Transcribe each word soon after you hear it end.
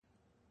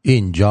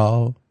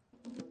اینجا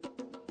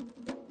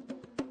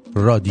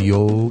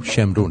رادیو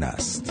شمرون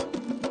است.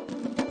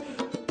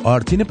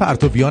 آرتین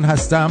پرتویان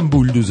هستم،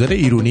 بولدوزر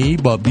ایرانی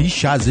با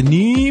بیش از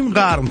نیم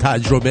قرن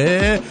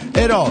تجربه.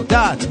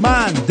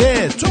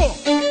 ارادتمند تو.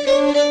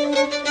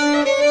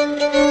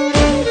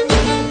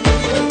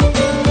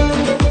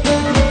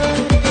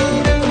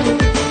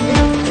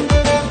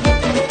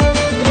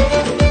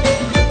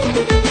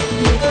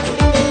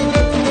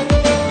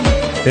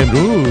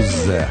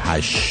 امروز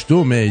 8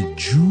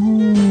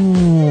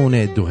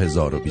 جون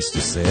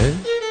 2023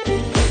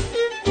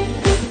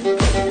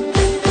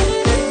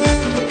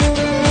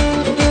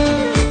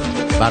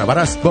 برابر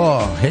است با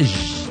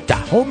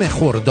 18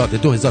 خرداد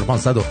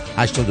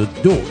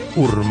 2582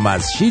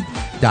 اورمزشید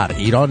در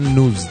ایران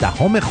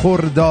 19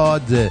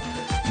 خرداد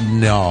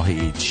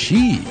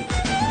ناهیچی.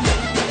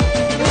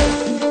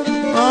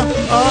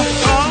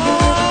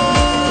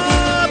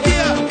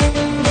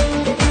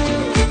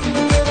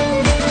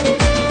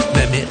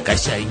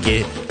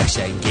 قشنگه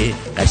قشنگه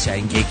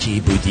قشنگه کی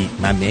بودی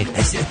ممه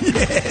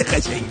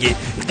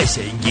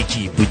قشنگه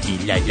کی بودی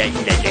لا لا لا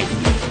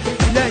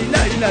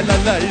لا لا لا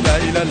لا لا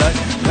لا لا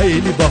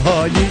خیلی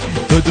باحالی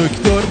تو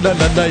دکتر لا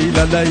لا لا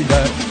لا لا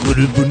لا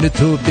قربون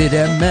تو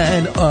برم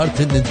من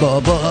آرتین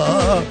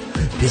بابا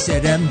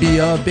پسرم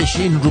بیا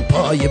بشین رو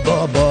پای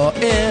بابا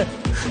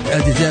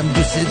عزیزم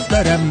دوست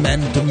دارم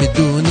من تو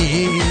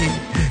میدونی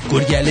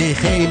گرگله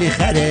خیلی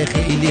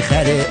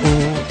خره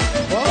او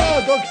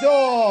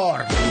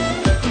دکتر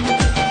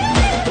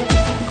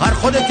کار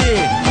خودتی.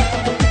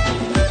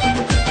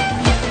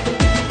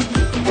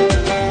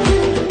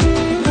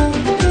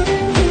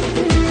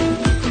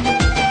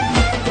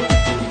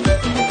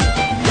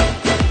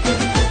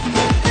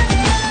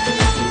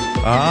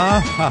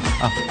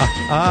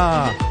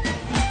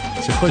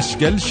 چه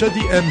خوشگل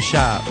شدی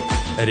امشب.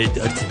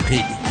 رداد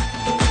خیلی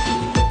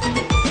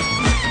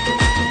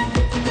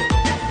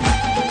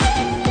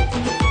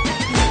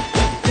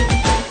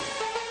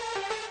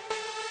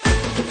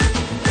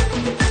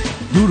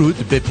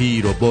درود به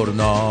پیر و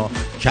برنا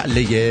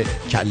کله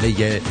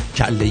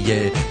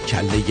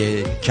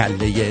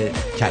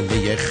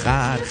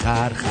خر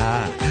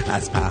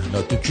از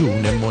پهنا تو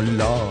کون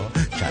ملا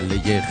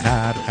کله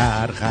خر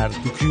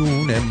تو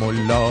کون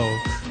ملا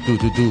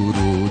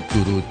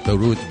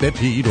درود به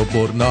پیر و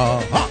برنا.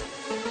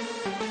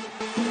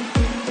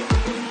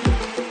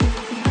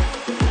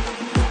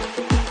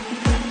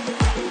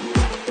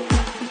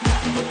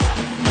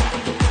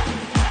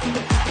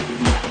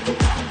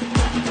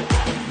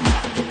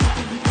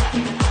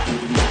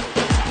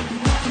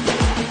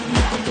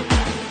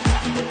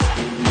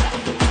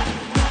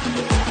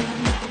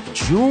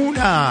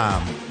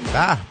 جونم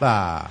به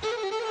به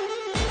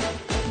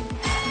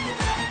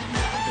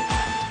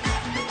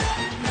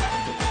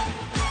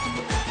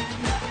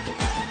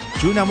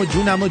جونم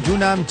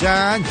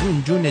جن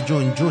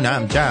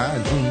جونم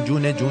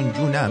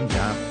جونم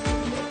جن.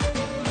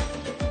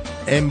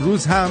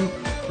 امروز هم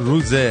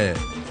روز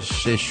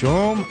 6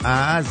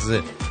 از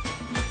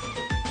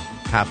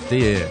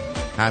هفته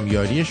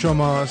همیاری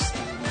شماست.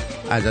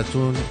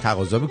 ازتون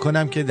تقاضا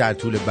میکنم که در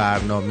طول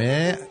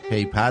برنامه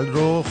پیپل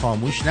رو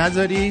خاموش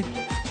نذارید.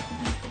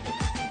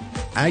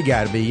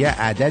 اگر به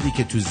یه عددی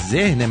که تو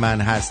ذهن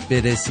من هست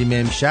برسیم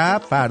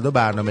امشب فردا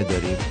برنامه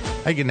داریم،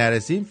 اگه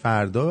نرسیم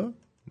فردا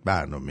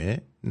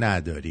برنامه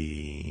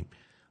نداریم.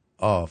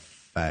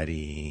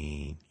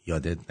 آفرین،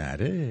 یادت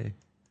نره.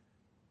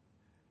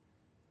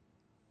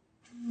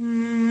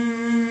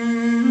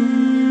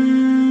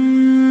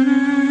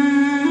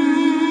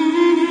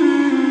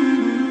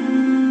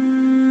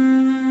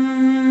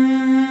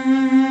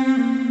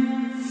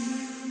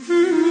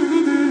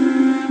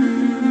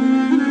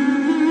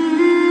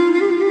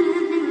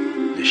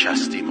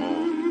 نشستیم و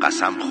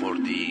قسم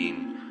خوردیم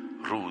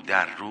رو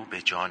در رو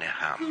به جان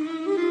هم،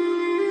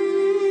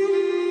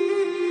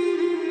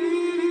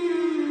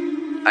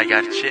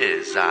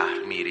 اگرچه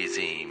زهر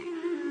میریزیم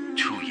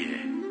توی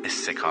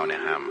استکان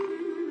هم،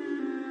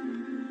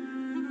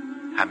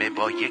 همه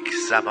با یک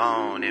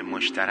زبان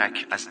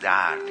مشترک از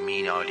درد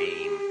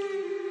مینالیم،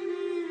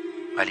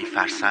 ولی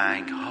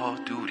فرسنگ ها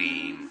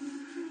دوریم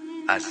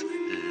از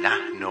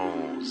لحن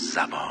و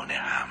زبان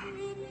هم.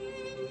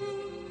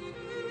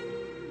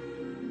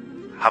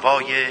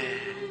 هوای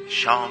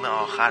شام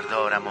آخر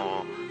دارم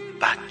و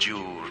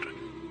بدجور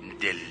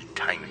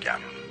دلتنگم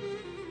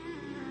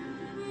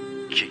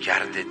که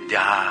گرد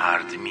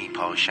درد می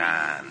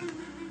پاشند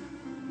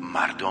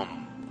مردم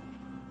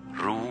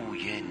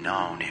روی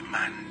نان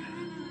من.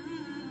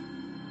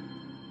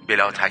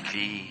 بلا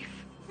تکلیف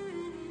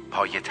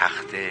پای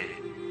تخته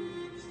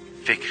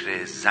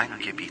فکر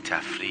زنگ بی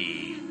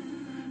تفریح،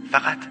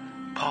 فقط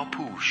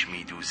پاپوش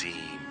می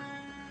دوزیم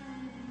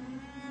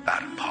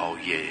بر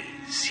پای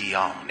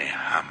زیان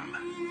هم.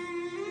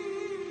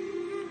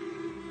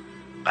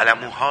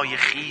 قلموهای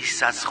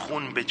خیس از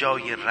خون به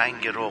جای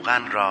رنگ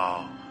روغن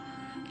را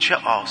چه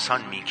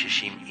آسان می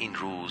کشیم این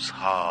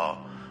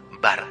روزها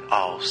بر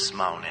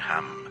آسمان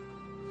هم.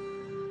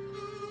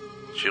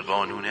 چه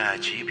قانون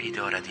عجیبی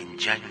دارد این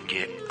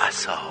جنگ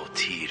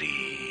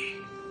اساطیری.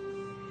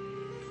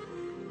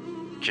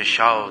 که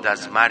شاد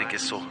از مرگ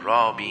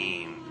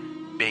سهرابیم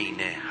بین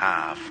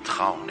 7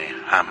 خانه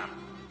هم.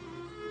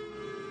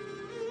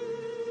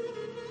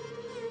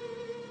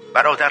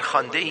 برادر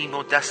خوانده ایم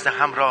و دست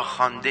هم را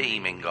خوانده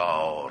ایم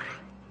انگار،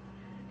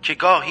 که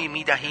گاهی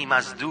می دهیم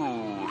از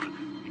دور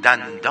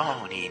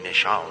دندانی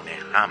نشان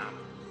هم.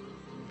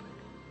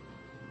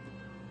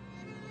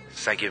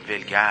 سگ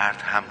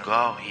ولگرد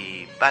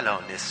همگاهی بلا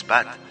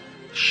نسبت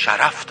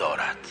شرف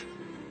دارد،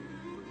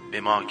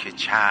 به ما که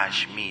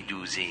چشم می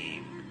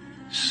دوزیم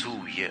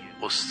سوی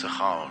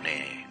استخوان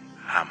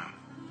هم.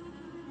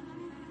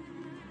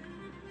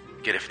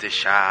 گرفته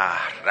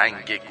شهر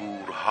رنگ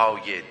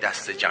گورهای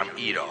دست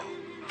جمعی را،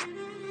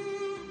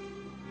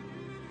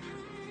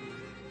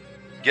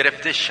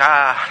 گرفته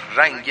شهر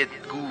رنگ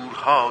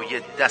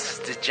گورهای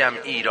دست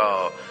جمعی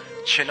را،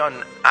 چنان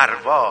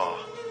ارواح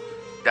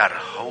در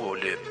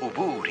حال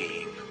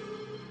عبوریم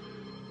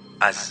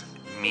از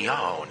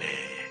میان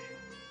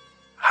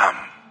هم.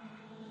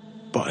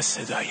 با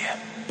صدای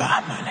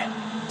بهمن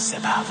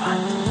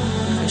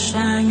سپهوند.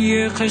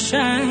 قشنگی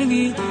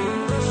قشنگی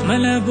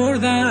من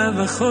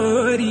برده و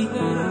خوری،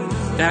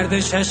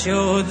 دردش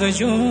شد و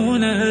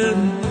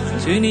جونم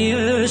تونی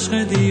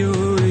عشق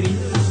دیوری،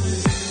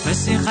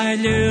 مثل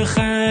خیلی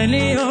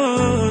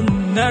خیلیان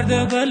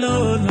درد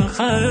بلال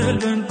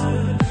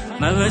قلبم،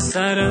 من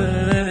سر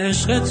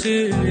عشق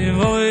توی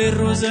وای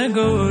روز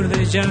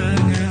گرد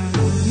جنگم،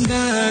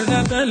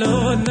 درد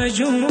بلال و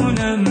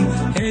جونم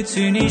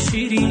هتونی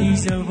شیری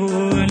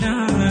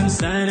زبونم،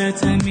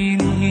 سرت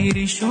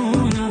میری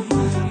شونم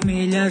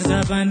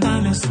میلرزه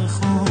بندن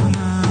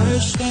استخونم،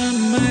 عشقم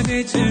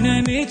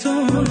من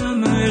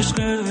میتونم عشق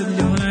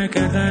لونه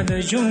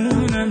کرده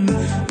جونم،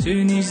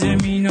 تونی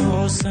زمین و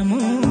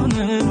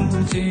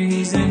آسمونم،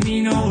 تونی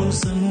زمین و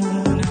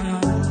آسمونم.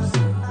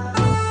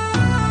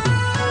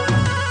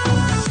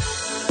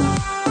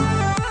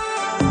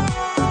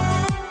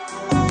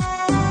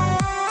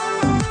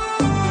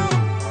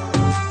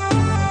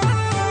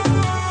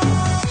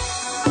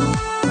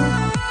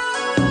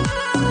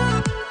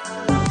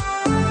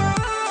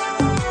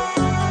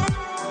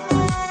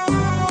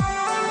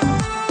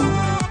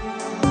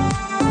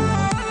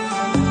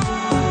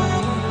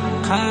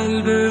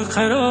 قلب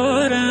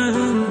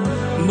قرارم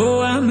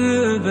با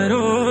همه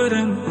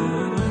برارم،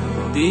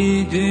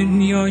 دی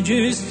دنیا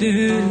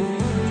جسته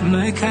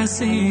ما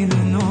کسی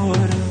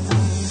نارم،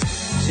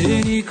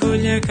 تونی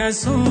کل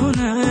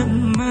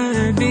کسانم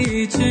من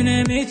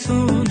بیتونه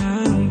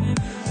میتونم،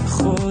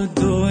 خود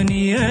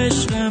دونی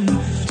عشقم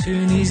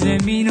تونی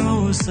زمین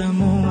و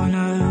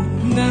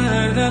سمونم،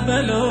 درد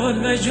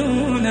بلال و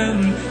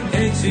جونم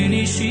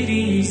اتونی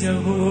شیری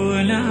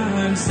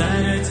زبونم،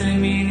 سرت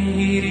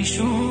میری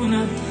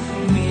شونم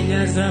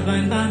میلرزه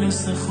بندن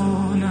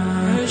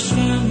استخونم،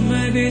 عشقم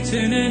من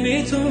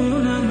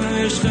میتونم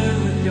عشق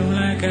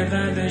لونه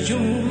کرده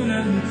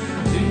جونم،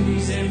 تونی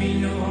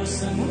زمین و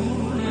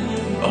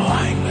آسمونم.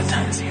 آهنگ و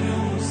تنظیم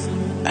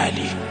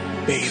علی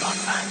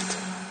بیرانوند.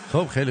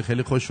 خب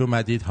خیلی خوش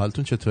اومدید.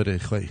 حالتون چطوره؟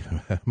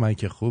 من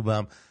که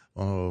خوبم،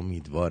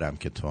 امیدوارم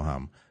که تو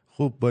هم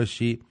خوب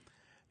باشی.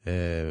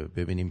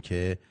 ببینیم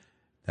که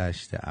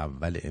دشت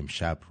اول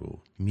امشب رو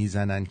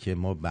میزنن که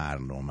ما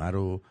برنامه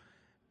رو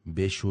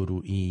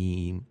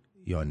بشروعیم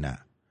یا نه.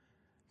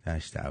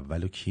 دشت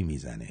اول رو کی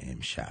میزنه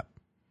امشب؟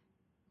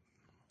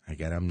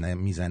 اگرم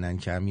نمیزنن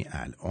که همین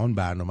الان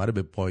برنامه رو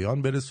به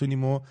پایان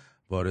برسونیم و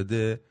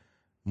وارد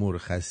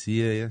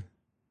مرخصی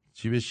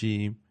چی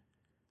بشیم؟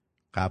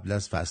 قبل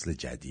از فصل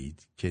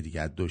جدید که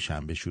دیگه از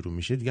دوشنبه شروع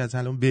میشه، دیگه از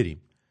الان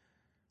بریم.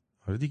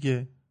 آره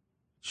دیگه،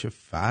 چه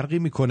فرقی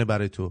میکنه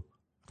برای تو؟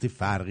 وقتی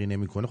فرقی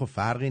نمیکنه خب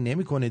فرقی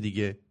نمیکنه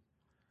دیگه.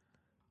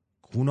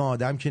 کون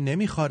آدم که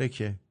نمیخاره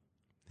که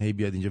هی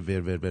بیاد اینجا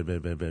ور ور ور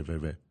ور ور ور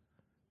ور.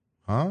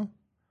 ها؟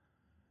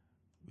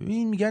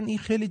 ببین میگن این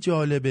خیلی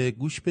جالبه،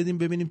 گوش بدیم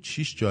ببینیم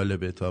چیش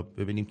جالبه تا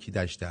ببینیم کی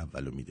دشت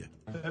اولو میده.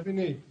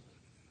 ببینید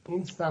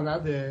این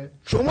سنده،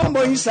 شما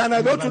با این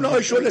سنداتون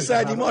آشول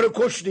سعدی ما رو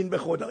کشتین به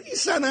خدا. این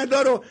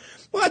سندا رو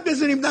باید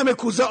بذاریم دم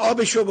کوزه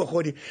آبشو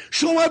بخوریم.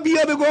 شما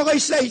بیا بگو آقای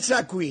سعید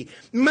سکویی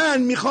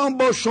من میخوام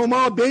با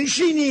شما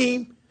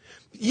بنشینیم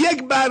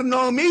یک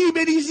برنامه‌ای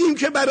بریزیم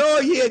که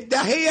برای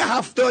دهه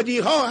 70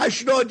 ها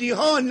 80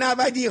 ها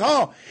 90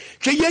 ها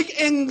که یک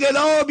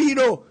انقلابی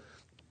رو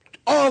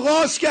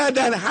آغاز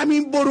کردن،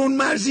 همین برون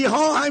مرزی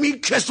ها،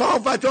 همین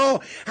کثافت ها،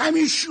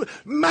 همین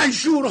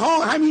منشور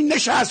ها، همین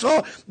نشست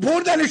ها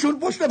بردنشون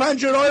پشت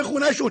پنجره های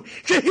خونه شون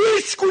که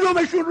هیچ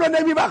کدومشون رو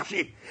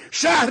نمیبخشیم.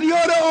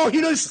 شهریار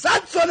آهی رو 100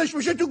 سالش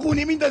میشه تو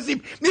گونی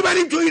میندازیم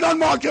میبریم تو ایران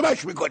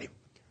محاکمش میکنیم.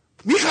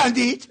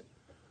 میخندید؟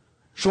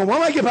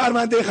 شما مگه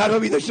پرونده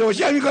خرابی داشته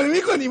باشی همین کارو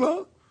میکنیم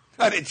ها؟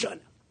 آره جان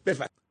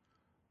بفرم.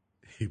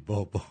 ای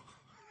بابا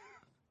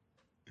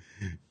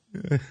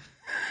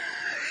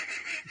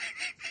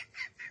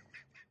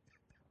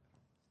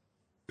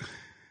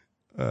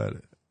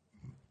آره.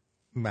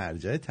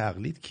 مرجع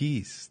تقلید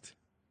کیست؟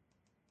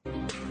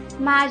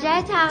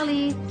 مرجع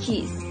تقلید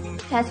کیست؟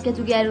 کسی که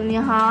تو گرونی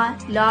ها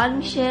لال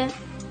میشه،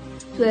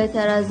 تو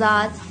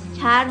اعتراضات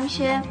کر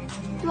میشه،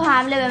 تو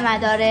حمله به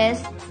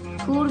مدارس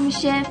کور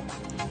میشه،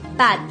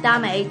 بعد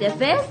دم عید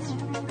فطر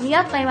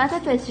میاد قیمت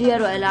فطریه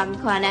رو اعلام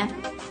میکنه.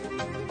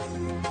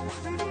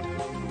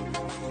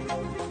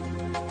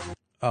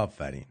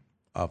 آفرین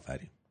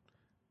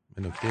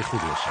به نکته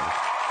خوبی اشاره.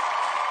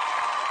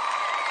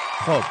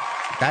 خب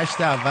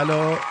دشت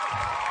اولو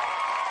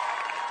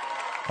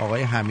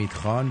آقای حمید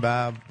خان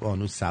و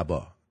بانو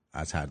صبا،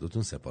 از هر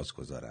دوتون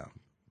سپاسگزارم.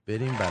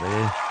 بریم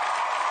برای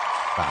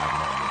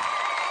برنامه.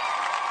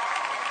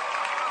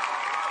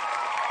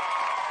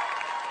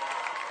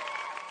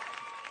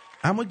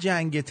 اما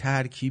جنگ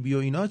ترکیبی و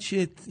اینا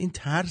چیه؟ این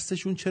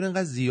ترسشون چرا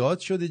انقدر زیاد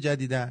شده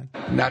جدیدن؟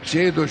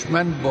 نقشه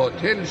دشمن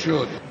باطل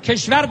شد.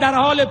 کشور در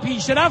حال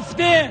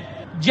پیشرفته،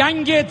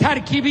 جنگ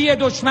ترکیبی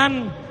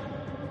دشمن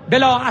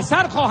بلا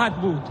اثر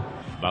خواهد بود.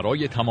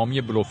 برای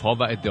تمامی بلوف‌ها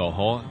و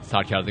ادعاها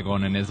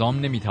سرکردگان نظام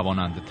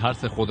نمی‌توانند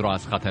ترس خود را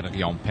از خطر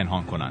قیام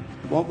پنهان کنند.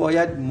 ما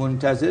باید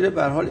منتظر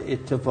به حال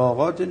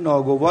اتفاقات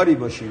ناگواری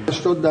باشیم.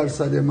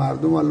 80%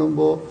 مردم الان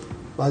با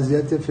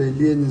وضعیت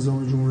فعلی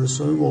نظام جمهوری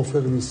اسلامی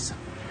موافق نیستن.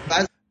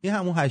 این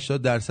همون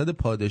 80%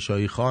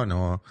 پادشاهی خان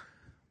ها،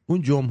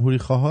 اون جمهوری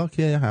خواه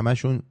که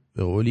همشون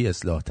به قولی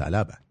اصلاح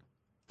طلبن.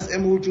 از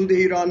موجود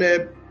ایران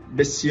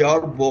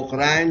بسیار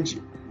بغرنج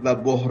و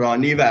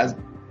بحرانی و از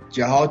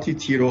جهاتی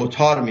تیر و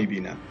تار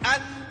میبینم.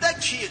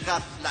 اندکی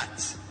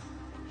غفلت،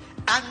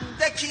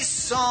 اندکی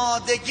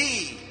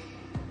سادگی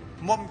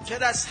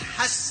ممکن است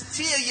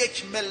هستی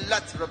یک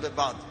ملت رو به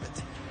باد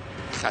بده.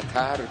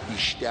 خطر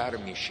بیشتر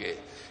میشه،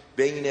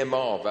 بین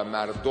ما و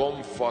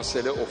مردم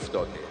فاصله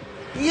افتاده.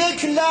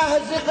 یک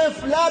لحظه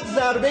غفلت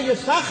ضربه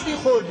سختی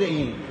خورده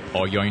ایم.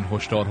 آیا این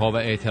هشدارها و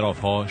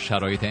اعترافها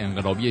شرایط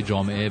انقلابی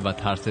جامعه و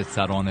ترس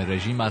سران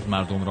رژیم از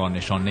مردم را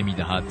نشان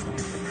نمیدهد؟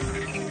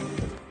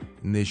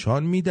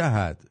 نشان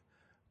میدهد،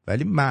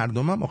 ولی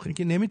مردم هم آخر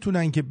که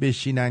نمیتونن که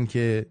بشینن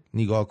که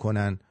نگاه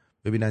کنن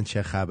ببینن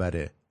چه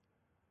خبره.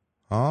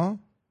 ها؟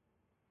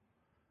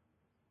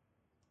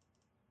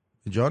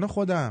 جان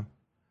خودم،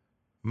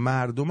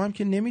 مردم هم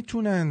که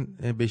نمیتونن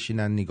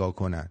بشینن نگاه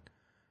کنن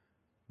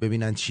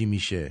ببینن چی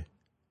میشه.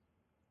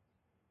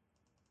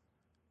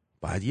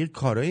 باید یه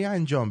کارایی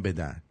انجام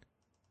بدن.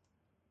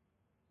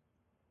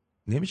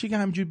 نمیشه که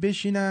همجوری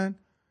بشینن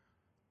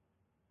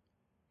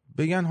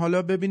بگن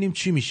حالا ببینیم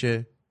چی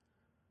میشه.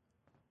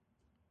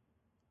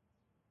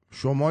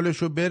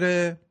 شمالشو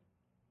بره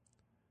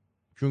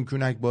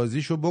چونچونک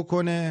بازیشو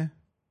بکنه،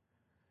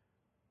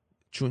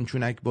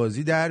 چونچونک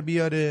بازی در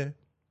بیاره،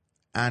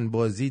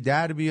 انبازی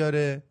در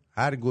بیاره،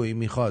 هر گویی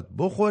میخواد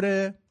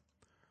بخوره.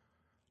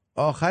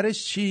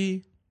 آخرش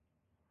چی؟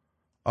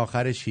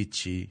 آخرش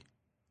هیچی.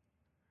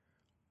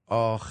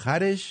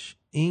 آخرش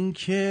این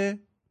که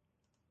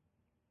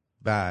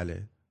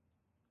بله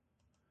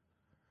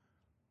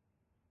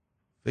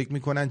فکر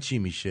میکنن چی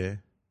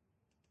میشه؟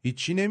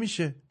 هیچی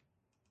نمیشه.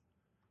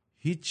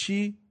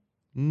 هیچی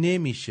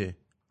نمیشه.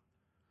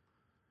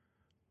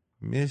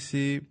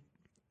 مرسی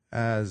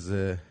از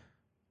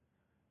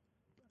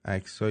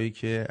عکسایی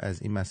که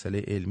از این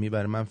مسئله علمی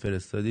برای من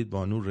فرستادید.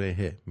 بانو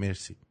رهه،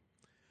 مرسی،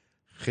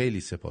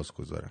 خیلی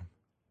سپاسگزارم.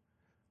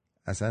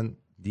 اصلا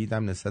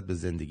دیدم نسبت به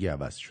زندگی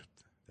عوض شد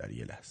در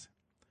یه لحظه.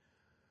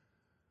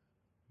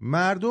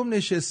 مردم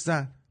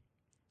نشستن.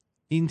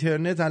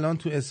 اینترنت الان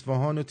تو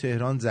اصفهان و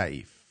تهران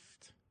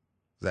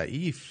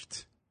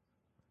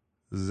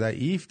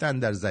ضعیفتن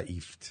در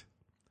ضعیفت.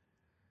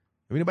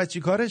 ببینید باید چی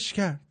کارش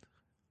کرد؟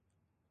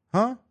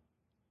 ها؟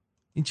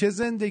 این چه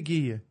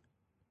زندگیه؟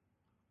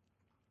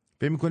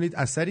 فکر می‌کنید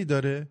اثری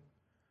داره؟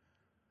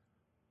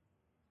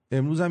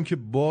 امروز هم که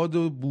باد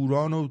و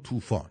بوران و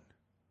طوفان،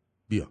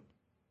 بیا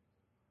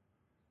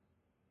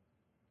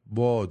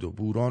باد و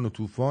بوران و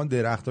طوفان،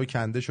 درخت‌ها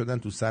کنده شدن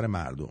تو سر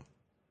مردم.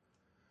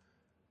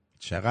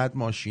 چقدر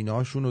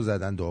ماشیناشون رو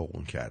زدن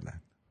داغون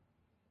کردن.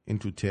 این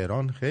تو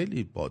تهران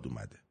خیلی باد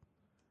اومده.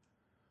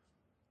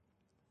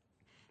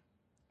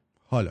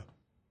 حالا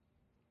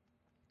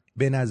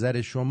به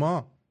نظر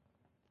شما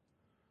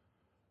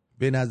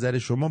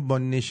با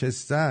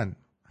نشستن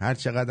هر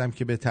چقدر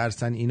که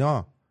بترسن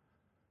اینا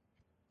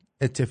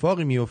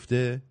اتفاقی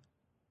میفته؟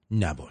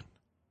 نه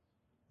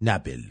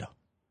بالله،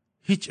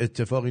 هیچ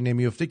اتفاقی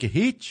نمیفته، که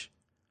هیچ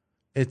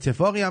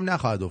اتفاقی هم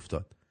نخواهد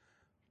افتاد.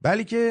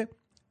 بلکه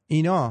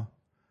اینا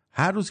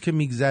هر روز که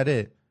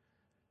میگذره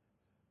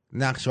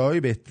نقشه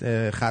های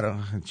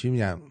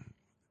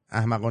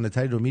احمقانه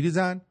تری رو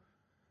میریزن.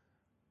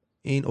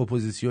 این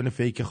اپوزیسیون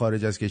فیک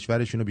خارج از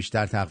کشورشون رو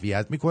بیشتر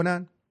تقویت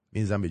میکنن،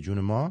 میریزن به جون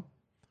ما.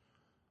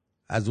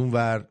 از اون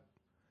ور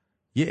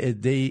یه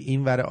عده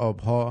این ور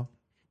آبها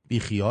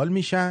بیخیال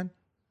میشن،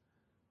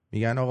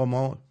 میگن آقا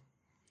ما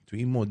تو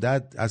این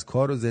مدت از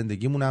کار و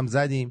زندگیمون هم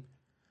زدیم،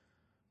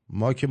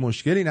 ما که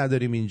مشکلی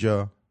نداریم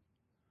اینجا،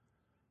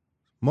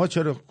 ما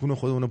چرا کون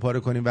خودمون رو پاره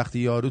کنیم وقتی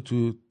یارو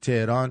تو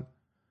تهران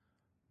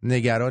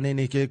نگران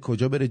اینه که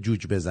کجا بره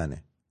جوج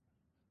بزنه،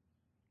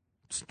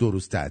 2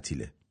 روز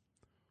تعطیله.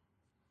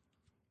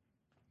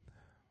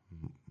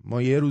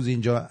 ما یه روز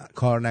اینجا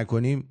کار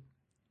نکنیم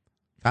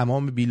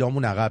تمام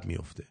بیلامون عقب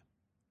میفته،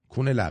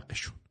 کون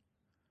لقشون.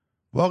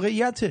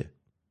 واقعیته.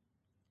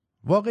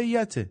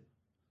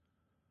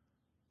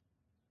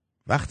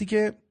 وقتی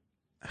که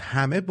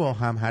همه با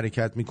هم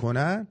حرکت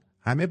میکنن،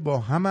 همه با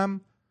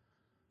هم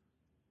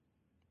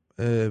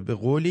به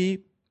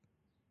قولی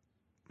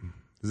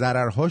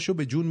ضررهاشو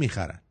به جون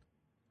میخرن.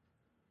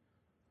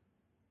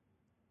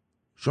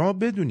 شما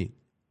بدونید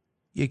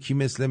یکی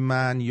مثل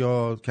من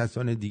یا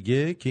کسان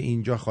دیگه که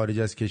اینجا خارج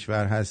از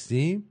کشور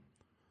هستیم،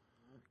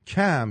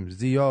 کم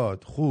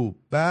زیاد خوب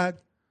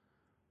بد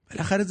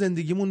بالاخره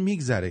زندگیمون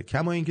میگذره.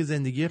 کما اینکه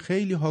زندگی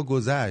خیلی ها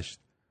گذشت،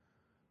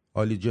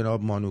 عالی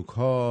جناب مانوک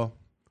ها،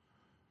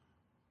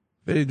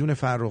 فریدون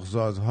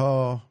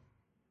فرخزادها،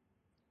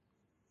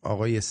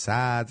 آقای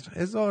صدر،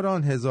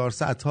 هزار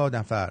صدها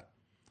نفر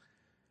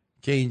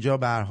که اینجا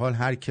به هر حال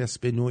هر کس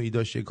به نوعی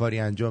داشته کاری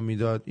انجام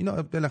میداد،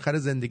 اینا بالاخره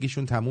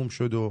زندگیشون تموم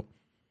شد و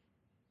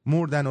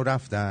مردن و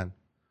رفتن.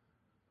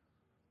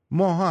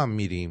 ما هم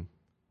میریم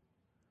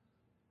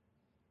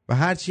و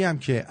هرچی هم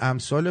که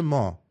امثال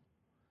ما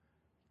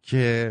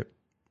که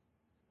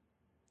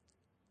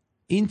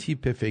این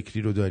تیپ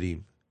فکری رو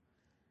داریم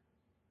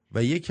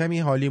و یک کمی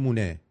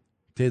حالیمونه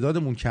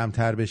تعدادمون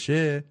کمتر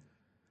بشه،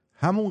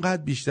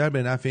 همونقدر بیشتر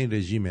به نفع این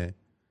رژیمه.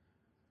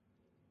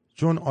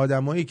 چون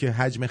آدمایی که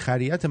حجم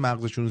خریت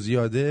مغزشون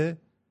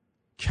زیاده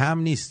کم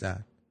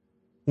نیستن،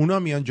 اونا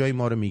میان جای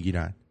ما رو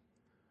میگیرن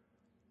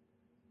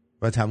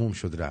و تموم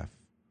شد رفت.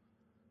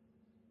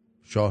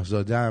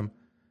 شاهزادم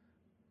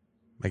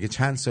مگه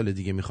چند سال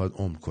دیگه میخواد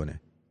عمر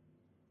کنه؟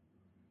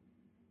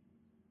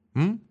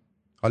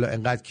 حالا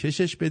انقدر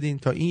کشش بدین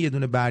تا این یه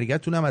دونه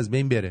برگتون هم از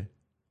بین بره.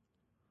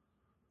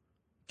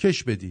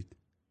 کش بدید،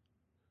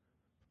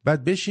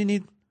 بعد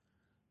بشینید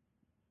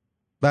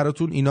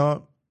براتون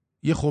اینا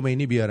یه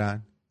خمینی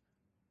بیارن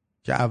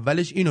که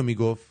اولش اینو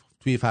میگفت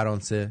توی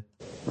فرانسه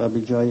و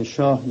به جای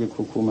شاه یک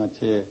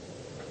حکومت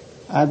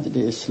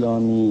عدل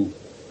اسلامی،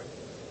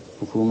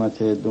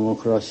 حکومت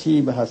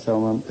دموکراسی به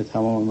حسب به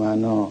تمام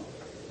معنا،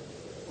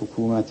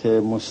 حکومت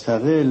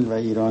مستقل و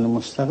ایران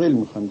مستقل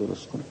میخوان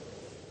درست کنیم.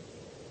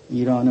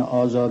 ایران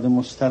آزاد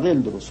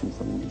مستقل درست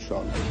میکنیم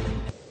انشاءالله.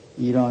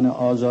 ایران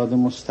آزاد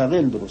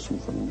مستقل درست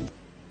میکنیم.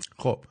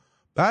 خب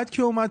بعد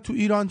که اومد تو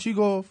ایران چی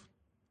گفت؟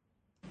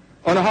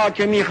 آنها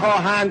که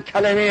میخواهند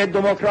کلمه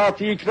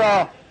دموکراتیک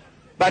را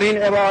بر این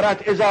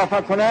عبارت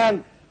اضافه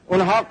کنند،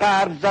 اونها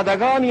غرب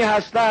زدگانی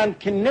هستند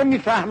که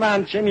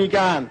نمیفهمند چه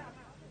میگن.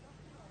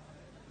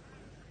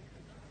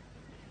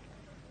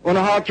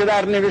 اونها که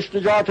در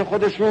نوشتجات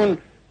خودشون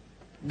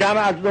دم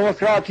از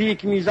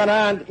دموکراتیک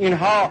میزنند،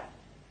 اینها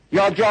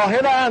یا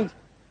جاهلند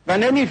و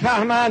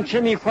نمیفهمند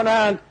چه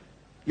میکنند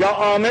یا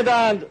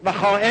عامدند و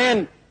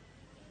خائن.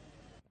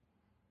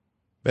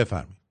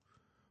 بفرمایید.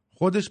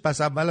 خودش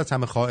پس اول از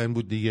همه خائن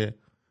بود دیگه.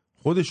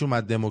 خودش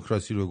اومد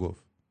دموکراسی رو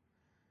گفت.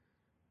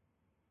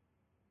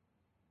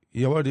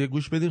 یه بار دیگه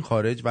گوش بدین،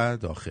 خارج و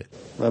داخل.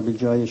 و به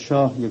جای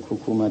شاه یک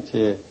حکومت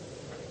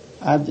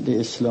عدل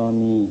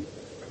اسلامی،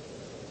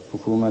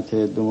 حکومت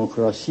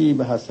دموکراسی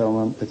به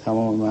حسب به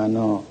تمام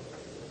معنا،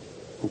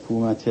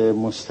 حکومت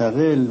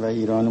مستقل و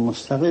ایران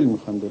مستقل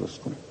میخوان درست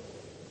کنیم.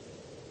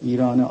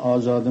 ایران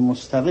آزاد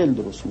مستقل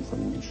درست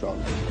میکنیم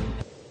انشاءالله.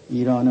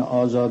 ایران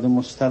آزاد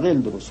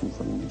مستقل درست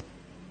میکنیم.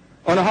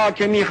 آنها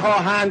که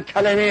میخواهند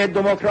کلمه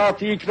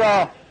دموکراتیک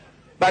را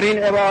بر این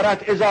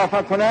عبارت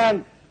اضافه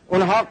کنند،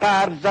 اونها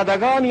غرب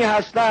زدگانی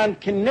هستند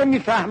که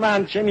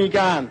نمیفهمند چه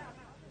میگن.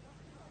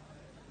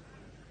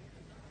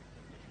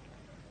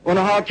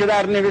 اونها که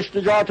در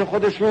نوشتجات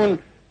خودشون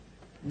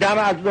دم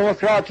از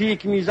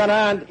دموکراتیک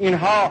میزنند،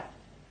 اینها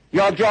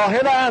یا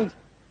جاهلند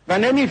و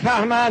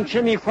نمیفهمند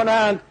چه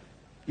میکنند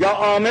یا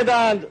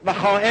عامدند و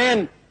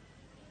خائن.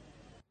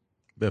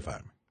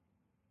 بفرمایید.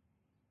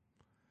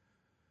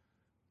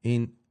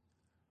 این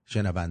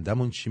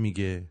شنوندمون چی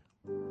میگه؟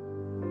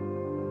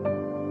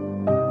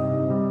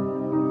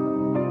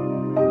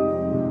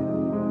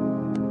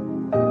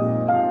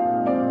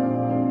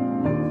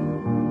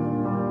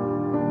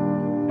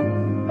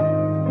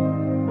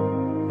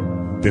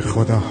 به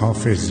خدا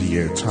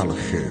حافظی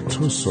تلخ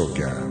تو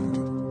سوگند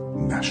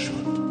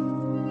نشد.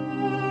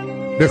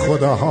 به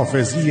خدا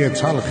حافظی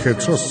تلخ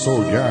تو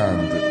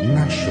سوگند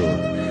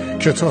نشد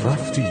که تو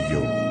رفتی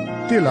و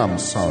دلم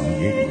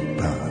ثانیه‌ای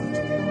بند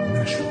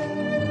نشد.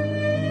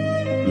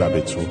 لب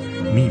تو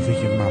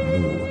میوه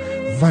ممنوع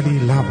ولی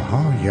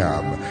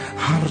لبهایم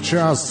هرچه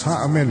از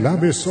طعم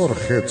لب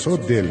سرخ تو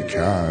دل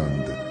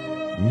کند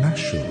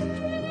نشد.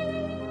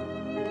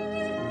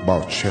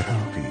 با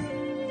چراغی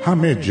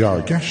همه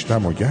جا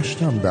گشتم و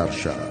گشتم در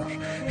شهر،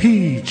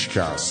 هیچ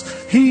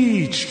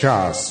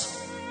کس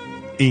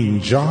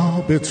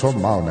اینجا به تو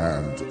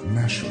مانند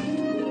نشد.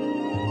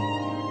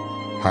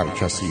 هر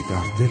کسی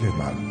در دل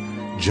من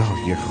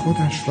جای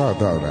خودش را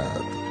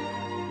دارد،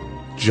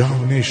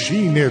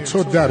 جانشین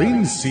تو در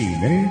این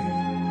سینه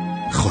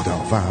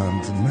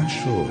خداوند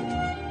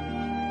نشد.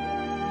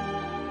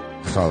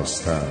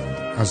 خواستند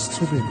از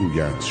تو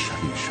بگویند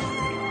شبی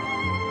شاعر،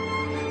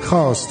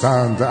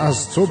 خواستند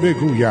از تو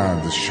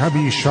بگویند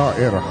شبی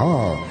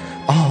شاعرها،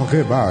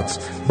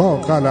 عاقبت با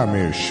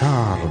قلم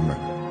شرم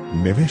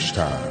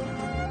نوشتند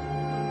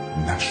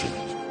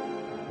نشد.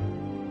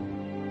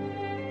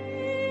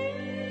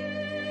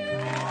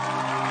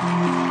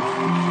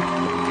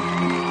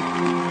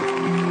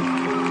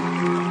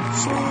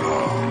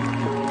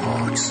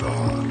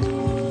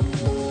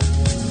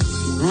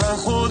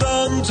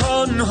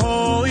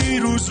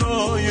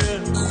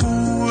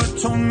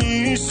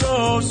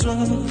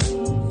 میسازم.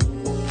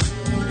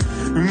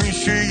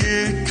 میشه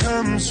یک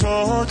کم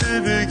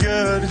ساده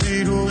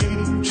بگردی روی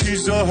این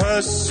چیزا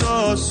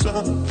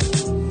حساسم.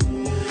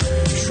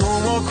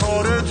 شما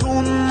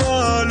کارتون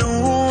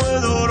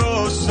معلومه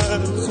درسته،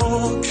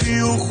 خاکی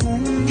و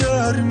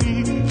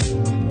خونگرمی.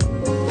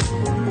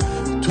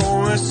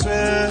 تو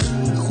مثل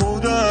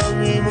خودم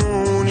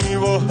میمونی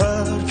با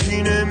هر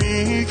کی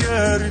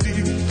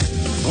نمیگردی.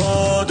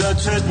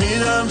 عادتت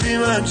میدم بی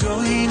من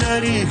جایی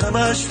نری،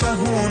 همش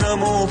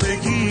بهونمو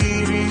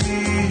بگیری.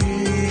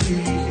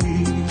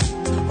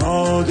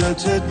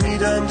 عادتت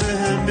میدم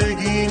بهم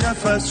بگی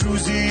نفس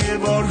روزی یه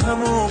بار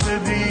همو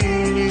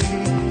ببینی.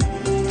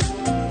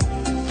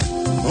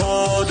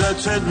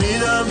 عادتت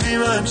میدم بی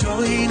من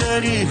جایی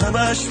نری،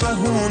 همش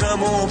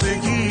بهونمو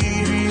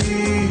بگیری.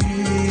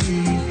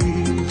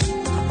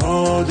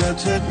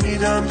 عادتت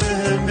میدم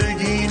بهم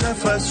بگی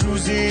نفس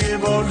روزی یه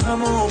بار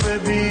همو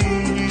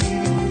ببینی.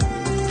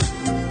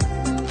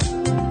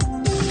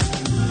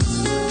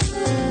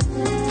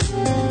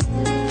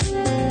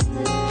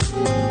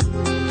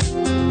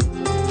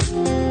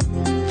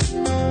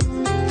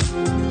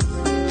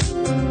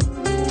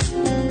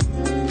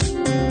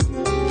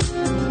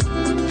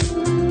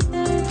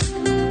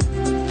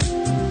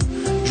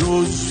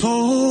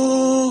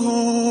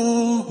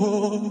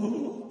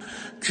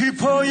 کی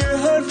پای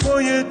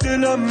حرفای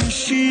دلم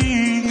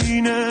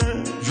میشینه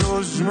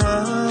جز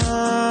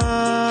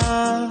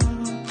من؟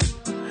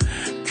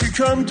 کی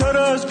کمتر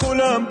از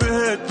گلم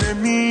بهت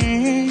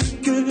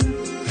نمیگه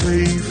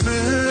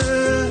حیفه؟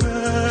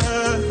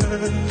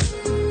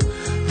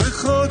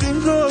 بخواد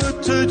این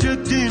رابطه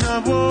جدی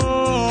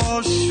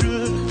نباشه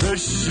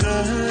بشت،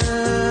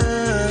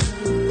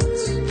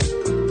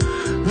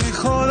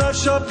 میخواد هر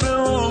شب به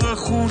موقع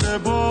خونه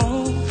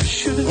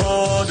باشه.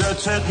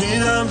 عادتت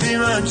میدم بی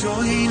من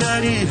جایی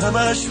نری،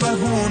 همش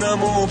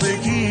بهونمو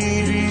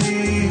بگیری.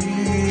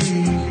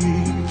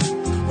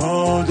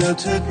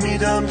 عادتت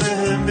میدم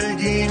بهم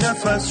بگی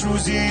نفس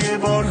روزی یه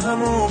بار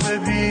همو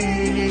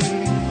ببینی.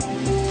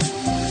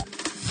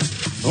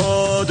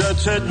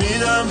 عادتت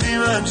میدم بی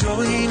من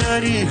جایی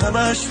نری،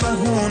 همش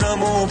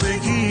بهونمو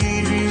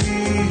بگیری.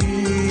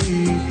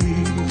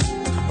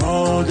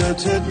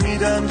 عادتت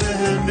میدم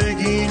بهم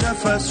بگی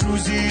نفس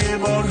روزی یه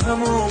بار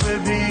همو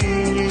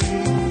ببینی.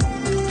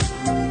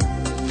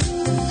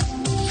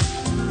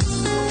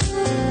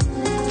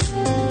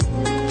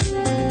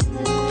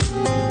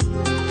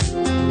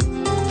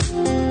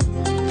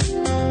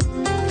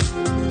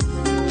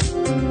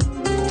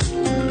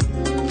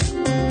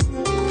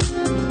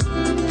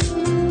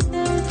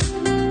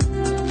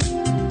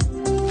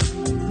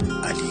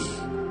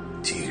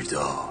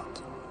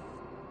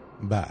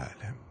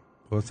 بله،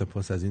 با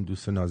سپاس از این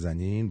دوست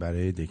نازنین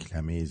برای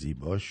دکلمه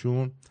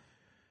زیباشون.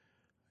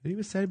 بریم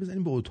به سری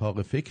بزنیم به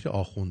اتاق فکر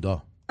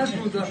آخوندا.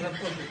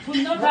 تو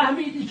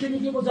نفهمیدی که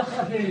میگه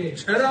مزخرفه؟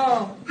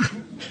 چرا؟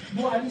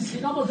 علی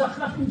سینا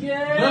مزخرف میگه؟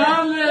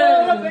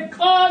 بله به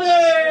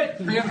کاره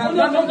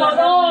پیغمبر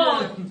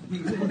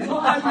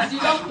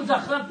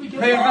مزخرف میگه.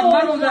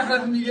 پیغمبر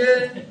مزخرف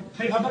میگه.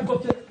 پیغمبر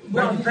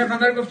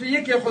گفته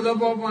یکی خدا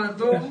با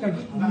مردم.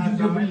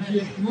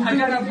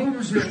 اگر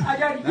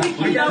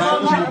یکی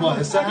نباشه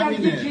مباحثه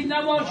علمی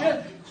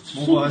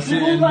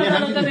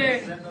همینه.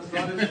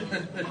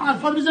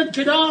 حرفا بزن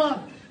کنار.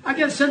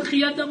 اگر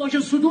صدقیت نباشه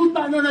صدور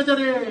معنا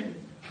نداره.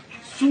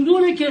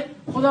 صدوره که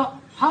خدا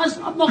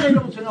هست اما غیر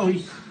متناهی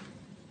است.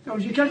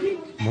 توجه کردی؟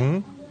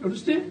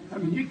 درسته؟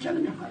 همین یک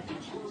کلمه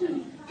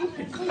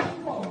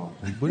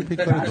بوری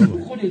پیکار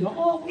بابا خودید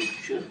آقا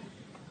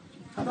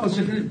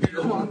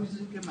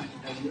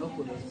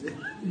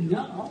نه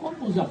آقا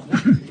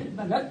مزخرف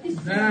بلد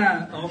نیست.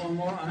 نه آقا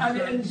ما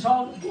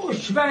انسان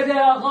گوش بده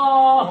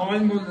آقا. آقای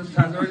مولا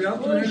سردا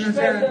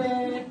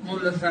یادتونه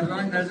مولا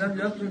سردای نظر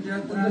یادتون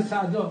مولا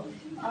سردا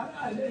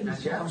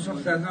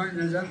عاشق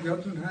سردای نظر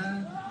یادتون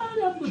هست؟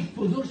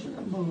 بزرگ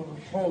شدم بابا.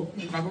 خب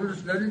قبولش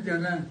دارید یا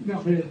نه؟ نه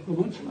خیلی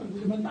قبول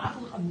شدم. من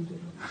عقل قبول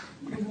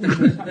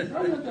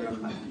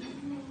دارم.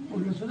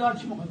 مولا سردا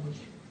هرچی مقدر باشه.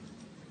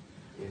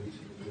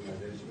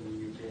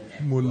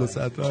 مولا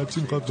سردا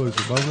هرچی میخواد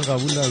باشه. من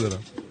قبول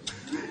ندارم.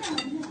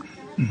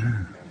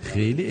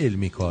 خیلی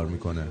علمی کار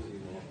میکنه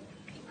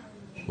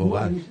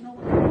واقعا.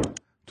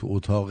 تو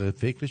اتاق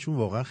فکرشون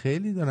واقعا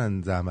خیلی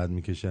دارن زحمت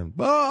میکشن.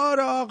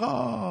 بار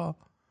آقا.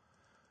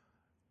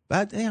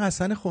 بعد این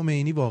حسن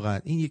خمینی واقعا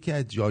این یکی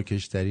از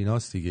جاکشترین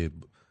هاست دیگه.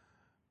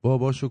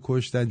 باباشو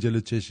کشتن جلو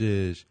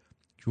چشش،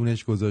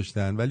 جونش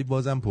گذاشتن، ولی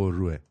بازم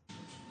پرروه.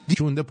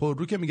 چونده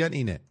پررو که میگن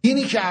اینه.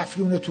 دینی که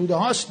افیون توده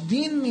هاست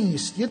دین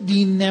نیست، یه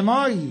دین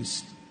نمایی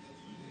است.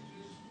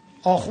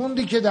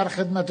 آخوندی که در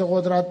خدمت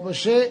قدرت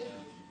باشه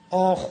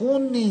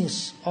آخوند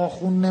نیست،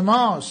 آخوند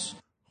نماست.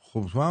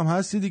 خب تو هم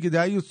هستی دیگه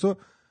دریوس، تو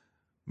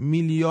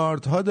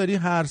میلیاردها داری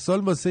هر سال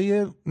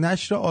واسه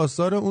نشر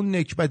آثار اون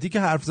نکبتی که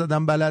حرف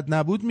زدن بلد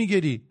نبود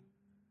میگیری.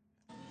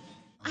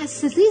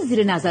 مؤسسه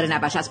زیر نظر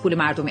نبش از پول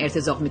مردم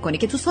ارتزاق میکنه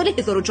که تو سال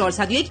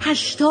 1401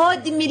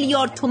 80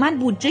 میلیارد تومان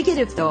بودجه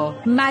گرفته.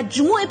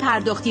 مجموع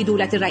پرداختی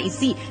دولت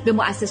رئیسی به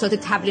مؤسسات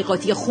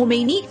تبلیغاتی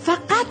خمینی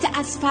فقط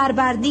از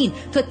فروردین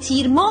تا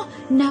تیر ماه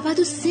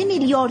 93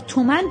 میلیارد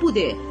تومان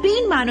بوده. به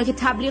این معنا که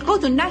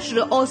تبلیغات و نشر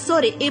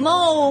آثار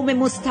امام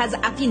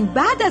مستضعفین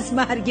بعد از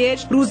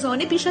مرگش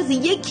روزانه بیش از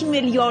 1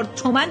 میلیارد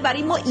تومان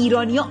برای ما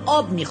ایرانی‌ها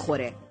آب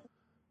میخوره.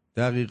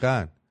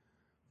 دقیقاً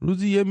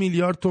روزی 1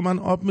 میلیارد تومان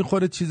آب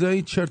میخوره.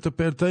 چیزایی چرت و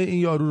پرتای این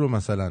یارو رو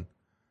مثلا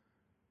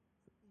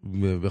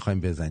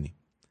بخوایم بزنیم.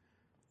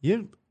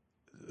 یه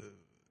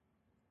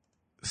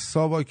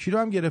ساواکی رو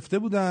هم گرفته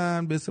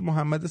بودن به اسم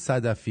محمد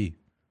صدفی.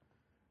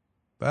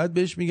 بعد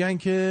بهش میگن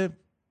که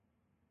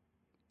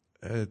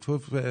تو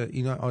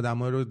اینا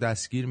آدم‌ها رو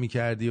دستگیر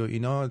میکردی و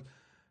اینا،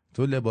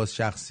 تو لباس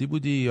شخصی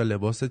بودی یا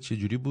لباست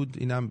چجوری بود؟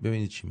 اینم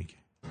ببینید چی میگه.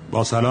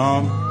 با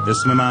سلام،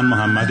 اسم من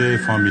محمد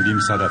فامیلیم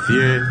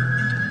صدفیه.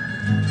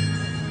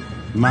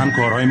 من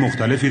کارهای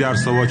مختلفی در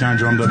ساواک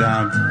انجام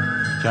دادم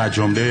که از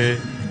جمله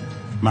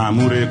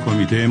مأمور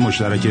کمیته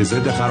مشترک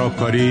ضد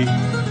خرابکاری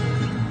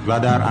و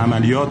در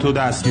عملیات و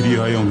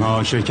دستگیری‌های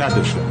اونها شرکت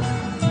داشتم.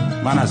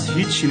 من از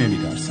هیچی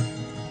نمی‌ترسم.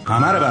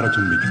 همه رو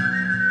براتون میگم.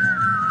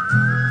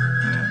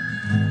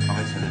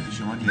 آقای صدفی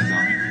شما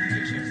نظامی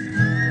بودی؟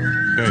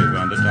 خیر،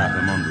 بنده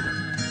قهرمان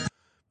بودم.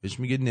 بهش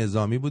میگه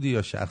نظامی بودی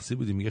یا شخصی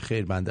بودی؟ میگه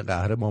خیر بنده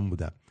قهرمان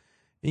بودم.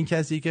 این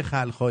کسی که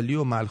خلخالی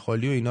و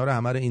ملخالی و اینا رو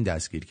همه رو این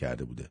دستگیر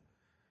کرده بوده.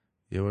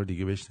 یه بار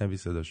دیگه بشنوی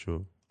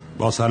صداشو.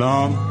 با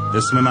سلام،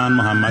 اسم من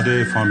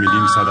محمد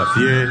فامیلیم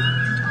صدفیه.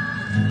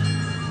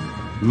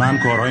 من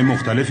کارهای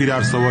مختلفی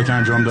در ساواک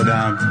انجام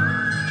دادم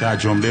که از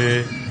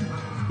جمله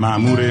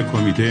مأمور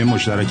کمیته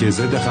مشترک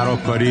ضد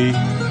خرابکاری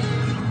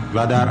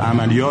و در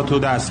عملیات و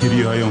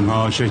دستگیری‌های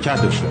اونها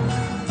شرکت داشتم.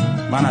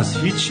 من از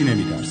هیچی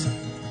نمی‌ترسم.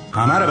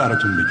 همه رو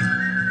براتون میگم.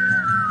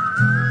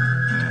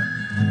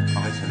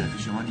 آقای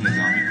صدفی شما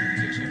نظامی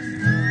بودی؟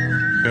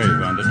 خیر،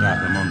 بنده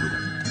قهرمان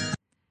بودم.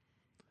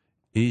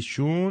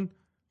 ایشون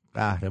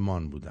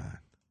قهرمان بودن.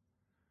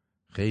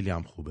 خیلی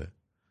هم خوبه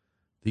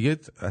دیگه،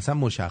 اصلا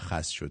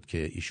مشخص شد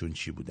که ایشون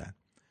چی بودن.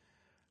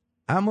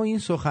 اما این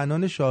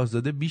سخنان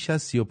شاهزاده بیش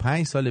از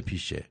 35 سال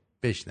پیشه.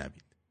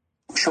 بشنوید.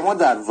 شما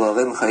در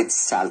واقع میخواید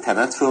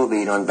سلطنت رو به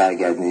ایران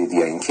برگردونید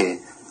یا اینکه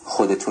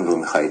خودتون رو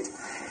میخواید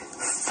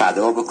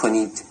فدا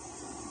بکنید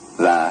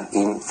و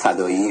این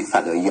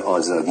فدایی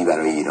آزادی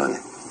برای ایرانه؟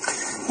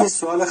 یه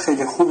سوال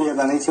خیلی خوبیه،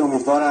 برای اینکه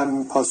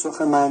امیدوارم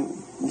پاسخ من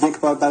یک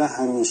بار برای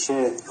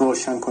همیشه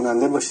روشن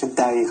کننده باشه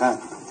دقیقاً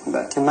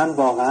که من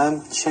واقعاً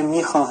چه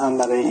میخواهم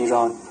برای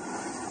ایران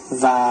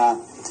و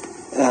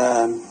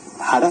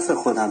هدف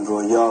خودم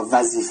رو یا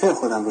وظیفه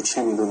خودم رو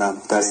چه میدونم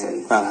در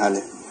این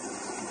مرحله.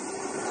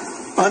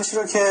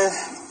 آنچه رو که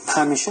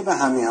همیشه به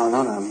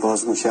همیهانانم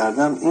بازگو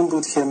کردم این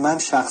بود که من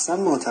شخصاً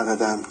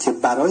معتقدم که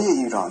برای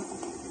ایران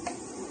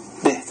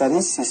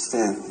بهترین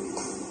سیستم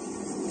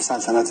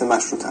سلطنت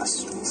مشروط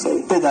است،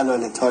 به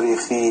دلایل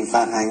تاریخی،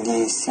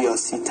 فرهنگی،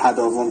 سیاسی،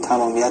 تداوم،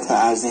 تمامیت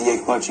ارضی،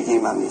 یکپارچگی.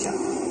 من میگم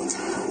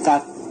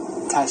در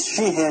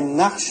تشریح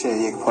نقش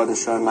یک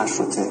پادشاه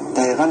مشروطه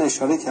دقیقاً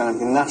اشاره کردم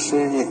که نقش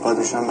یک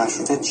پادشاه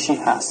مشروطه چی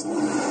هست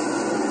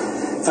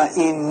و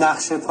این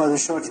نقش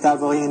پادشاه که در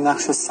واقع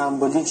نقش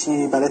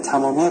سمبولیکی برای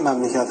تمامی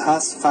مملکت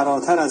هست،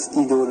 فراتر از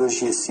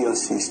ایدئولوژی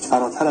سیاسی است،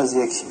 فراتر از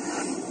یک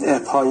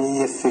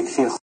پایه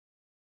فکری.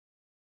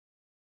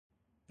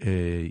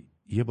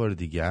 یه بار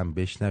دیگه هم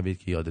بشنوید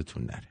که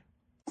یادتون نره.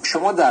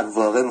 شما در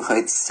واقع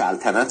میخواید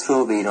سلطنت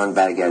رو به ایران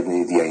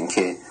برگردونید یا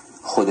اینکه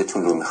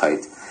خودتون رو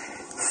میخواید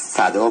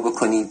فدا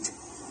بکنید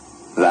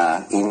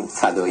و این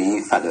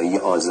فدایی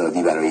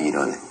آزادی برای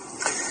ایرانه؟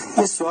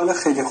 یه سوال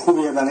خیلی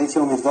خوبیه، برای اینکه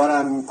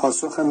امیدوارم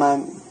پاسخ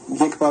من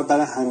یک بار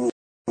برای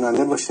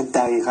همیشه باشه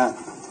دقیقاً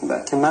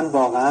که من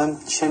واقعاً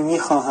چه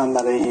میخواهم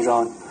برای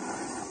ایران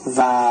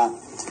و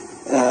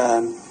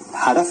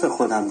هدف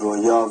خودم رو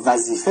یا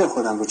وظیفه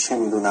خودم رو چه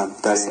میدونم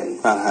در این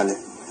مرحله.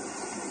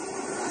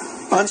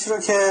 آنچه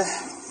رو که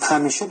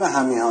همیشه به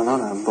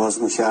همیهانانم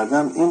بازگو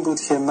کردم این بود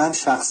که من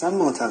شخصا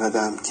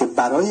معتقدم که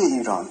برای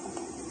ایران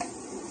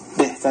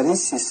بهترین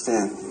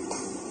سیستم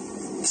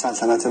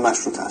سلطنت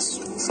مشروط است،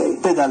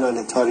 به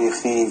دلایل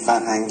تاریخی،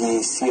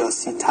 فرهنگی،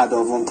 سیاسی،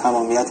 تداوم،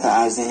 تمامیت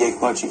ارضی،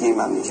 یکپارچگی.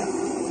 من میگم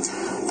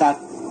در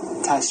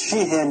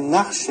تشریح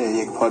نقش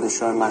یک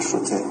پادشاه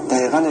مشروطه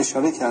دقیقاً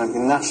اشاره کردم که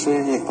نقش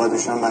یک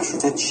پادشاه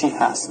مشروطه چی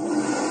هست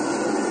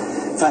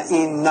و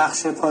این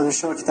نقش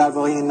پادشاه که در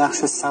واقع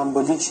نقش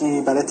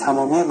سمبولیکی برای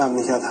تمامی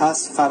مملکت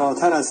هست،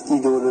 فراتر از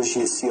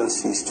ایدئولوژی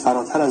سیاسی است،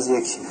 فراتر از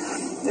یک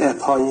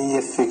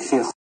پایه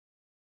فکری.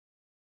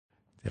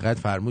 دقت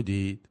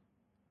فرمودید؟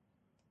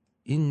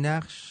 این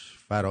نقش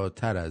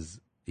فراتر از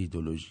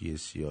ایدئولوژی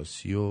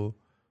سیاسی و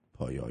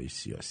پایه‌های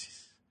سیاسی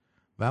است.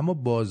 و اما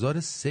بازار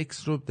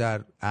سکس رو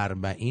در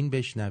اربعین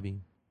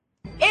بشنویم.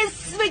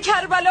 اسم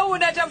کربلا و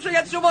نجف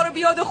شاید شما رو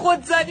بیاد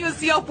خودزنی و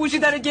سیاه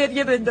پوشیدن و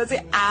گریه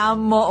بندازه،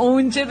 اما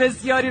اون چه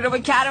بسیاری رو به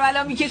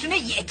کربلا میکشونه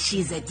یک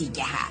چیز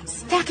دیگه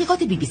هست. تحقیقات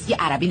BBC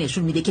عربی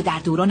نشون میده که در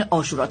دوران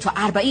عاشورا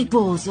تا 40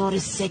 بازار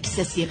سکس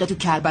صیغه تو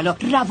کربلا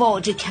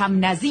رواج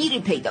کم نظیری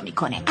پیدا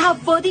میکنه.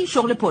 حوالی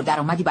شغل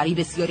پردرآمدی برای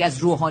بسیاری از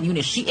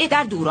روحانیون شیعه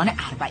در دوران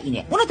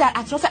 40. اونا در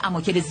اطراف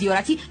اماکن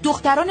زیارتی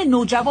دختران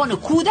نوجوان و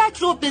کودک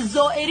رو به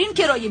زائرین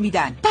کرایه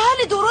میدن.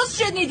 بله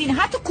درست شنیدین،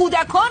 حتی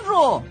کودکان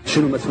رو.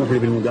 شنو مسموح لي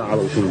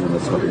بالمداعبه وشنو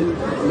مسموح لي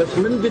بس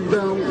من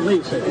قدام ما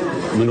يصير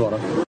من ورا.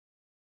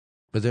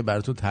 بذار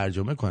براتون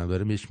ترجمه کنم.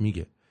 داره بهش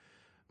میگه،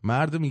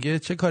 مرد میگه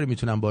چه کاری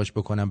میتونم باش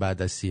بکنم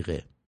بعد از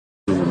صیغه؟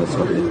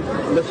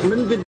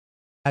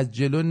 از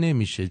جلو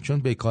نمیشه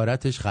چون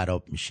بکارتش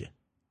خراب میشه.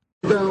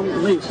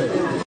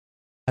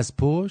 از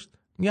پشت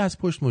میگه از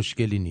پشت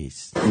مشکلی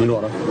نیست. من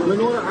ورا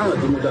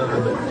عادي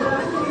مداعبه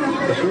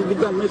بس من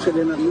قدام ما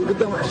يصير من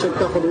قدام عشان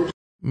تاخذ.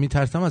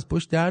 میترسم از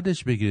پشت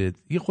دردش بگیره.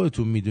 دیگه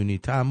خودتون میدونی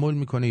تحمل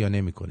میکنه یا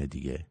نمیکنه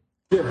دیگه.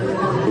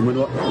 من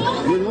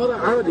ورا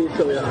عادي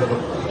يسوي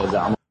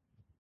هذا.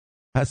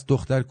 پس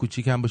دختر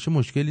کوچیک هم باشه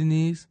مشکلی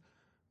نیست.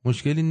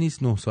 مشکلی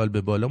نیست. 9 سال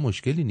به بالا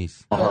مشکلی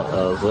نیست.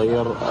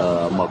 صغير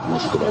ما في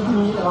مشكله.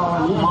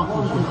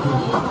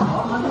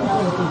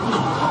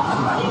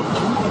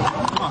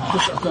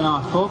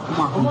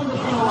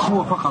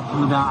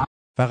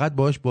 فقط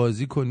باش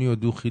بازی کنی و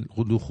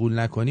دخول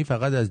نکنی.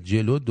 فقط از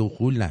جلو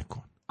دخول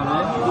نکن.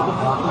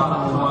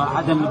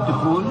 عدم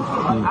الدخول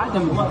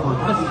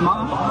بس ما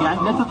يعني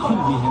لا تدخل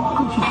بهم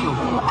كل شيء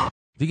تسوي.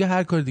 دیگه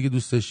هر کاری دیگه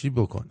دوست داشتی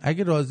بکن.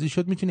 اگه راضی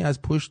شد میتونی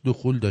از پشت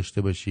دخول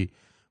داشته باشی.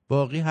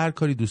 باقی هر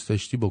کاری دوست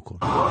داشتی بکن.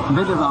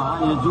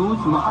 بدأ يجوز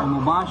مع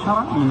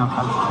المباشرة من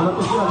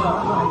الخلف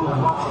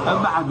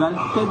بعد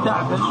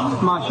الدعبش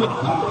ماشي.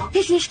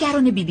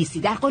 پژوهشگران BBC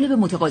در قالب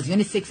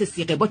متقاضیان سکس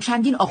صیغه با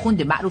چندین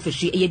آخوند معروف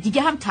شیعه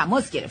دیگه هم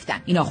تماس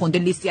گرفتن. این آخوند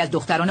لیستی از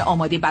دختران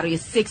آماده برای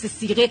سکس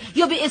صیغه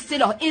یا به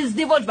اصطلاح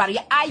ازدواج برای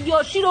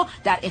عیاشی رو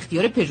در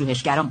اختیار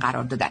پژوهشگران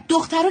قرار دادن.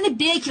 دختران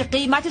بکر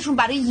قیمتشون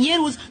برای یه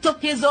روز تا $1000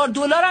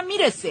 هم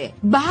میرسه.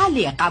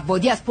 بله،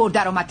 قوادی از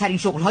پردرآمدترین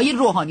شغل‌های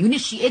روحانیون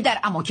شیعه در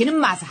اماکن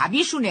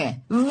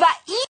مذهبیشونه.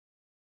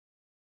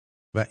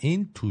 و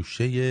این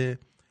توشه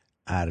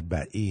 40.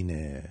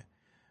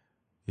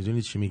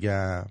 میدونی چی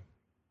میگم؟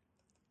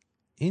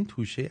 این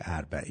توشه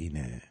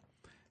 40.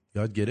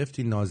 یاد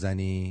گرفتین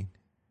نازنین؟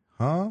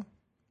 ها؟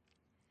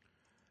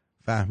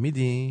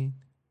 فهمیدین؟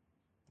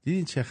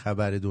 دیدین چه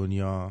خبر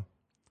دنیا؟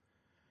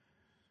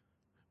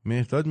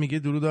 مهداد میگه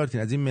درود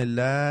آرتین، از این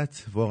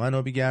ملت واقعا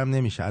آبی گرم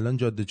نمیشه. الان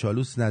جاده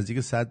چالوس نزدیک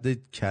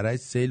سد کرج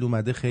سیل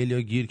اومده، خیلی ها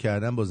گیر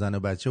کردن با زن و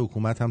بچه.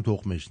 حکومت هم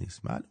تخمش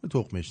نیست. معلومه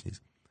تخمش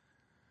نیست.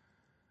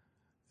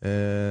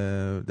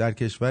 در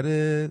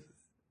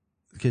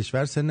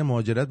کشور سن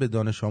مهاجرت به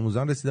دانش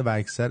آموزان رسیده و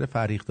اکثر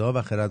فرهیخته ها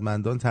و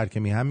خردمندان ترک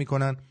میهن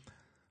میکنن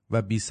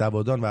و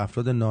بیسوادان و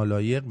افراد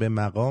نالایق به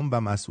مقام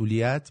و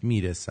مسئولیت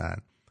میرسن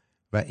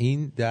و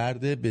این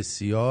درد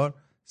بسیار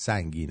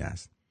سنگین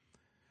است.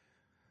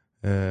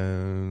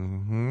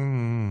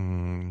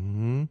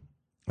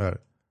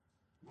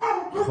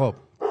 خب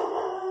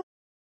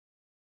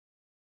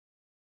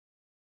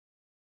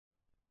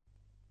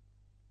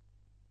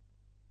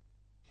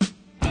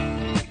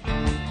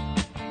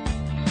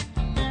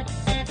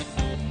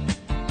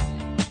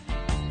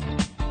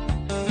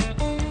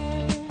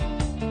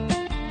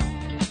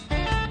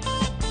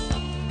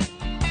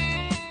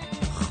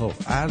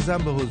عرضم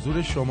به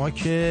حضور شما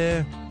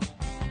که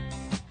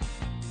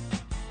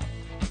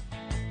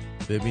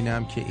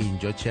ببینم که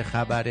اینجا چه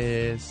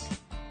خبره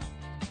است.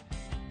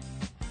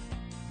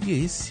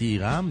 یه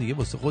صیغه هم دیگه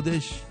واسه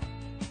خودش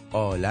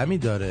عالمی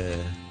داره،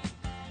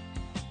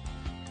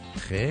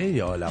 خیلی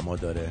عالما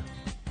داره.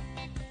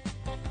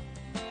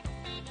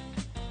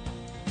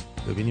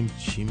 ببینیم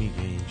چی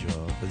میگه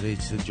اینجا. بذار یه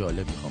چیز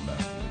جالب میخوام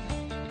براتون بگم.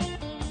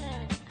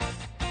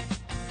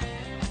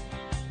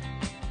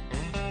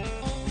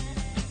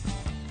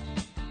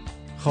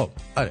 خب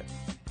آره،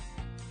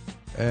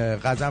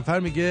 غضنفر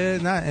میگه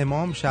نه،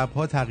 امام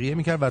شبها تقیه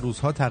میکرد و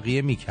روزها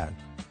تقیه میکرد.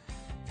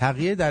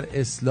 تقیه در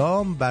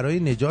اسلام برای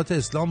نجات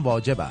اسلام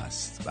واجب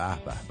است. به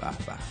به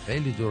به به،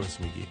 خیلی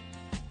درست میگی،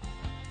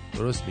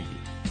 درست میگی.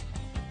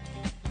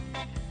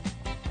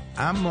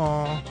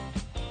 اما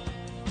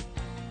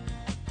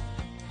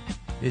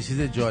یه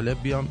چیز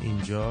جالب بیام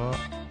اینجا.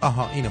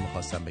 آها، اینو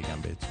میخواستم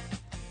بگم بهتون.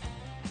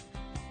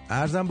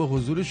 عرضم به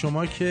حضور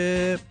شما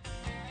که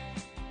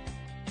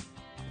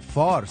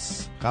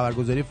فارس،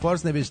 خبرگزاری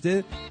فارس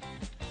نوشته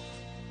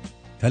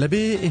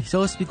طلبه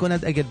احساس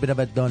می‌کند اگر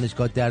برود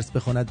دانشگاه درس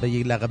بخواند و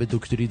یک لقب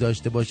دکتری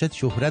داشته باشد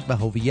شهرت و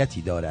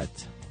هویتی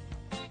دارد.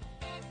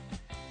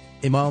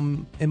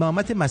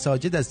 امامت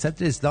مساجد از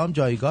صدر اسلام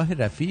جایگاه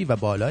رفیع و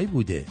بالایی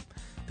بوده،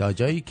 تا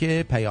جایی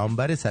که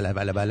پیامبر صلی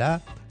الله علیه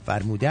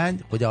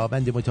فرمودند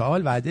خداوند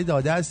متعال وعده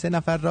داده است 3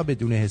 نفر را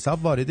بدون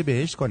حساب وارد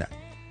بهشت کند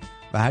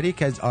و هر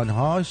یک از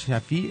آنها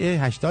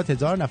شفیع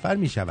 80,000 نفر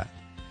می شود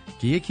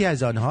که یکی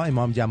از آنها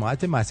امام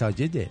جماعت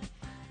مساجده.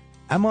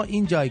 اما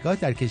این جایگاه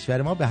در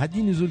کشور ما به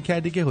حدی نزول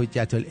کرده که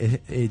حجت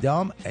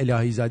الاعدام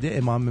الهیزاده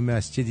امام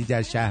مسجدی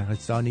در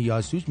شهرستان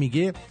یاسوج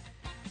میگه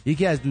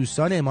یکی از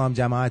دوستان امام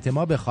جماعت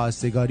ما به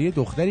خواستگاری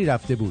دختری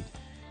رفته بود.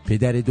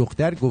 پدر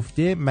دختر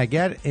گفته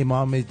مگر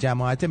امام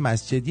جماعت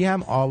مسجدی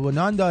هم آب و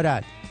نان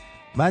دارد؟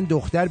 من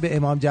دختر به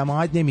امام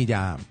جماعت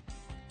نمیدم.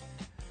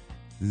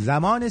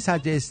 زمان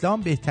صدر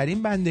اسلام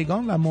بهترین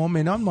بندگان و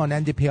مؤمنان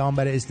مانند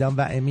پیامبر اسلام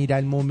و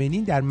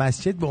امیرالمؤمنین در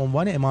مسجد به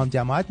عنوان امام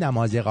جماعت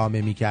نماز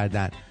اقامه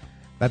می‌کردند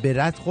و به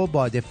رتق و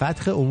باد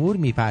فتح امور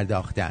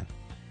می‌پرداختند.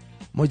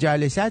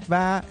 مجالست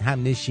و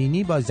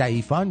همنشینی با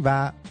ضعیفان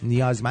و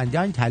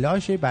نیازمندان،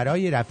 تلاش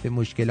برای رفع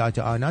مشکلات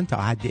آنان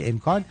تا حد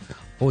امکان،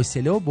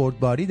 حوصله و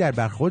بردباری در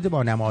برخورد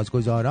با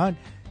نمازگزاران،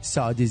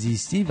 ساده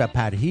زیستی و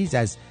پرهیز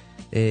از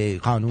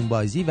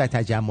قانونبازی و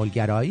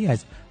تجملگرایی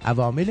از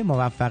عوامل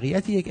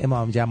موفقیت یک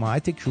امام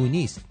جماعت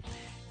کونی است.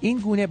 این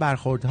گونه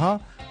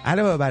برخوردها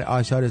علاوه بر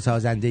آثار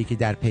سازنده‌ای که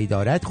در پی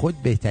دارد،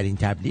 خود بهترین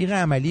تبلیغ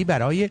عملی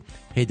برای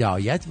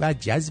هدایت و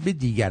جذب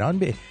دیگران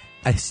به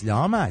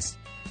اسلام است.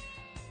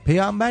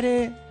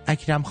 پیامبر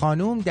اکرم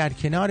خانوم در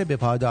کنار به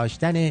پا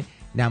داشتن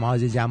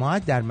نماز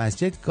جماعت در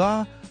مسجد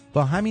گاه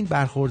با همین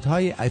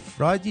برخوردهای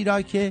افرادی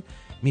را که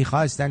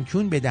می‌خواستند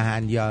کون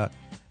بدهند یا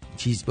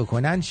چیز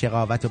بکنن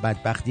شقاوت و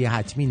بدبختی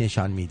حتمی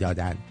نشان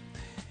میدادند.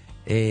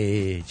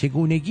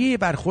 چگونگی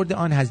برخورد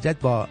آن حضرت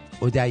با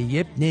عدی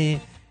ابن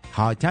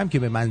حاتم که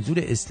به منظور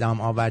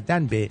اسلام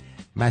آوردن به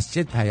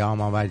مسجد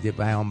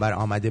پیامبر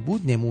آمده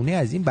بود نمونه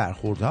از این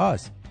برخورد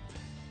هاست.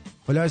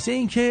 خلاصه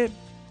این که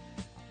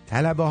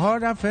طلبه ها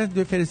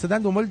رفت فرستادن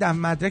دنبال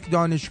مدرک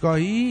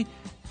دانشگاهی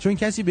چون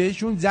کسی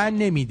بهشون زن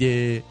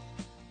نمیده.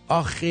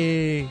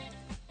 آخه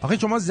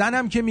شما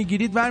زنم که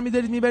میگیرید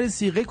برمیدارید میبرید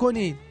صیغه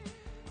کنید.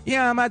 این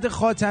احمد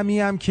خاتمی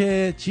هم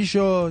که چی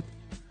شد؟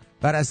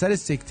 بر اثر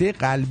سکته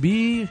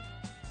قلبی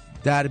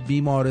در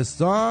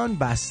بیمارستان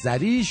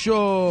بستری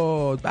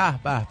شد. به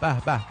به به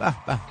به به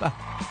به به.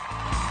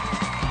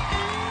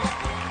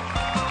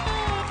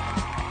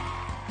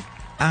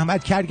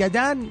 احمد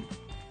کرگدن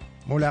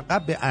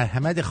ملقب به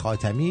احمد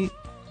خاتمی،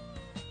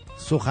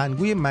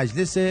 سخنگوی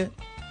مجلس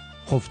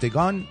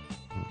خفتگان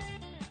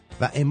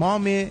و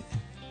امام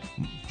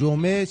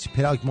جمعه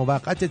پلاک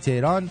موقت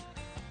تهران،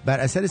 بر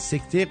اثر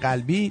سکته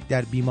قلبی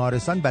در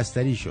بیمارستان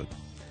بستری شد.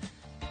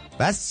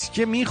 بس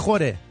که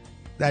میخوره.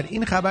 در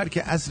این خبر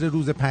که عصر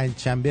روز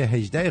پنجشنبه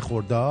 18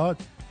 خرداد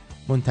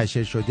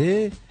منتشر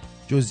شده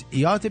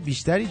جزئیات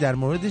بیشتری در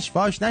موردش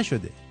فاش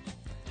نشده.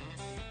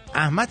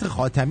 احمد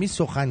خاتمی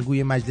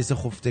سخنگوی مجلس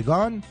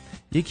خفتگان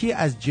یکی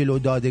از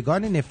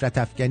جلودادگان نفرت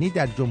افکنی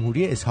در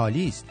جمهوری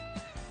اسحالی است.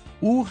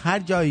 او هر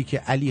جایی که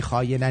علی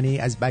خایننی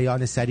از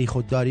بیان صریح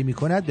خودداری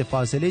می‌کند به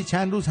فاصله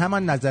چند روز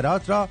همان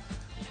نظرات را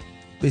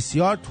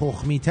بسیار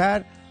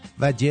تخمی‌تر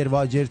و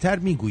جرواجرتر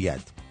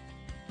می‌گوید.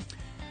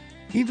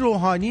 این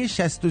روحانی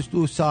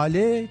 62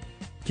 ساله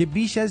که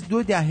بیش از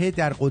 2 دهه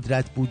در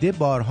قدرت بوده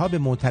بارها به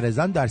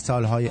معترضان در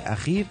سالهای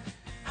اخیر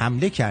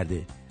حمله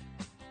کرده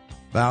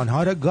و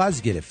آنها را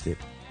گاز گرفته.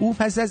 او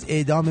پس از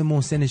اعدام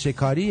محسن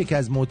شکاری یکی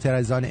از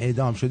معترضان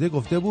اعدام شده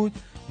گفته بود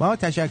ما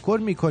تشکر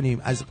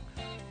می‌کنیم از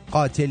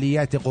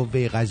قاطلیت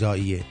قوه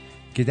قضاییه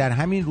که در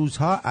همین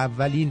روزها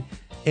اولین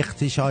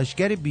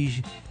اغتشاشگر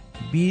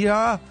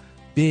بیا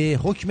به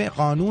حکم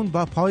قانون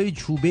با پای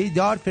چوبه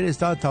دار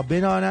فرستاد تا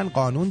بنانن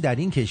قانون در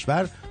این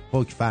کشور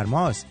حکم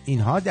فرماست.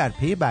 اینها در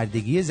پی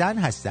بردگی زن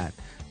هستند،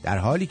 در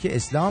حالی که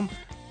اسلام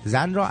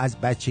زن را از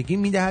بچگی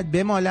میدهد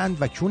بمالند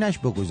و چونش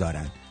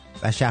بگذارند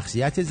و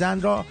شخصیت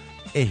زن را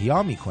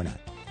احیا میکنند.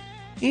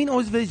 این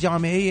عضو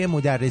جامعه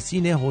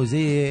مدرسین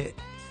حوزه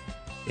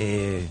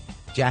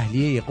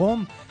جهلیه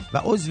قم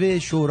و عضو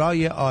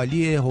شورای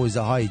عالی حوزه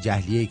های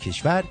جهلیه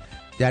کشور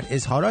در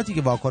اظهاراتی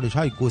که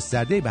واکنش‌های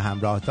گسترده به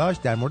همراه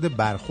داشت در مورد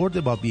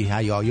برخورد با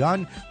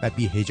بی‌حیایان و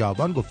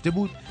بی‌حجابان گفته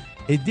بود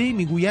عده‌ای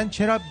میگویند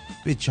چرا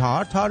به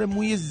 4 تار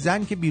موی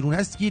زن که بیرون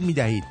است گیر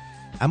میدهید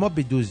اما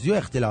به دزدی و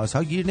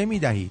اختلاس‌ها گیر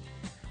نمیدهید.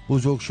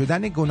 بزرگ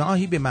شدن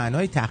گناهی به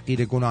معنای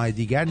تحقیر گناه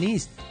دیگر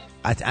نیست.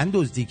 قطعاً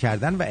دزدی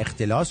کردن و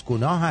اختلاس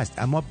گناه است،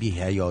 اما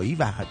بی‌حیایی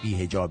و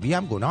بی‌حجابی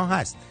هم گناه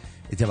است.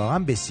 اتفاقاً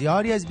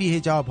بسیاری از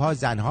بی‌حجاب‌ها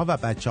زن‌ها و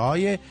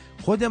بچه‌های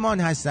خودمان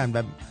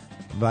هستند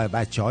و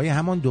بچه‌های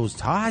همون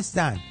دزدها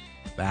هستند.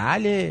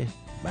 بله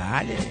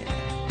بله.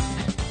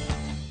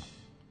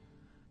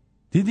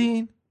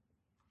 دیدین؟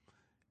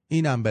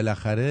 اینم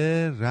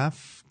بالاخره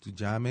رفت تو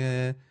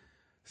جمع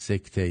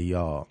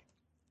سکته‌یا.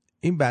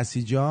 این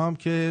بسیجام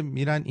که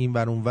میرن این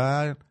ور اون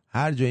ور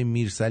هر جای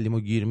میرسلیمو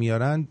گیر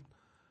میارن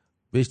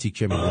بهش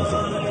تیکه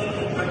میندازن.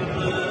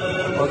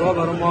 خدا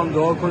برای ما هم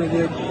دعا کنید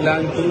یک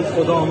لنگ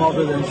خدا ما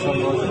بده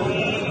انشالله.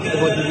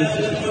 با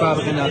 206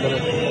 فرقی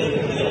نداره.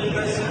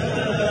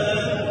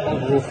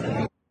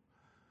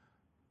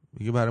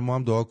 میگه برای ما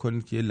هم دعا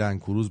کنید که یه لنگ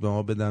کروز به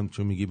ما بدم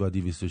چون میگی با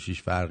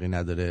 206 فرقی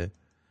نداره.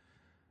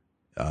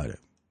 آره.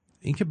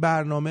 این که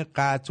برنامه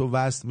قطع و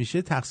وصل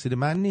میشه تقصیر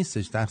من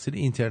نیستش، تقصیر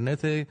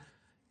اینترنت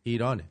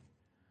ایرانه.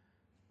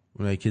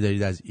 اونایی که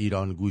دارید از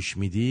ایران گوش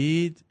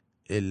میدید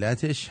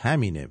علتش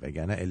همینه،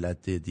 وگرنه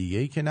علت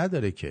دیگه‌ای که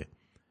نداره که.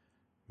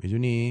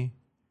 میدونی؟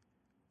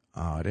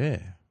 آره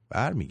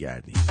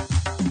برمیگردیم.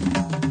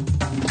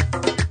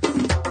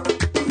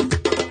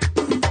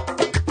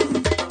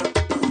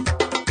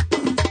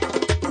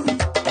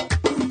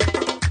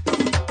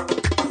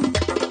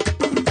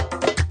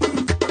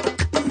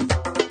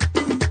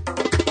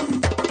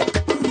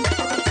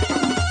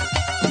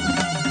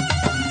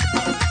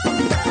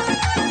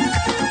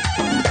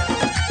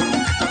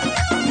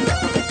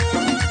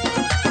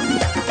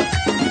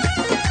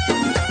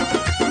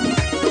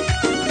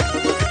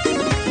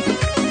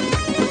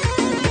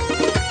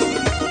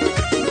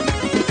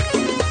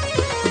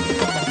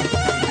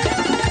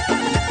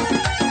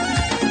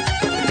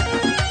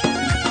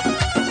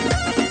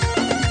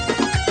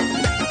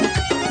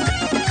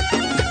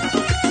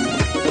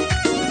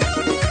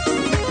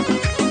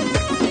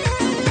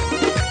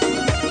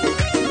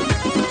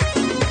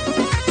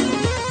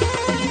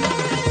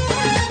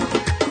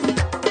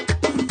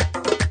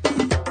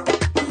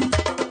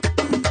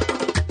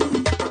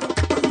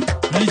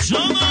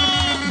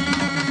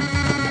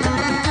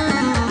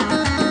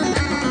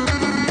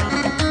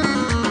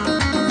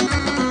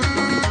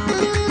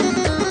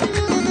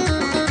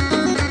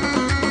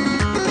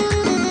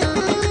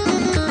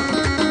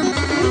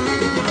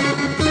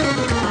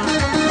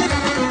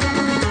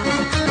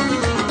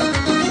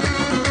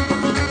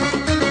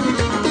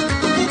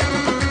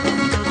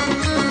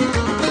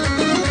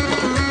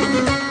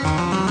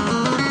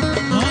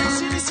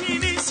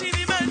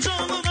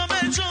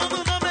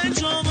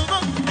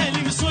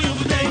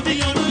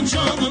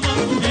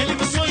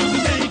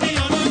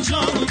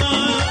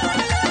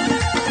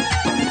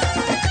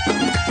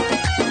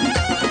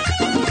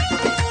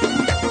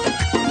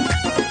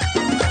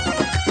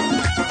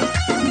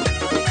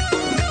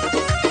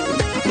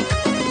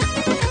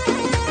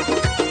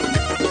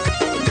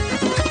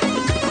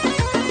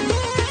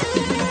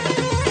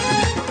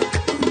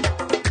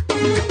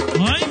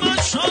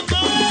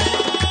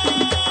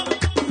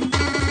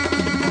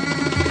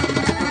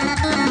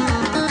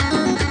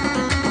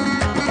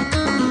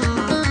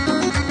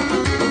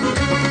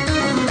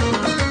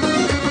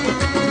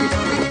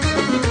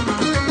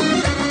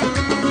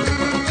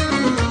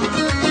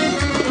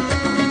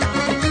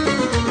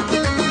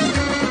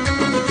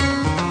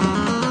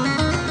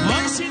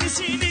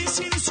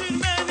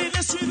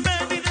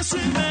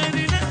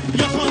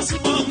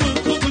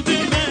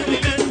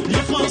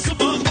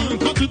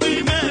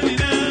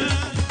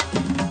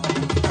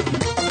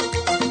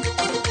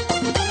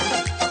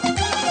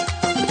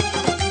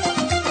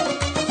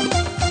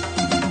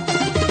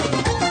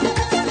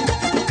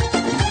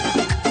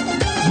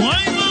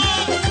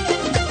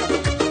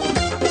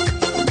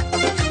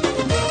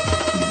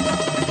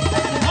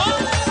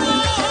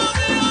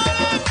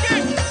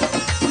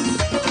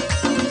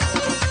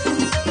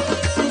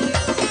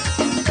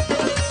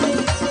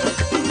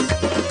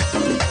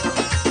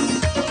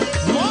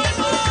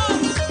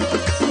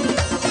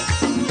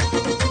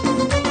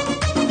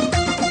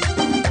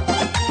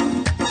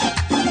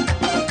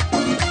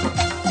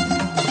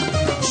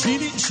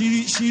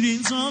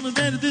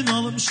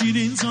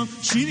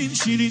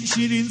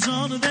 Şirin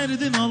canı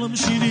derdin alım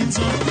şirin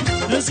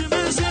can. Özüm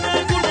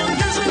özüne kurban,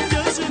 gözüm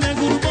gözüne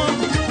kurban.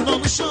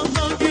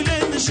 Danışanlar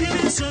gülen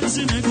şirin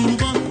sözüne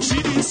kurban.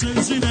 Şirin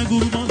sözüne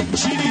kurban.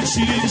 Şirin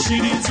şirin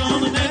şirin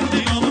canı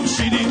derdin alım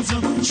şirin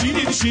can.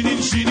 Şirin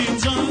şirin şirin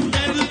can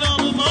derdin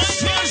alım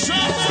maşallah.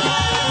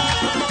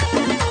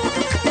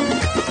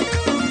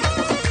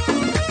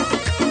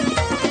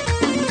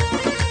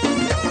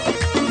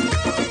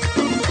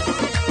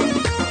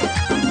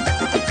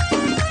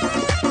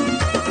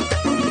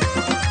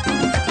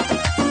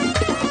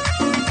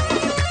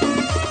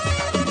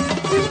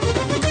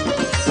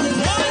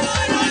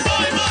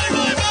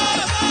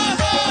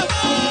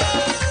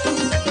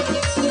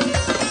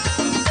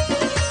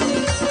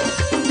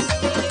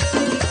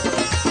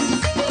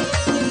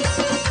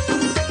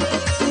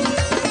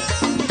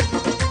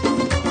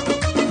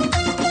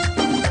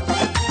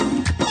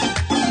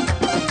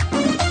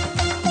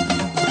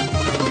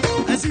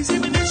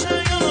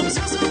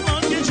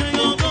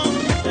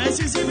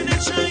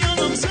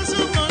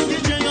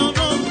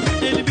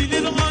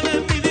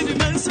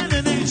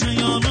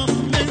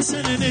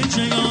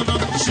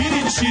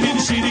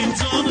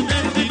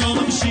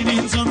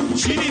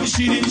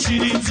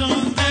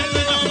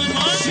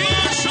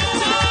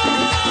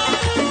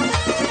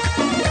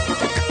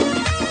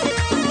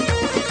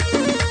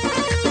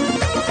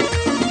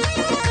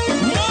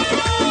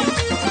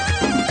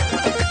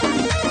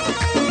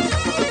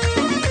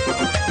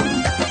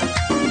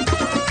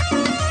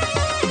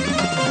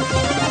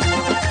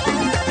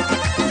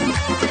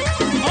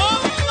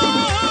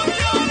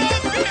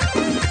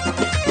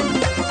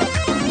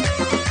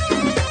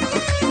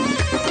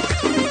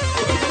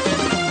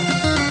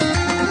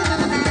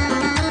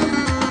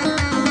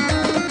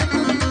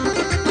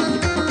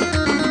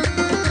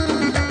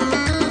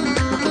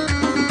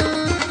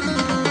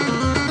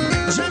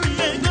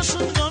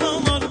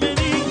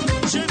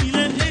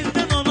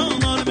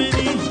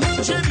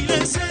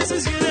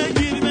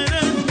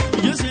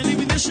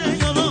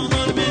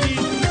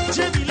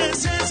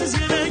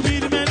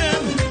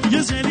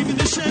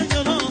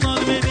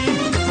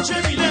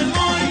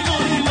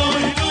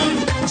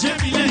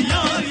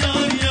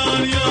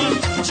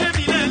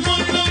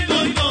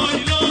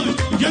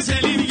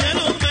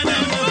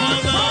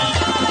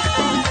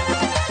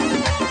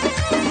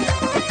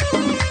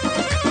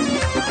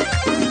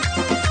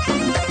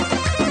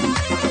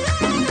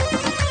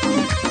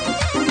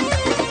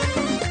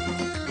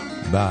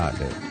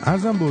 بله،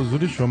 عرضم به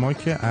حضور شما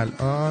که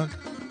الان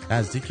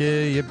نزدیک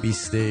یه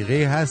 20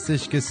 دقیقه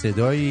هستش که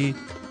صدایی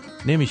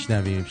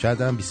نمیشنویم،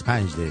 شاید هم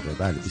 25 دقیقه.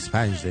 بله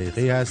 25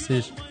 دقیقه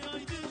هستش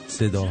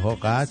صداها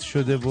قطع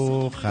شده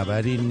و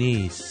خبری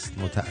نیست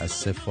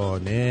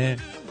متاسفانه.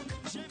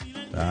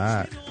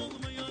 بله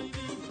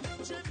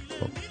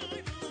خب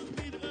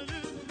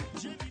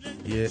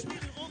یه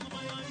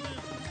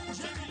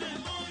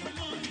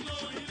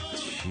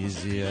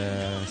چیزی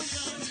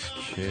است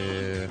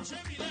که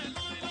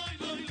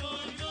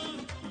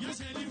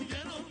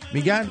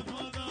میگن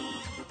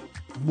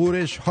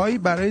برش هایی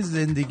برای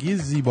زندگی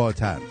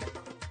زیباتر.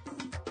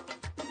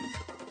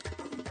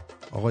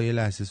 آقا یه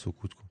لحظه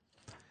سکوت کن.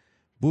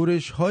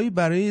 برش هایی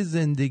برای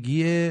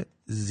زندگی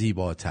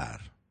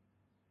زیباتر،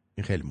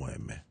 این خیلی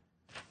مهمه.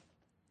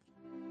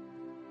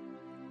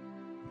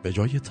 به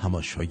جای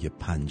تماشای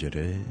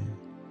پنجره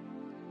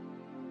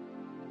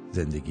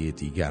زندگی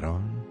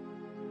دیگران،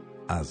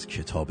 از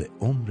کتاب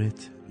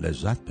عمرت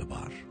لذت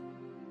ببر.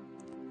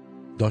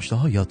 داشته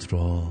هایت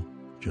را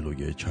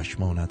جلوی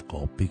چشمانت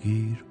قاب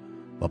بگیر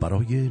و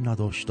برای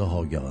نداشته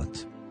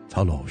هایت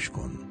تلاش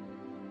کن.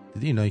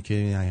 دیدی اینایی که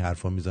این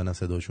حرفا میزنن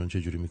صداشون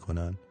چجوری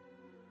میکنن؟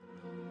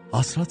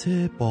 حسرت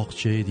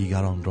باغچه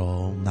دیگران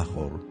را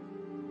نخور،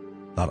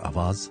 در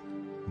عوض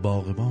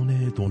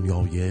باغبان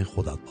دنیای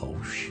خودت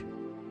باش.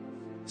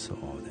 سه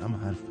آدم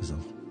حرف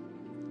بزن.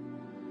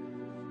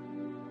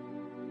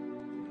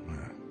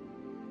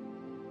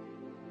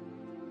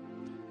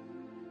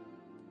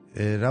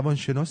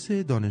 روانشناس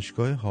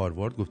دانشگاه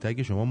هاروارد گفته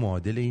اگه شما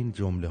معادل این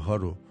جمله ها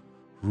رو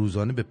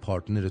روزانه به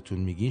پارتنرتون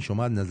میگین،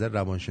 شما از نظر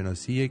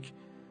روانشناسی یک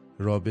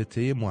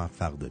رابطه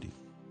موفق دارید.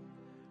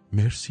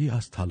 مرسی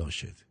از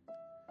تلاشت.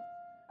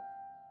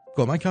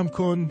 کمکم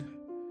کن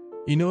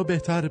اینو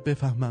بهتر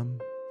بفهمم.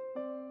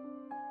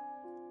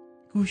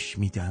 گوش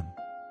میدم.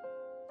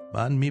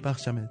 من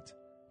میبخشمت،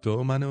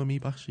 تو منو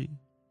میبخشی.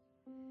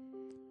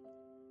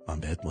 من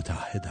بهت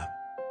متعهدم.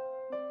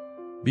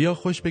 بیا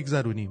خوش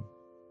بگذرونیم.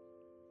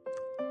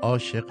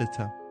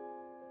 عاشقتم.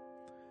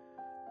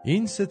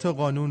 این 3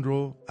 قانون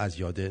رو از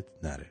یادت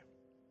نره.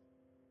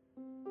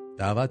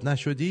 دعوت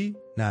نشدی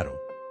نرو.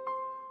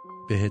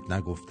 بهت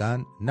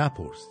نگفتن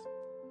نپرس.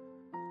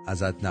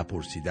 ازت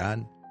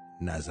نپرسیدن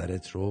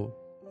نظرت رو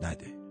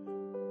نده.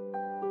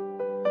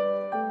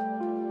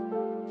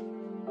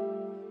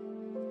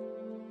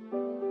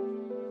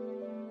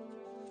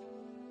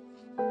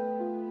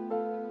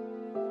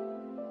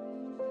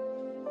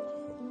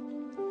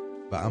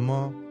 و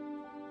اما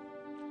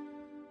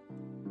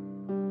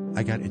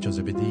اگر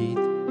اجازه بدید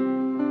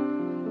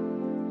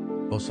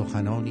با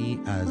سخنانی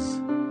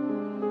از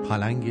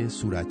پلنگ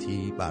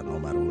صورتی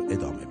برنامه رو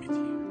ادامه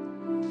میدیم.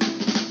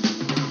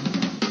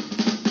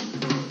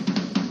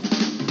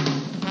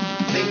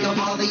 Think of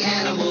all the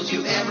animals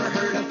you ever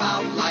heard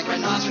about, like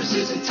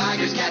rhinoceroses and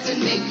tigers, cats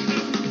and mink.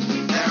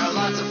 There are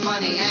lots of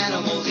funny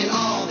animals in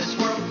all this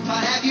world,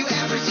 but have you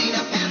ever seen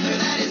a panther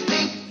that is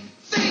pink?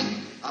 Think!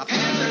 A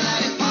panther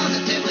that is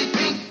positively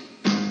pink.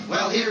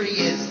 Well, here he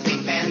is,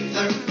 Pink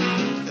Panther,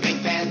 the Pink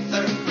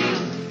Panther.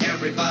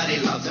 Everybody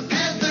loves a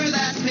panther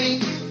that's pink.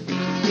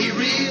 He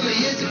really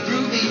is a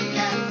groovy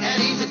cat, and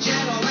he's a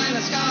gentleman,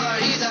 a scholar,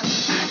 he's a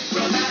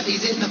acrobat.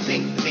 He's in the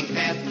Pink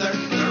Panther,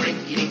 the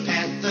rink-eating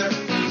panther.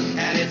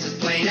 And it's as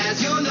plain as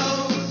your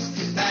nose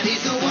that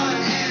he's the one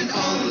and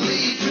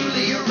only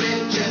truly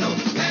original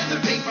panther,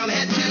 pink from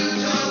head to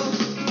toe.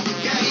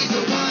 Yeah, he's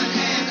the one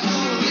and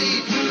only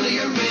truly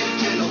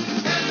original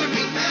panther,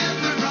 pink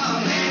panther from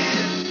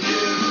head to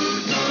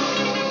toe.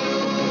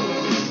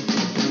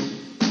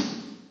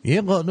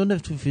 یه قانون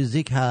تو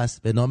فیزیک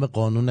هست به نام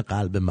قانون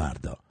قلب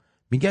مردا.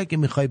 میگه اگه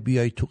میخوای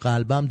بیای تو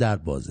قلبم در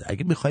بازه،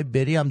 اگه میخوای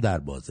بری هم در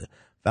بازه،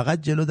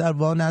 فقط جلو در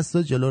وان است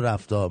و جلو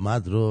رفت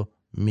آمد رو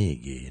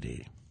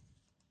میگیری.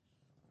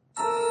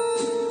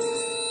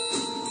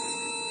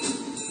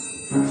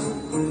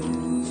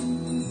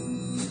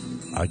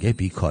 اگه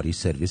بیکاری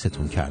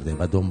سرویستون کرده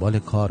و دنبال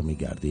کار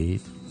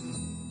میگردید،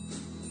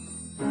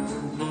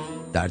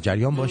 در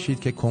جریان باشید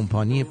که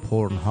کمپانی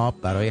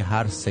پورنهاب برای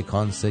هر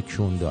سکانس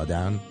کون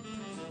دادن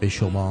به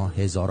شما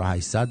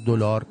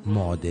 $1800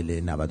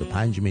 معادل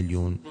 95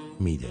 میلیون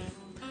میده.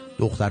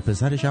 دختر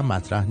پسرش هم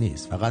مطرح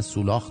نیست، فقط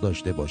سولاخ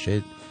داشته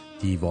باشه،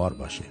 دیوار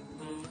باشه.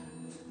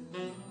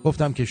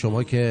 گفتم که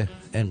شما که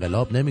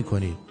انقلاب نمی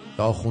کنید،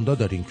 به آخوندا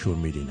دارین کون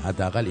میدین،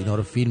 حداقل اینا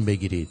رو فیلم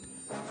بگیرید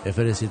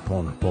بفرستید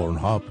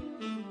پورنهاب،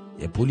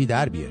 یه پولی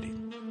در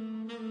بیارید.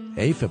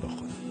 حیفه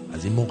بخون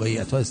از این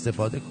موقعیت ها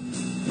استفاده کن.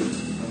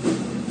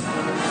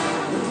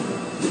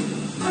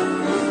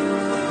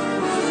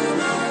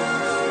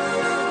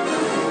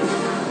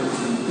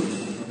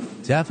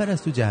 جعفر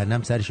از تو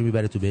جهنم سرشو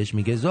میبره تو بهش،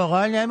 میگه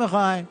زغال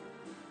نمیخوای؟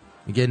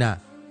 میگه نه.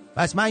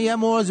 پس من یه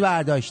موز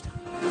برداشتم.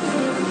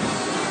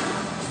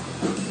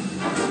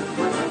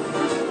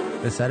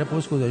 به سر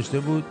پست گذاشته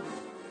بود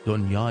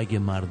دنیا اگه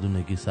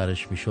مردونگی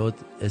سرش میشد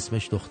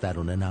اسمش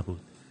دخترونه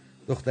نبود.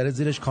 دختر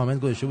زیرش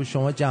کامنت گذاشته بود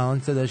شما جهان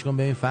صداش کن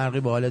ببین فرقی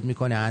با حالت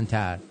میکنه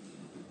انتر.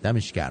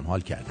 دمش گرم،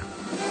 حال کردم.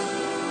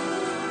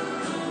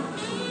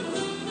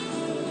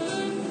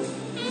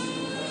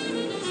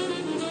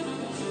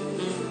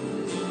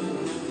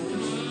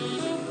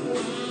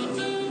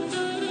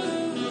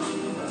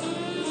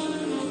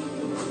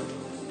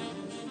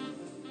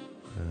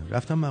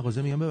 رفتم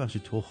مغازه، میگم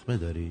ببخشید تخمه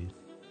دارید؟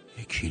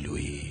 1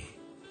 کیلویی.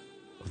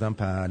 گفتم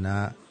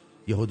نه.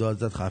 یهو داد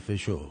زد خفه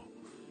شو.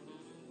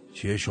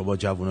 چیه شما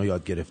جوونا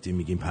یاد گرفتیم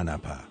میگیم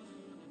پنپه؟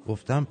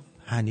 گفتم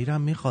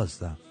پنیرم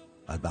میخواستم.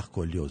 بدبخت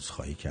کلی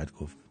عذرخواهی کرد،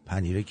 گفت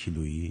پنیر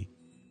کیلویی؟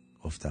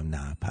 گفتم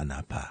نه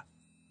پنپه.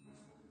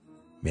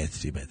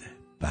 متری بده.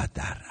 بعد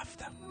در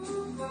رفتم.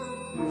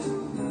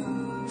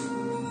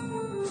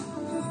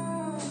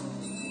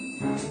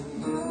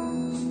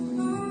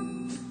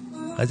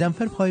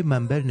 غضنفر پای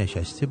منبر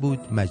نشسته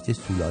بود،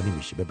 مجلس طولانی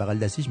میشه. به بغل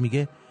دستش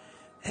میگه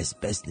از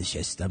بس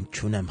نشستم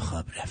چونم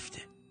خواب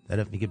رفته.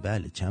 طرف میگه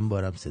بله چند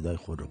بارم صدای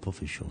خور و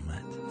پفش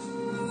اومد.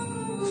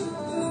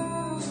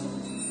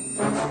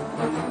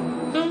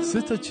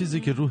 3 چیزی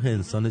که روح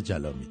انسان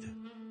جلا میده: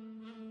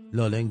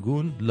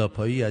 لالنگون،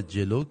 لاپایی از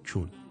جلو،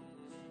 کون.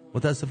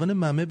 متاسفانه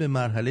ممه به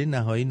مرحله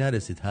نهایی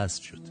نرسید،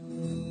 حذف شد.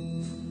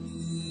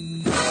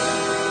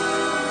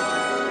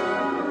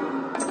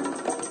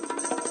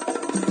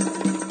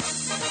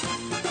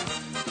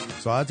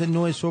 ساعت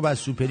 9 صبح از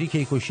سوپری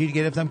کیک و شیر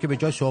گرفتم که به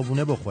جا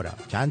صابونه بخورم.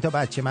 چند تا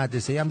بچه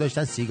مدرسه‌ای هم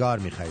داشتن سیگار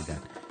می‌خریدن.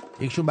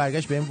 یکشون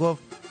برگشت بهم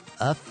گفت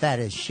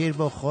آفرین شیر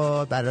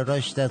بخور برای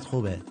رشدت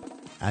خوبه.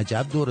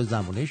 عجب دور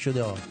زمونه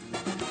شده.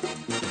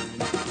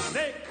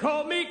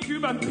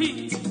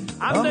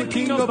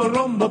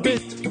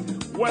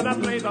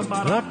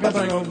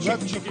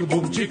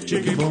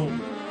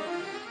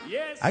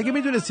 اگه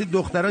میدونستید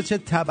دخترها چه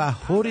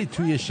تبحری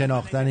توی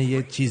شناختن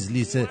یه چیز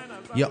لیست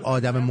یه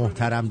آدم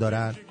محترم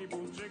دارن؟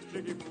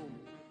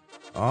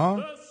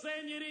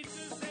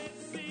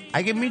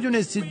 اگه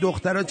میدونستید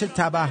دخترها چه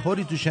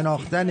تبحری تو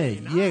شناختن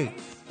یه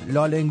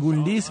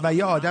لالنگون لیست و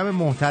یه آدم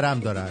محترم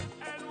دارن،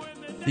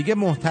 دیگه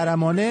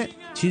محترمانه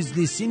چیز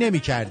لیستی نمی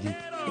کردید.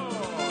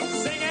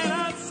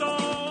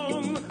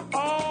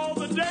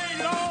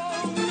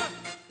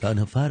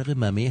 تنها فرق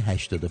ممه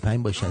 85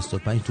 با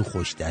 65 تو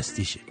خوش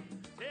دستیشه.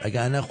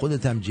 اگه نه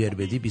خودت هم جر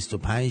بدی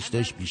 25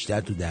 تاش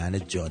بیشتر تو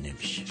دهنت جا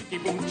نمیشه.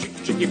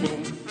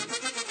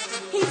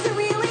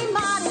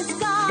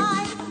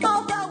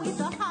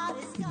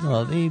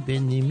 ناوی به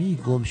نیمی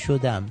گم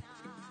شدم،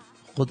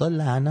 خدا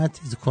لعنت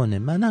کنه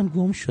منم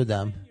گم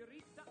شدم.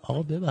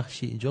 آقا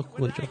ببخشی اینجا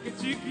کجا؟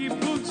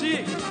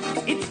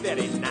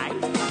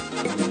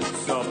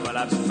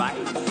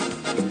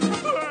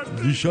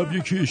 دیشب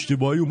یکی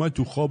اشتباهی اومد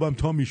تو خوابم،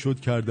 تا میشد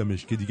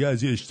کردمش که دیگه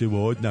از این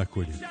اشتباهات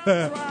نکنیم.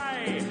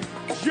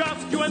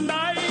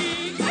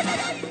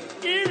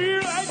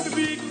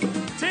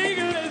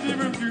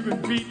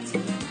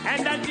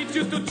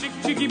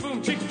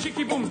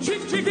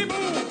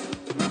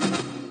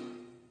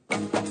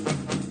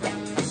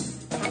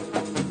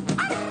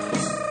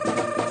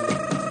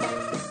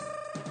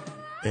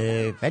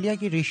 ولی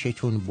اگه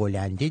ریشتون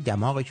بلنده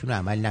دماغتون رو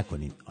عمل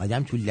نکنین.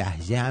 آدم تو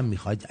لحظه هم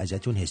میخواد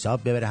ازتون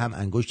حساب ببره، هم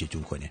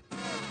انگشتتون کنه.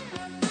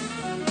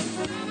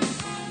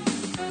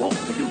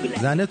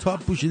 زنه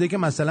تاپ پوشیده که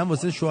مثلا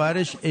واسه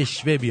شوهرش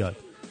اشوه بیاد،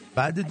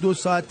 بعد 2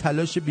 ساعت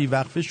تلاش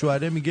بیوقفه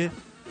شوهره میگه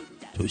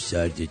تو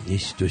سردت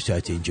نیست 2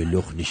 ساعت اینجا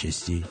لخ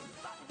نشستی.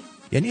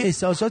 یعنی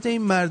احساسات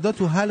این مردا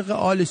تو حلق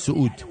آل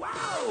سعود.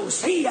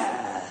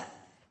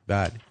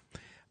 بله.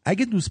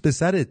 اگه دوست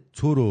پسرت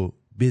تو رو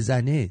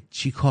بزنه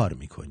چی کار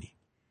میکنی؟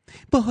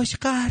 باهاش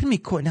قهر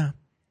میکنم.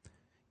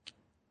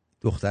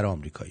 دختر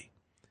آمریکایی.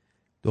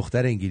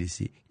 دختر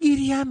انگلیسی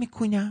گریه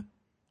میکنم.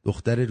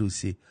 دختر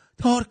روسی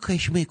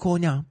ترکش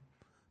میکنم.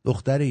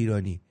 دختر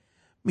ایرانی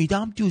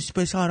میدم دوست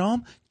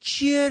پسرام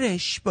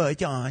چیرش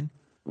بدن.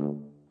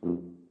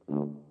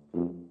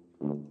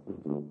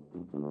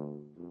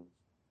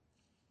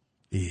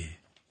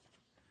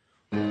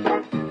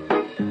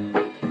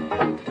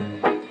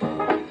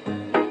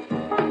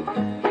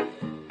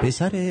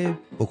 پسر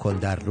بکن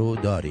در رو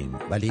داریم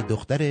ولی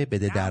دختر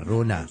بده در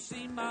رو نه.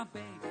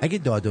 اگه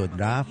دادون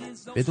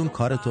رفت بدون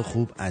کار تو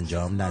خوب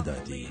انجام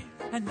ندادی.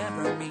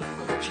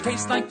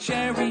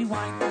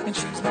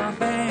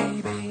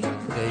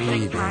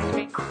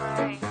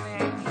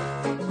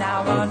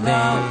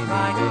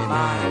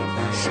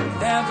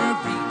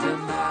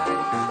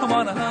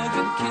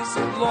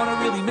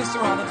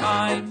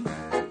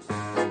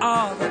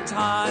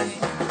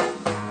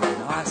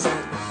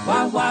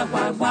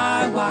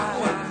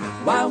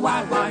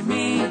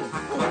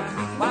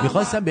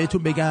 میخواستم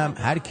بهتون بگم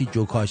هر کی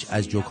جوکاش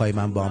از جوکای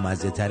من با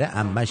مزه تره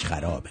عمش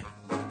خرابه.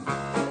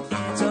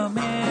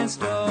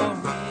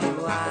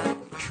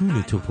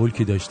 کونه تو پل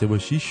که داشته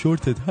باشی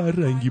شورتت هر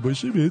رنگی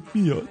باشه بهت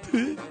میاد.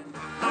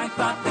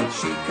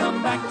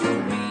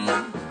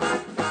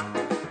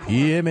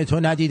 پی ام تو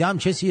ندیدم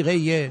چه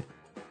سیغه‌ایه.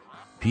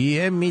 پی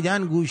ام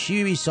میدن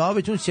گوشی بی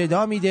صاحبتون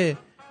صدا میده،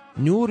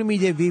 نور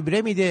میده،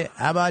 ویبره میده،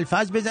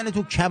 ابوالفضل بزنه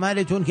تو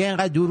کمرتون که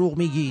اینقدر دروغ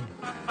میگین.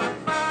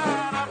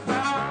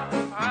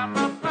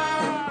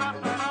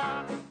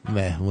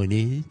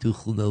 مهمونی تو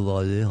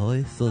خانواده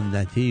های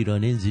سنتی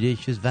ایرانی زیر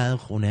چیز و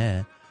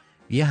خونه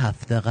یه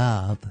هفته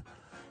قبل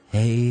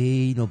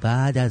اینو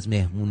بعد از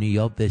مهمونی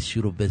ها به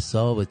شور و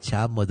بساب و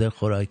چند مدل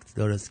خوراک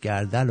درست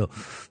کردن و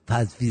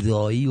پس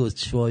فیزایی و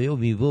چای و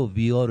میوه و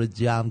بیار و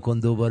جمع کن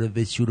دوباره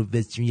به شور و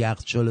بچین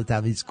یخچال و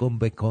تمیز کن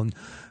بکن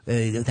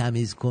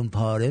تمیز کن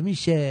پاره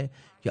میشه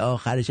که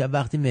آخرش هم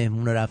وقتی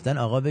مهمون رفتن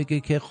آقا بگه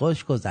که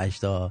خوش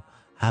گذشت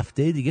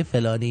هفته دیگه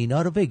فلانی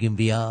اینا رو بگیم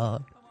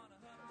بیار.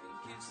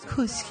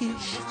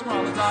 کسکش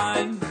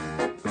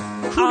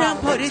کونم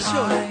پاره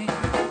شد.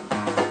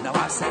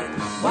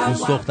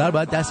 دوست دختر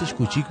باید دستش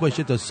کوچیک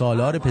باشه تا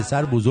سالار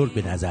پسر بزرگ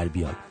به نظر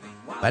بیاد،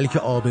 ولی که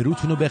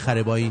آبروتونو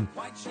بخره با این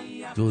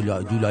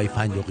دولای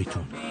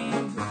فندقیتون.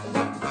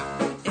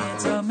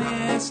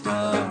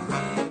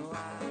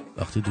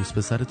 وقتی دوست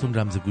پسرتون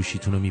رمز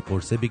گوشیتونو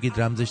میپرسه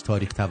بگید رمزش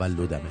تاریخ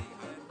تولدمه،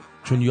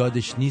 چون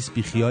یادش نیست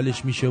بی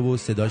خیالش میشه و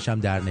صداش هم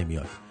در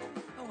نمیاد.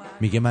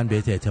 میگه من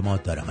بهت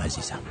اعتماد دارم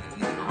عزیزم.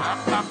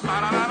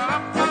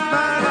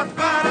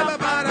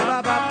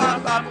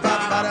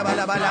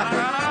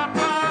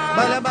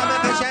 بالا بالا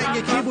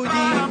قشنگ کی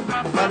بودی؟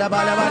 بالا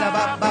بالا بالا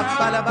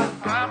بالا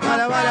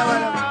بالا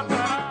بالا.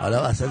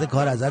 حالا وسط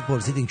کار ازت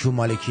پرسیدین چون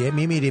مالکیه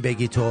میمیری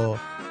بگی تو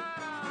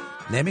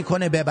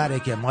نمیکنه ببره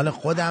که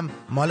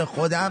مال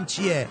خودم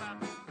چیه؟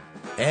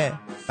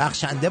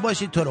 بخشنده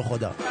باشید تو رو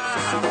خدا.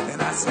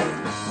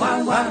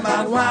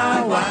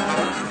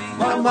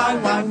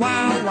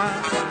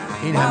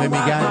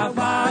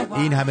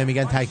 این همه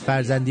میگن تک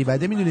فرزندی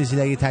بده. میدونید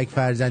اگه تک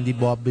فرزندی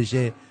باب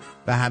بشه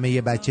و همه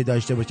یه بچه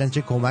داشته باشن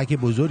چه کمک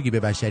بزرگی به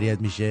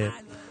بشریت میشه.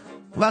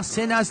 وقت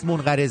 3 نسل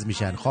منقرض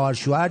میشن، خواهر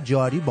شوهر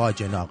جاری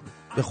باجناق.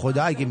 به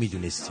خدا اگه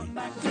میدونستی.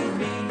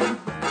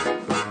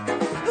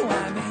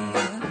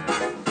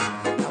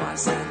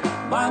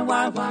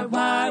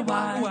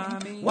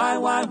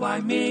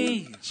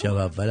 شب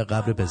اول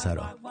قبر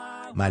پسرا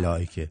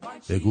ملائکه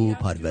بگو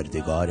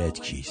پروردگارت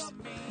کیست؟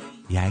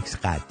 یک عکس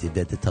قدی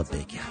بده تا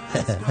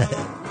بگم.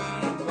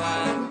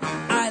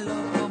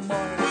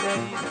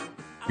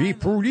 بی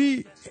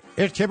پولی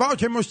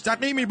ارتباط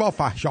مستقیمی با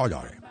فحشا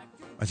داره.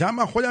 مثلا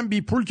من خودم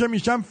بی پول که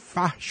میشم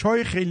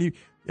فحشای خیلی،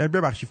 یعنی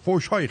ببخشید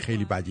فحشای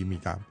خیلی بدی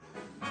میدم.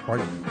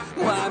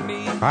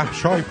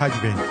 فحشای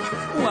پدیده.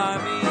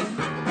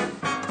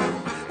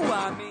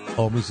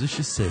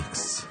 آموزش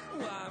سکس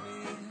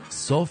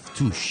صاف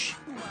توش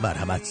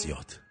مرحمت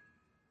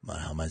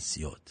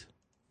زیاد.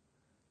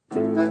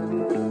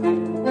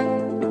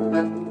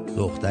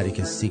 دختری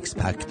که سیکس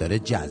پک داره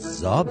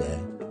جذابه.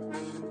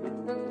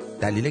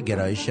 دلیل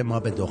گرایش ما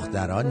به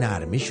دخترها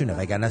نرمیشونه،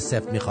 وگرنه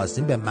صفت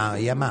میخواستیم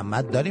به یه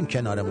محمد داریم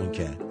کنارمون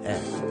که.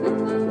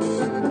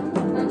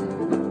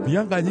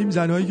 میگن قدیم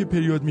زنهایی که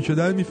پریود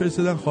میشدن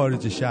میفرستادن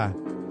خارج شهر.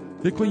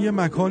 فکر کن یه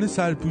مکان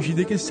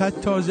سرپوشیده که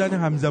 100 تا زن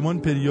همزمان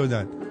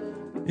پریودن.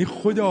 این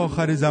خود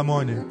آخر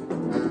زمانه.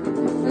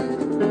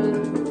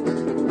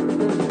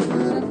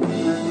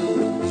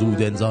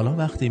 زود انزالا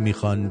وقتی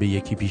میخوان به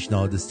یکی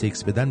پیشنهاد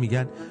سکس بدن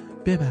میگن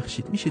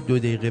ببخشید میشه 2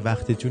 دقیقه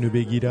وقتتونو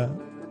بگیرم؟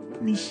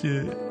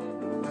 میشه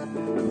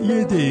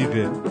 1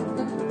 دقیقه؟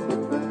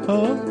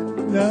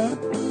 نه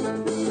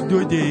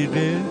 2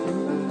 دقیقه؟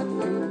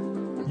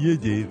 1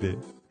 دقیقه.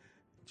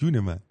 جون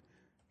من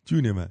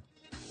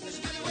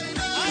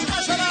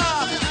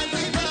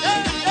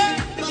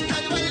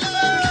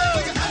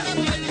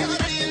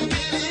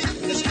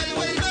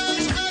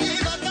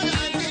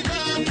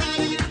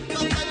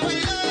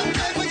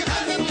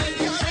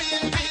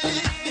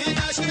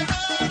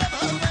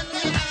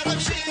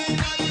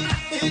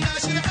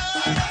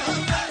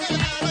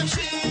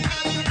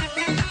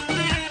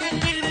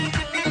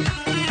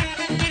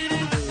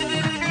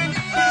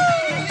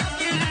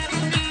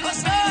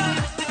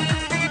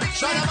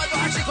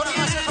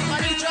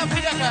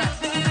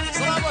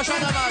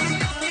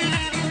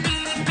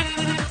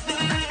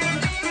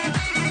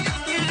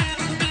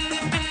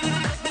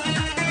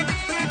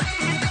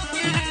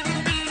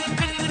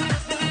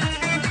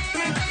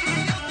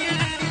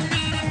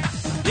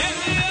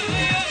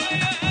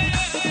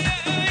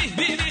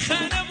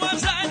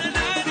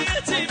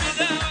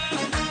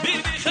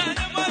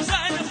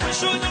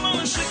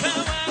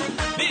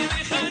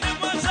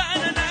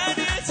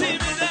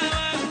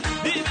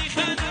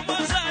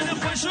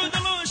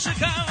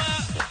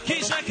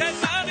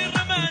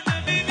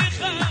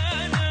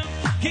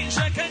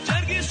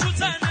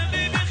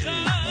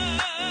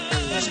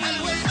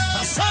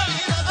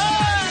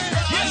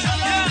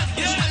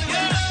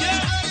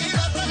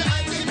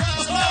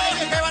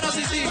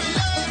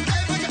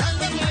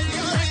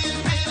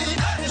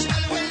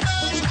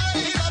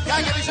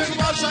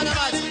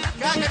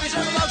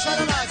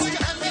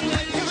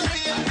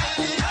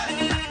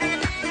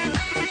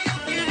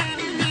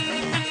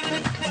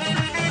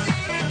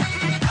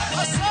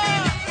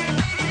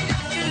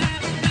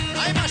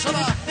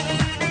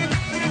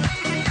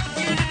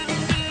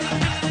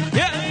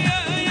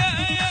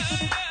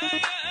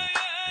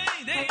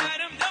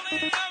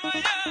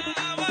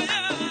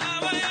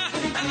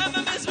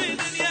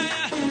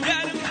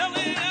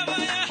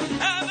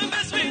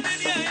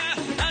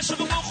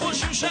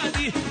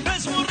شادي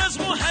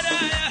رزمو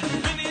هرايا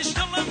من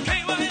يشتغل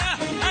كيوا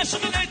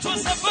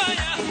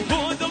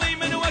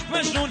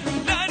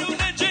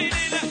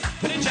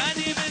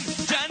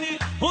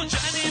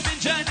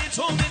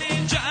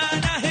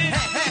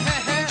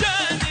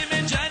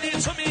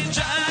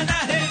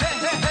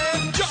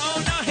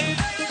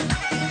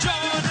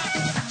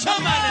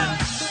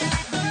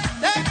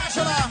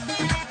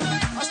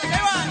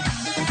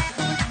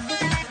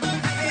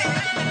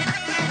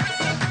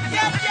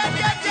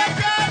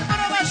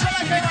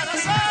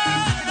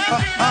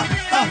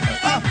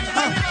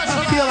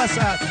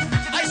وسط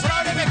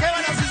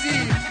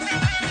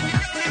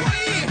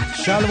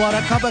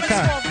شلوارکا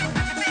بکن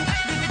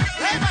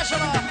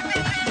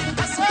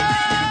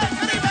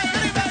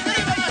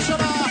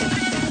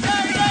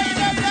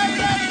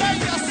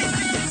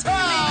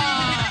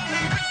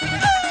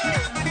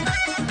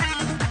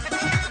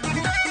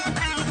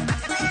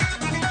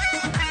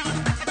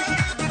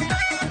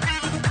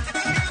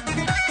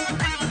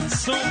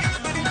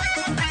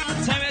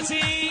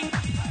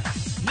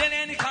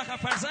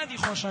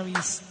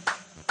خوشاویست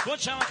بود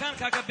شمکن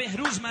که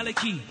بهروز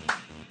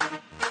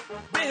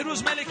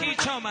ملکی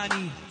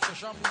چامانی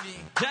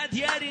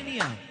جدیاری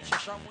نیا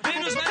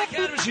بهروز ملکی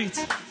اروشید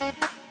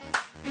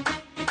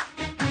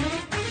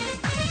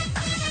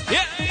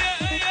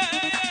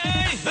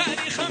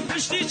بری خم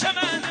پشتی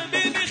چمنم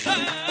بیبی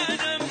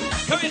خانم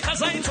کوی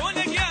خزای تو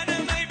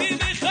نگیانم ای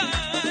بیبی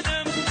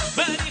خانم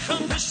بری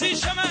خم پشتی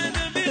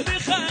چمنم بیبی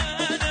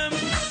خانم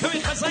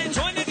کوی خزای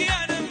تو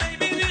نگیانم ای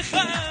بیبی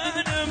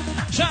خانم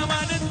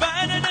شمانت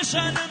بانه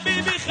نشانم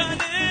بیبی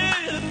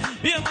خانم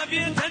بیا ما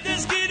بیت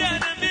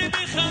دستگیرانم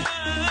بیبی خانم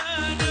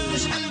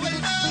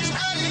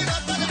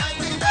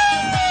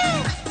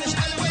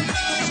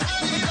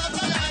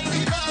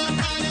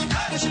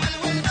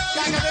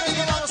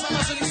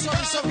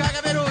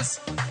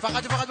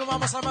فقط به ما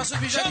مسلم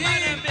مسعود بیژگی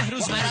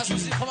بهروز ملکی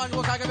خب من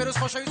گفت اگه بهروز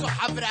خوشایید و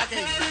حبرگی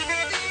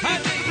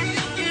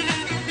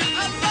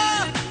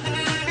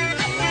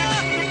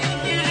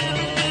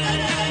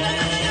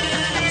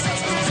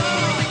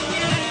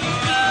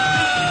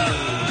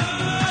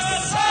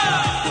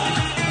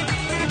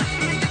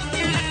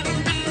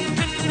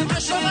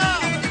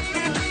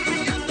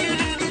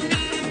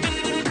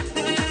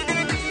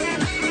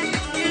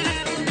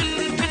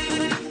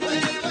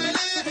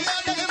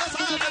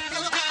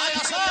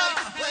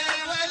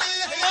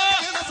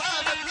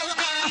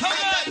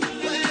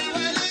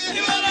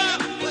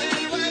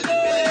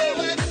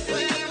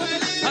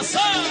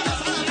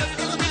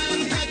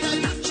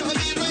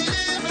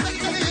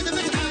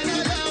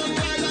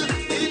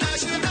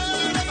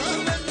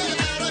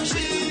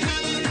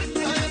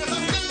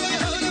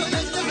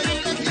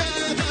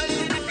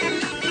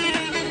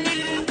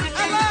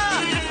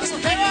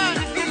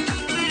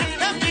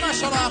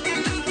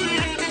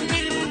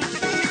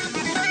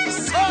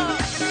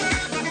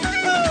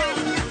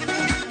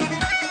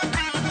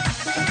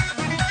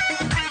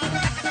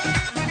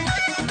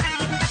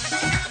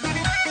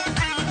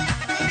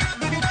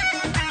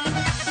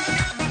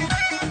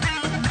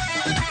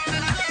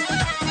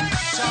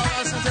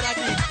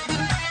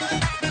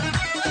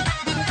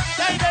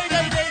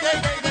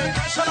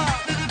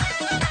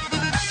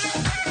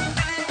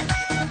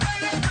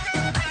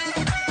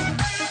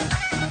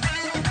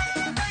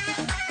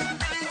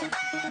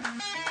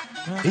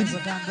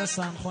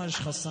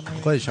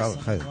خودش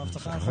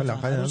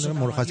خیلی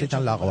مرخصی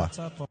چند لقوه.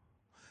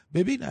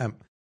 ببینم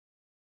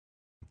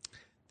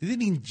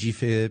دیدین این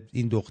جیف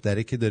این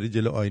دختره که داره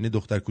جلو آینه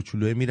دختر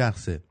کوچولوه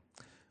میرقصه؟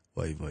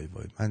 وای وای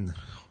وای من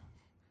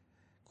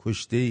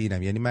کشته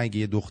اینم. یعنی من اگه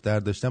یه دختر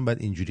داشتم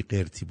بعد اینجوری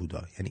قرتی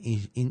بودا.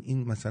 یعنی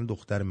این مثلا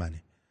دختر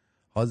منه،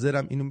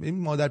 حاضرم این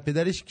مادر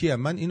پدرش کیم،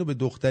 من اینو به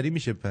دختری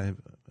میشه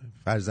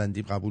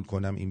فرزندی قبول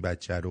کنم این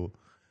بچه رو،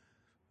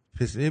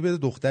 پس به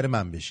دختر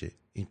من بشه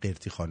این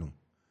قرتی خانوم.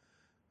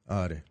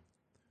 آره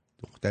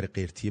دختر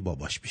قرتی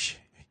باباش بشه.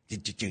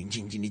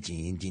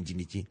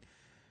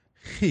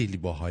 خیلی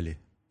باحاله،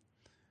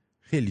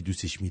 خیلی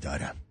دوستش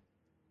میدارم،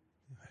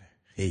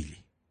 خیلی.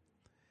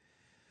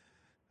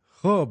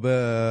 خب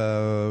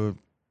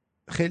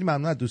خیلی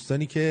ممنون از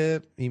دوستانی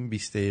که این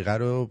 20 دقیقه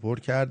رو پر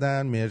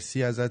کردن.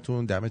 مرسی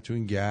ازتون،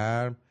 دمتون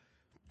گرم.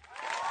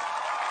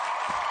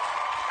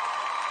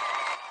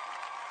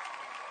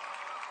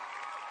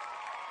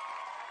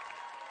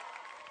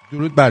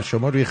 درود بر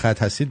شما، روی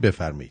خط هستید،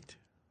 بفرمایید.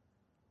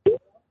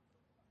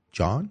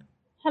 جان؟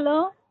 Hello.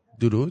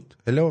 درود.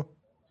 Hello.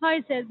 Hi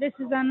sir, this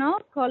is Anna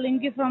calling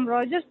you from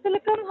Rogers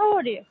Telecom. How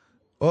are you?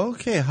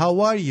 Okay, how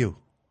are you?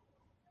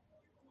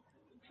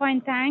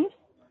 Fine, thanks.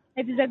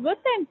 It is a good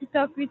time to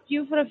talk with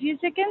you for a few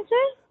seconds,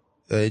 sir?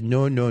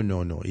 No,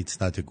 it's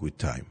not a good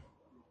time.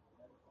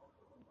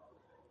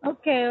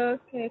 Okay.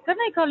 Can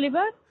I call you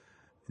back?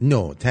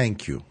 No, thank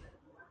you.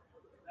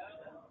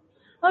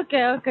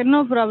 Okay, no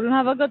problem.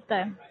 Have a good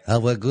time.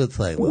 Have a good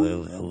time.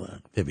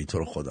 ببین تو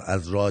رو خدا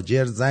از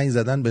راجر زنگ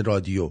زدن به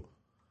رادیو.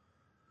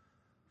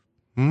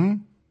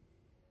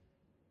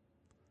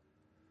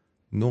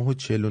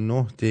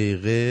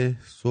 9:49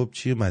 صبح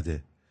چی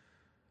اومده؟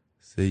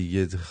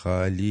 سید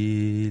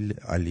خلیل،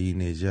 علی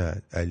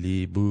نجات،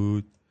 علی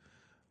بود.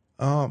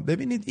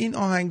 ببینید این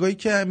آهنگایی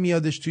که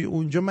میادش توی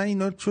اونجا، من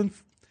اینا چون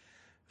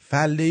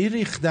فله‌ای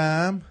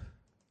ریختم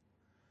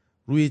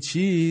روی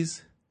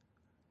چیز،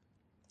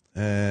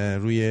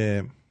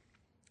 روی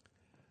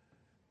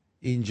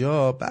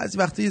اینجا بعضی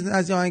وقتی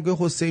از آهنگای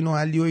حسین و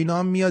علی و اینا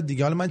هم میاد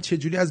دیگه. حالا من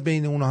چجوری از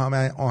بین اونها هم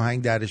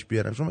آهنگ درش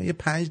بیارم؟ شما یه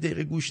 5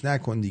 دقیقه گوش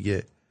نکن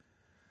دیگه.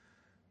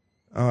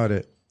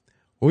 آره.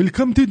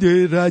 Welcome to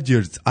the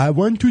Rogers. I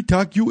want to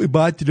talk you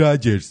about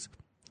Rogers.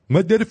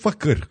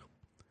 Motherfucker.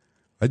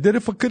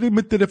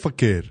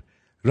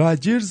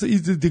 راجرز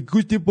is the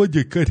good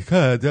body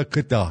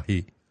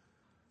کداهی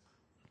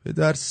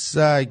پدر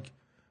سگ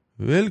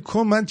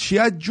ولکن. من چی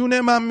از جون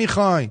من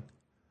میخواین؟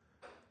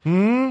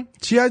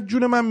 چی از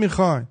جون من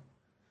میخواین؟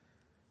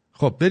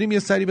 خب بریم یه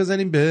سری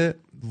بزنیم به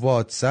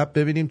واتساپ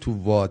ببینیم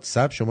تو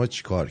واتساپ شما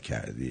چی کار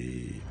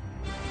کردی.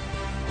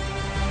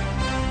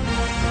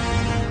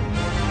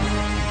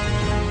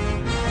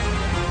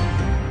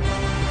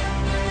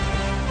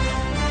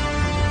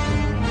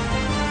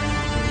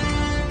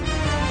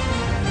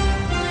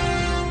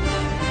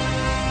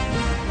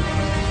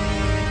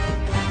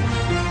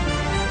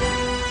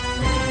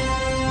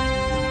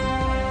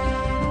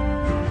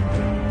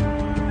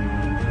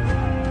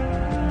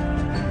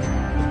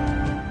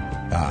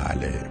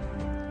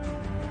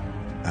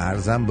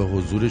 عرضم به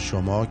حضور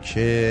شما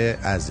که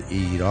از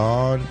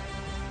ایران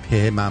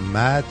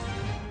محمد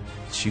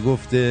چی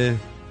گفته؟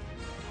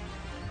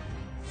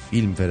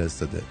 فیلم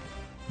فرستاده.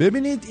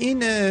 ببینید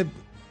این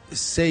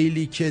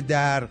سیلی که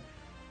در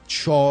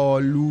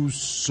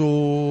چالوس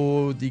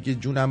و دیگه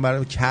جونم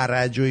برام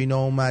کرج و اینا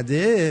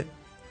اومده،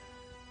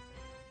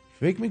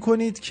 فکر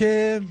میکنید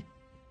که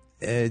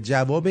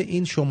جواب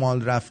این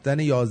شمال رفتن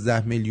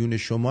 11 میلیون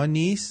شما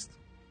نیست؟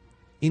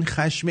 این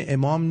خشم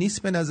امام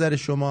نیست به نظر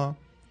شما؟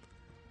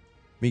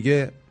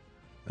 میگه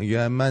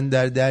من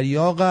در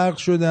دریا غرق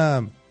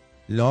شدم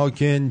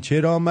لکن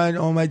چرا من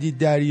آمدید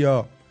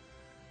دریا.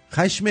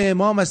 خشم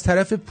امام از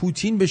طرف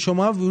پوتین به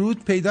شما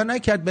ورود پیدا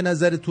نکرد به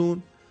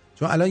نظرتون؟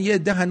 چون الان یه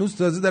عده هنوز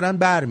تازه دارن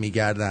بر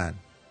میگردن.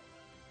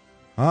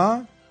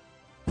 ها؟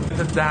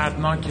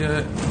 دردناک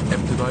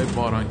ابتدای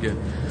بارانگه.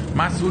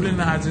 مسئولین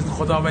عزیز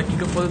خدا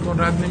وکیل خودتون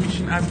رد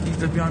نمیشین از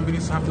ایزه بیان برین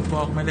سمت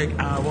باغ ملک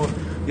اعوار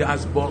یا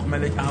از باغ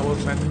ملک اعوار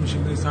رد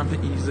نمیشین برین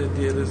سمت ایزه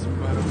دیرز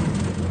میبرم.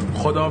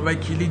 خدا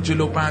وکیلی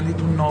جلو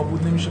بندیتون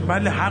نابود نمیشه.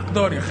 بله حق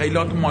دارین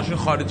خیلیاتون ماشین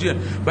خارجیه،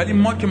 ولی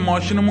ما که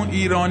ماشینمون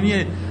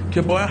ایرانیه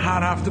که باید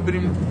هر هفته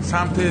بریم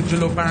سمت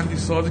جلو بندی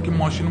سازی که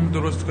ماشینمون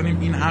درست کنیم،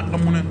 این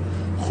حقمونه.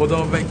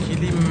 خدا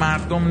وکیلی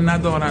مردم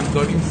ندارن،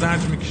 داریم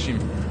زجر میکشیم.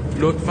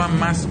 لطفا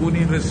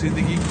مسئولین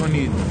رسیدگی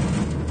کنید.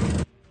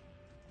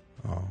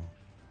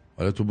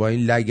 حالا تو با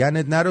این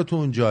لگنت نرو تو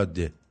اون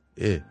جاده.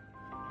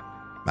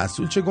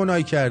 مسئول چه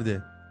گناهی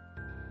کرده؟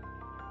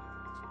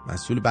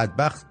 مسئول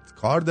بدبخت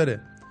کار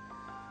داره.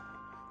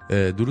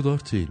 درود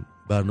آرتین.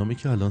 برنامه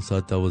که الان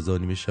ساعت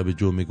 12:30 شب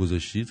جمعه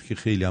گذاشتید که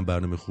خیلی هم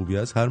برنامه خوبی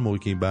است. هر موقع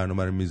که این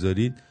برنامه رو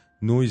میذارید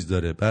نویز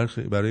داره.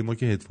 برای ما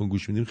که هدفون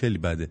گوش میدیم خیلی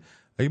بده.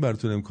 اگه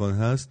براتون امکان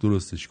هست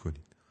درستش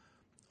کنید.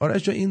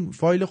 آرش جان این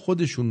فایل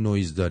خودشون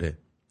نویز داره.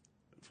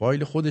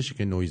 فایل خودشه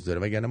که نویز داره،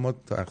 وگرنه ما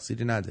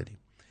تقصیری نداریم.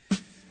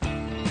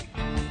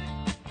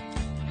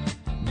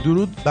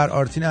 درود بر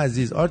آرتین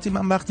عزیز. آرتین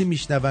من وقتی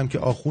میشنوم که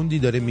آخوندی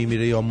داره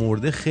میمیره یا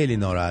مرده خیلی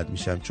ناراحت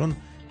میشم، چون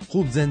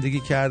خوب زندگی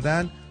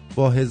کردن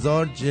با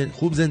هزار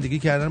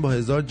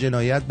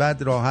جنایت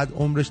بعد راحت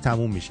عمرش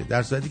تموم میشه،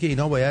 در صورتی که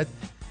اینا باید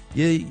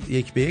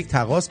یک به یک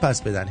تقاص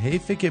پس بدن.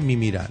 حیفه که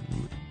میمیرن.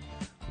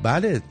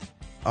 بله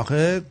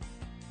آخه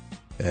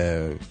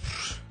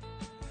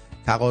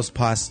تقاص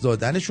پس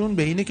دادنشون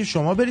به اینه که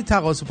شما برید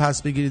تقاص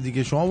پس بگیرید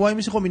دیگه. شما وای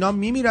میشه خب اینا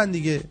میمیرن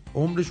دیگه،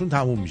 عمرشون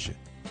تموم میشه.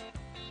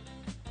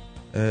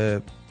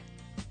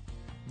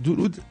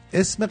 درود.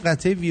 اسم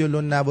قطعه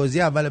ویولون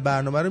نوازی اول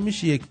برنامه رو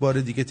میشه یک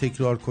بار دیگه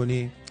تکرار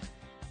کنی؟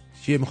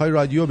 چیه میخوای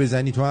رادیو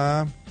بزنی تو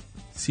هم؟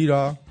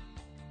 سیرا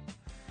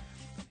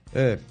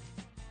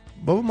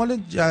بابا مال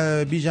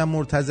بیژن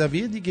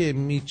مرتضویه دیگه.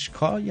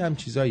 میچکا یه هم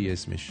چیزایی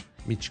اسمش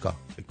میچکا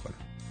فکر کنم.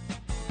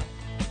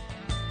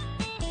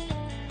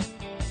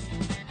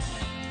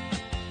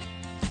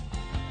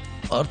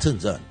 آرتن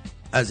جان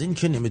از این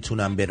که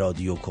نمیتونم به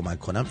رادیو کمک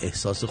کنم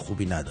احساس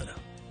خوبی ندارم.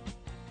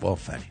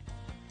 آفرین.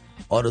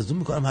 آرزو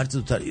میکنم هر چیز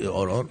زودتر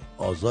آران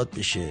آزاد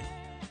بشه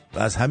و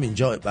از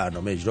همینجا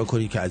برنامه اجرا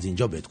کنی که از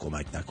اینجا بهت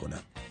کمک نکنم.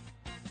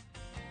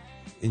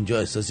 اینجا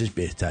احساسش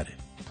بهتره.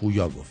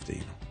 پویا گفته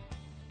اینو.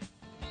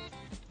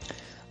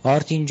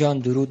 آرتین جان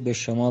درود به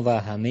شما و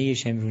همه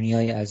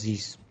شمرونیای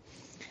عزیز.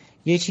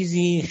 یه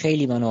چیزی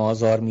خیلی منو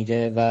آزار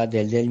میده و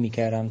دلدل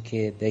میکردم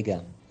که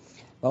بگم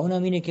و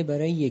اونم اینه که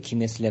برای یکی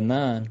مثل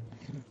من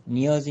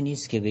نیازی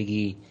نیست که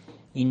بگی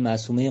این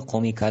معصومه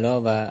قومی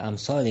کلا و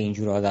امثال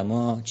اینجور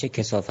آدما چه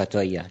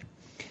کثافتایی هست،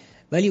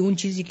 ولی اون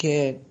چیزی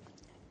که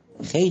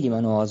خیلی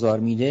منو آزار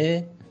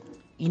میده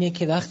اینه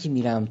که وقتی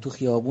میرم تو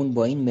خیابون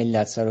با این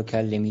ملت سر و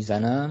کله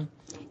میزنم،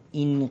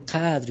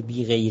 اینقدر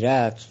بی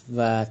غیرت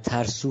و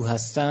ترسو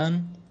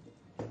هستن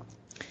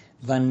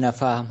و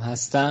نفهم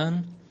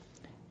هستن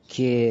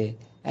که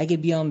اگه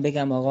بیام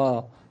بگم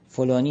آقا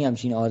فلانی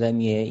همچین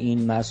آدمیه،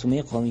 این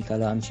معصومه قومی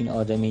کلا همچین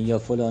آدمیه یا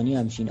فلانی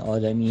همچین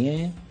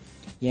آدمیه،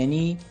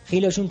 یعنی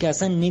خیلیشون که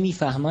اصلا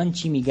نمیفهمن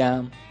چی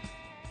میگم،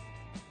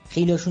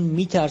 خیلیشون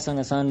میترسن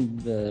اصلا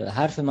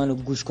حرف منو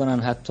گوش کنن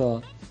حتی،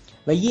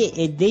 و یه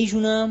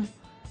عده‌شون هم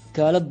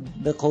که حالا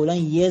به قولن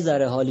یه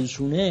ذره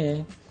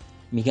حالیشونه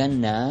میگن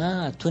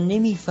نه تو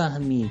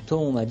نمیفهمی، تو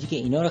اومدی که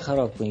اینا رو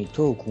خراب کنی،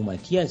 تو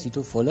حکومتی هستی،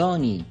 تو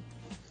فلانی.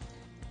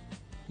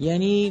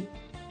 یعنی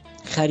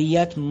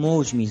خریت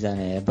موج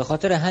میزنه. به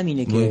خاطر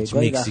همینه که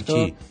گاهی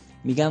وقتا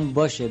میگم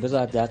باشه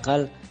بذار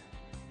حداقل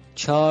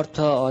 4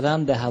 تا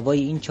آدم به هوای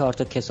این 4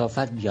 تا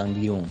کثافت بیان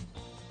بیرون،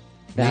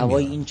 به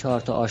هوای این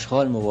 4 تا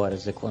آشغال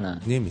مبارزه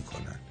کنن.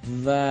 نمیکنن.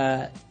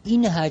 و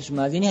این حجم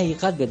از، یعنی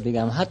حقیقت بهت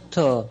بگم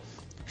حتی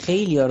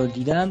خیلی ها رو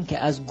دیدم که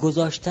از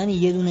گذاشتن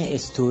یه دونه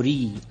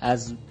استوری،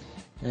 از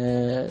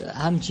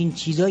همچین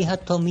چیزایی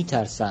حتی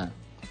میترسن.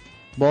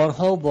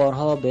 بارها و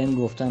بارها بهم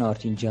گفتن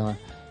آرتین جان،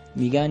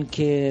 میگن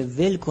که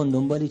ول کن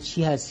دنبال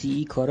چی هستی،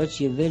 این کارا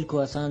چیه، ول کن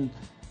اصلا،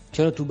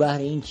 چرا تو بحر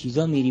این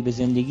چیزا میری، به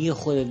زندگی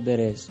خودت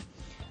برس.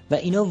 و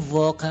اینا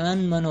واقعا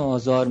منو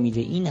آزار میده،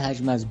 این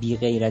حجم از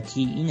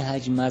بیغیرتی، این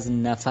حجم از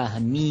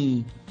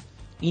نفهمی،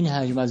 این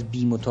حجم از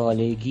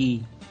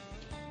بی‌مطالعگی.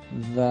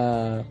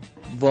 و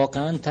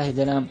واقعا ته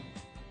دلم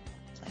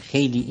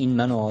خیلی این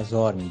منو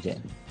آزار میده.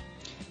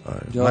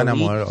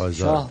 منم آزار.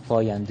 شاه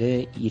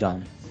پاینده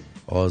ایران.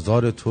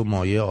 آزار تو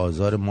مایه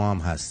آزار ما هم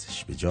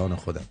هستش به جان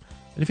خودم.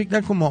 یعنی فکر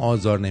نکن ما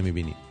آزار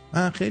نمیبینیم،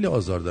 من خیلی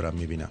آزار دارم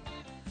میبینم.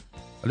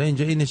 حالا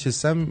اینجا این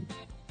نشستم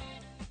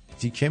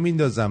تیکه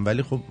میندازم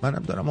ولی خب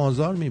منم دارم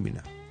آزار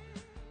میبینم،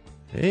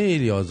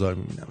 خیلی آزار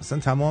میبینم. مثلا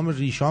تمام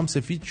ریشام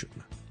سفید شد.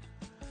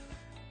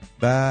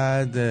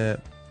 بعد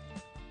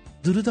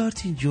درود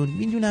آرتین جون،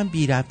 میدونم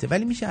بی ربطه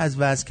ولی میشه از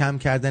وزن کم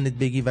کردنت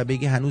بگی و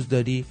بگی هنوز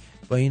داری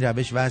با این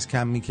روش وزن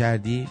کم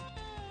میکردی؟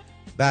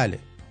 بله،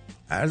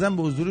 عرضم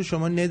به حضور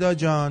شما ندا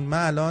جان،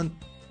 من الان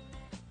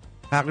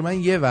تقریبا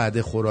یه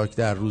وعده خوراک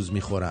در روز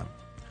میخورم.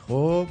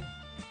 خب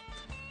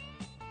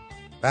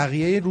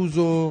بقیه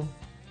روزو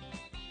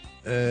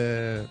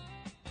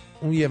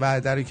اون یه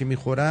وعده رو که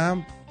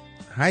میخورم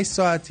 8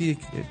 ساعتی،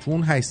 تو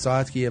اون 8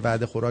 ساعت که یه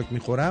وعده خوراک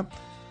میخورم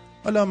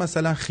حالا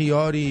مثلا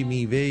خیاری،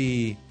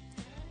 میوهی،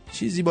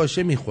 چیزی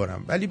باشه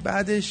میخورم، ولی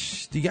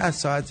بعدش دیگه از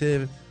ساعت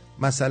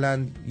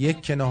مثلا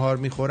 1 که نهار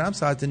میخورم،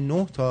 ساعت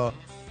 9 تا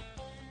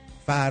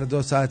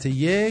فردا ساعت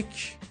 1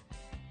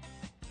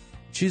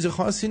 چیز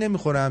خاصی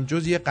نمیخورم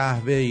جز یه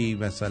قهوه‌ای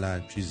مثلا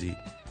چیزی.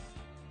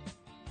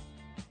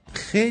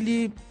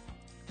 خیلی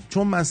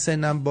چون من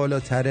سنم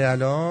بالاتره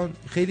الان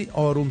خیلی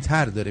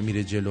آرومتر داره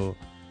میره جلو.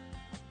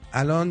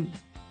 الان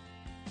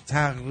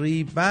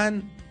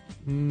تقریبا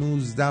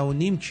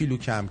 19.5 کیلو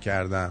کم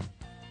کردم،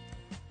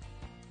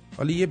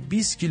 حالا یه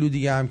 20 کیلو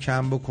دیگه هم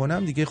کم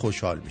بکنم دیگه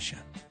خوشحال میشم.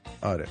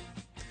 آره.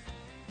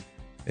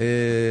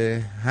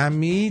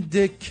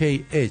 حمید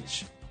کی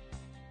اچ،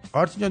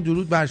 آرتین جان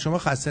درود بر شما،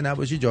 خسته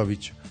نباشی.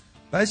 جاوید شو.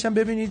 بعدش هم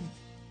ببینید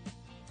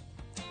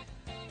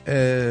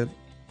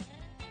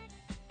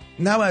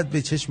نباید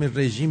به چشم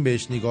رژیم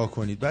بهش نگاه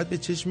کنید، باید به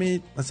چشم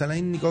مثلا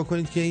این نگاه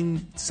کنید که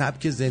این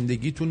سبک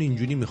زندگیتون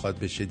اینجوری میخواد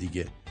بشه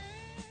دیگه.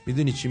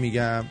 میدونی چی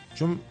میگم؟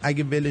 چون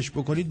اگه ولش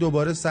بکنید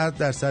دوباره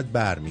 100%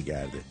 بر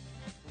میگرده،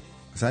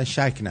 مثلا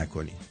شک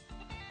نکنید.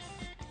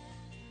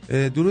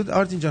 درود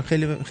آرتین جان،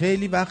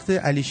 خیلی وقت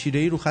علی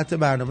شیره‌ای رو خط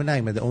برنامه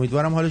نیومده،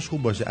 امیدوارم حالش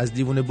خوب باشه. از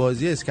دیوونه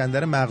بازی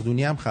اسکندر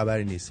مقدونی هم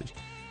خبری نیستش.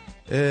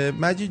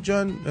 مجید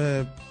جان،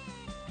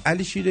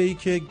 علی شیره‌ای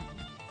که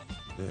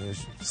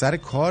سر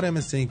کاره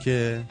مثل این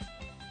که،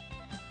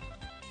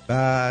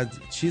 بعد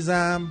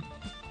چیزم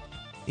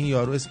این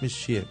یارو اسمش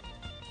چیه،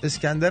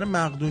 اسکندر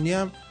مقدونی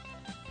هم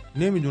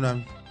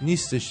نمیدونم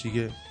نیستش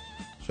دیگه،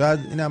 شاید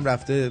اینم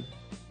رفته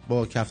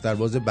با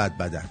کفترباز بد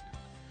بدن.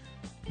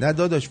 نه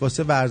داداش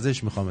واسه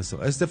ورزش میخوام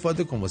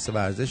استفاده کن، واسه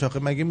ورزش. آخه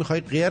مگه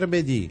میخوای غیر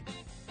بدی؟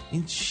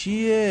 این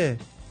چیه؟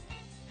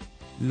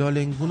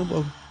 لالنگونو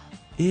با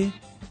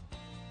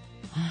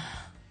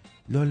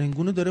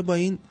لالنگونو داره با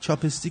این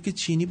چاپستیک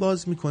چینی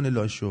باز میکنه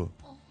لاشو.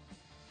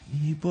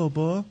 ای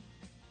بابا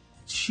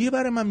چیه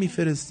برای من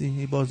میفرستی؟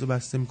 ای بازو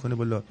بسته میکنه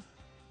بالا،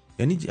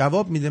 یعنی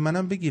جواب میده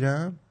منم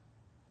بگیرم؟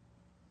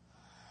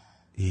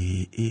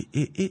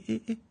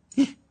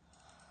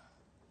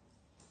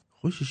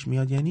 خوشش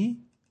میاد یعنی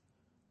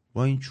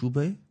با این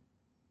چوبه؟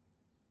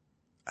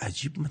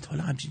 عجیب، من تا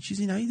حالا همچین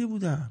چیزی ندیده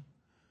بودم.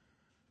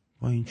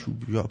 با این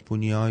چوب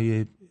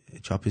ژاپنیای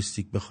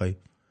چاپستیک بخوای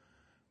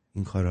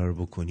این کارا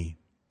رو بکنی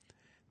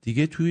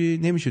دیگه.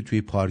 نمیشه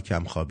توی پارک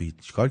هم خوابید.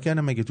 چیکار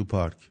کردم مگه تو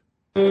پارک؟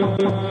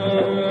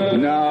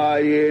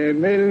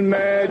 نایم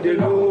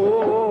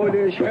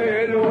المدلول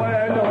حلو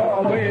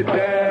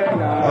نامته،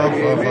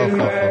 نایم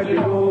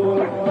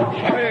المدلول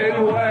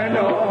حلو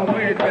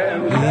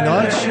نامته.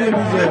 اینا چیه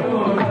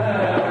میگه؟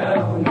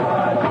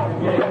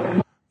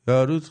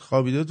 یارو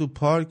خوابیده تو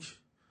پارک،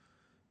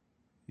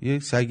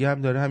 یک سگه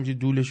هم داره همینجوری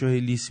دولشو هی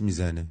لیس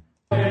میزنه.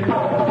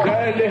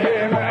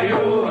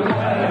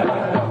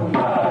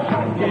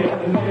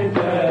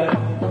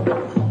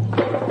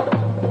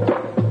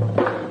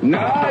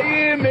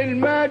 نایم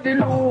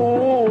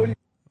المدلول.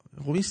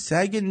 خب این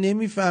سگ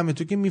نمیفهمه،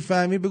 تو که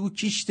میفهمی بگو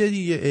کیشته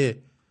دیگه.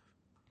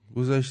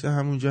 گذاشته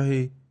همونجا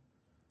هی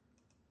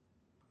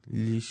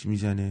لیش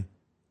میزنه.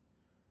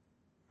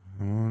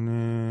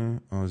 همون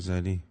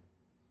آذری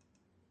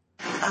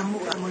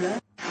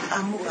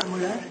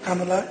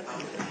امولا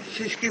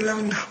 6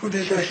 کیلو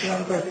نبوده،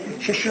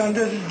 6 کیلو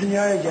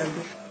دنیای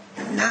گرده.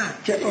 نه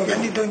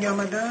یعنی دنیا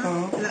آمده؟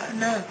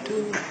 نه تو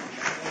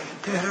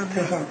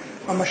تهران.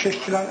 اما 6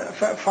 کیلو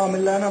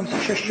فامیلان هم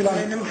 6 کیلو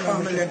نمی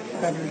فامیلان.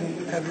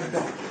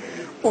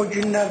 o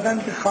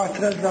günlerden bir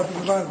hatıra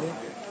zabı vardı.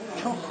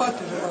 Çok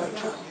hatıra var,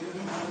 çok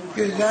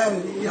güzel,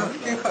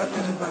 yaşlı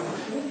hatıra var.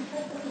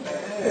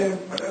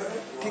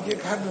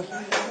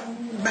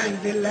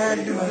 Benzeler,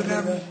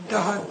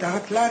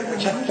 dağıtlar,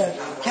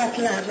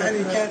 ketler,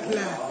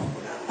 ketler.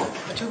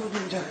 Çok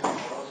güzel.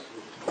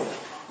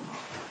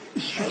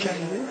 Üskü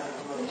kendi,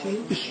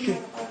 üskü.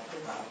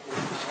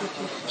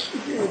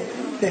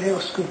 Dehe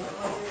üskü.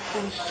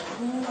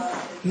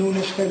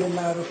 نونش خیلی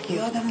معروف بود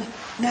یادم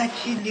نه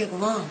چی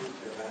لیقوان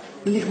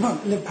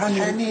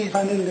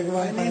پنیر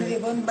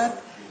لیقوان بعد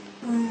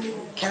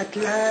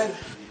کتلر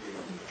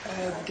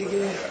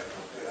دیگه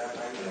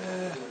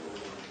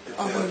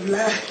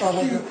آوازlar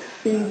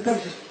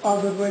İngiliz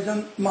Azerbaycan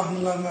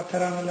mahnılarına,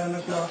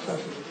 teranelerine kulak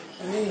asasın.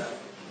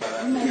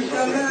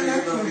 İnşallah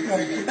yapmışlar.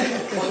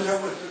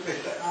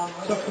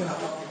 Çok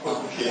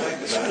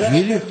güzel.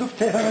 Gidip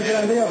Tehran'a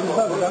gelende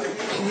yapmışlar da.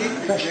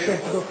 Kaşık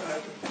okuduk.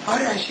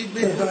 رشید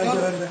به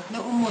نه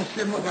اون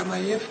مسلم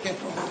مقامایف که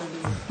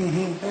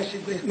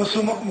رشید به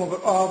مسلم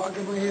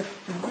مقامایف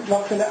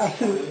وقت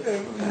اصل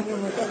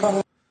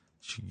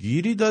چی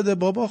گیری داده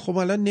بابا؟ خب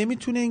الان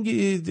نمیتونه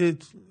این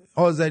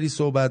آذری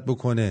صحبت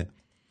بکنه،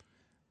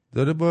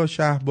 داره با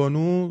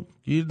شهبانو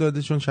گیر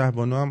داده، چون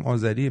شهبانو هم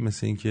آذریه،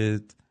 مثل این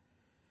که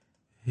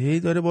هی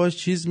داره باش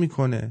چیز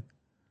میکنه.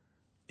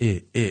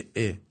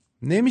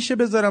 نمیشه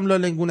بذارم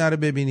لالنگونه رو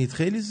ببینید،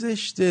 خیلی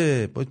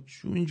زشته با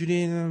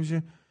اینجوری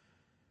نمیشه.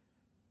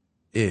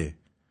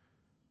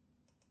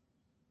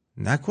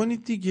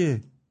 نکنید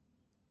دیگه.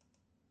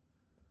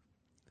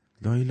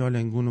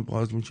 لالنگون رو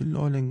باز میشه.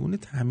 لالنگون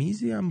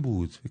تمیزی هم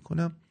بود، فکر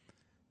کنم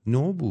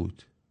نو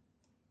بود،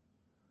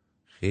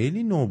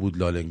 خیلی نو بود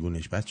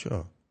لالنگونش بچه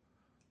ها.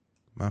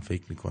 من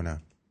فکر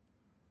میکنم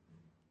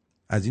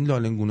از این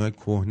لالنگونهای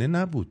کهنه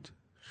نبود،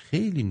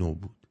 خیلی نو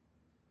بود،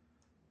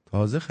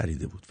 تازه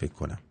خریده بود فکر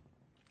کنم.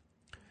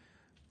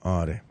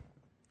 آره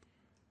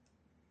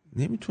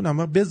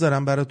نمیتونم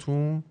بذارم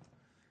براتون.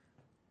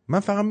 من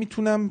فقط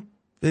میتونم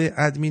به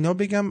ادمینا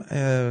بگم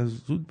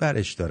زود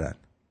برش دارن.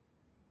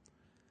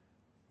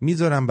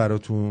 میذارم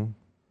براتون.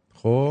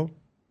 خب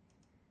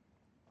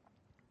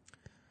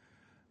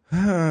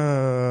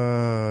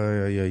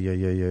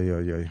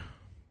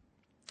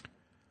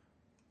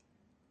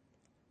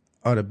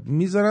آره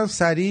میذارم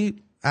سریع.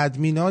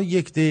 ادمینا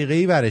 1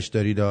 دقیقه‌ای برش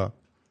دارید.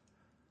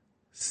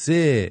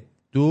 3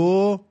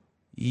 2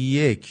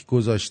 1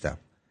 گذاشتم.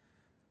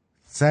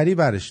 سریع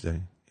برش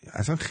دارید.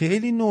 اصلا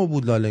خیلی نو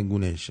بود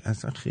لالنگونش،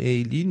 اصلا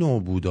خیلی نو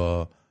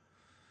بود.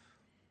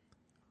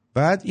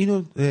 بعد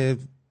اینو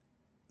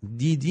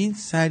دیدین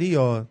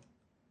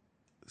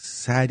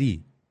سریع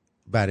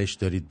برش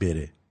دارید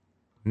بره،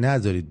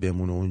 نذارید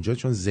بمونه اونجا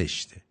چون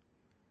زشته.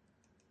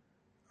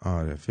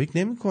 آره فکر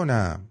نمی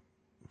کنم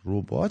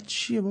ربات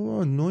چیه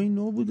بابا،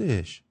 نو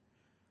بودش.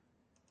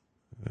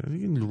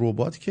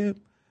 ربات که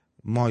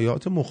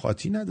مایات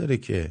مخاطی نداره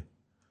که،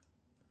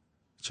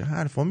 چه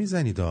حرفا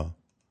میزنید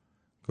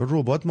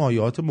ربات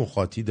مایات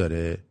مخاطی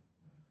داره؟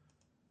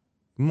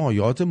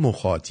 مایات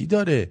مخاطی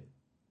داره.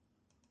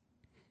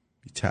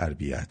 بی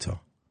تربیت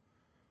ها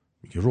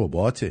میگه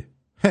رباته.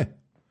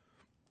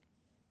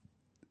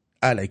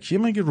 الکیه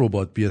مگه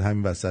ربات بیاد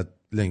همین وسط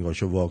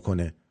لنگاشو وا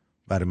کنه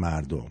بر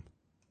مردم؟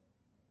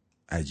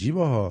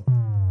 عجیبه ها.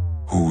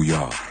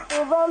 هویار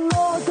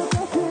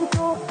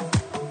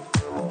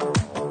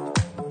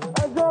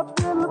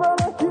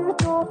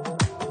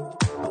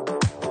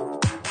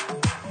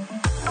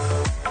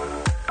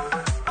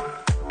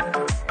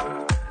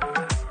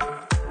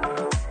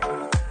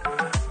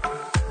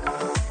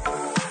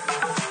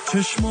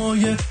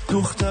چشمای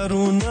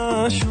دخترو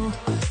نشو،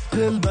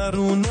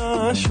 دلبرو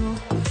نشو،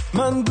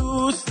 من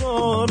دوست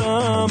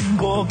دارم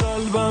با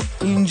قلبم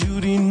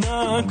اینجوری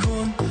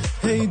نکن،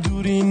 هی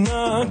دوری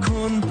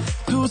نکن،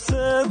 دوست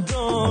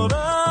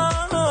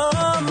دارم.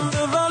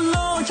 به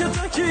والله که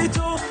تکی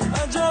تو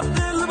عجب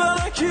دل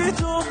برکی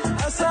تو،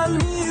 اصل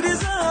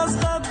میریزه از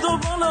قد و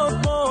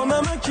بالات با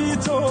نمکی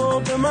تو.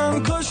 به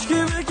من کاشکی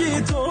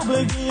بگی تو،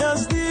 بگی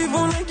از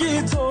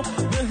دیوونگی تو،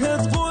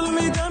 بهت قول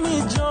میدم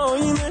ای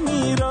جایی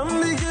نمیرم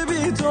دیگه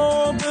بی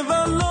تو. به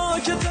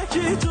والله که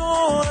تکی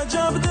تو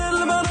عجب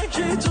دل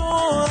برکی تو،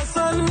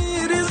 اصل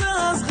میریزه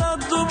از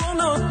قد و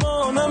بالات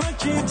با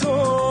نمکی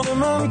تو. به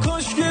من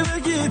کاشکی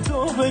بگی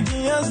تو،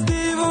 بگی از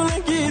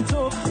دیوونگی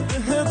تو،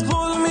 بهت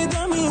قول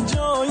میدم ای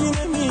جایی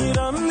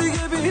نمیرم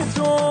دیگه بی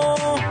تو.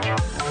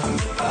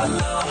 به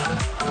والله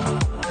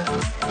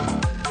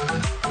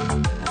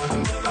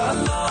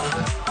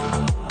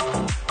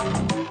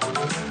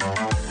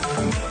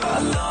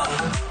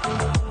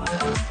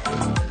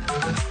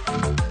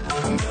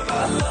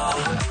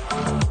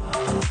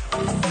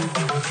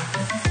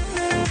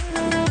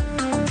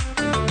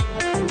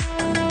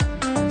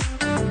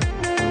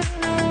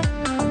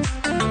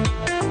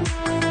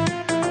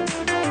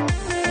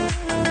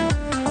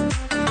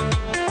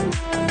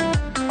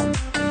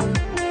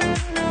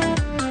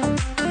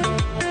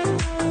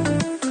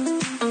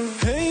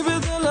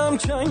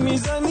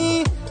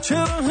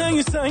چرا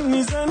هی سنگ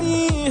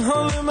میزنی؟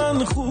 حال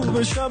من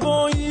خوب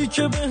شبایی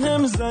که به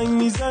هم زنگ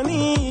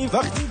میزنی.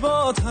 وقتی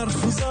با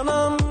حرف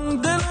میزنم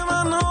دل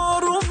من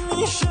آروم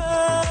میشه.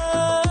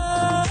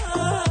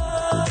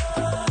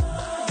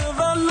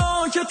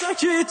 که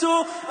تکی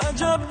تو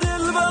عجب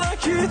دل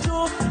برکی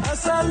تو،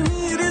 اصل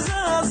میریزه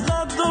از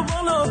قد و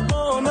بالا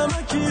با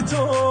نمکی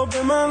تو.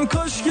 به من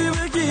کاشکی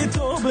بگی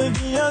تو،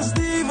 بگی از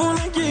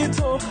دیوونگی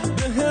تو.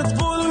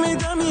 بهت قول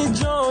میدم این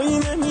جایی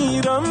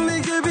نمیرم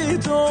دیگه بی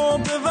تو.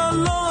 به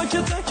والله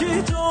که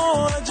تکی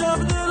تو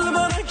عجب دل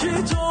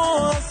برکی تو،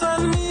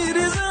 اصل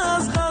میریزه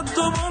از قد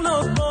و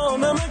بالا با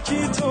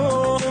نمکی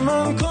تو. به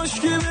من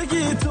کاشکی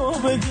بگی تو،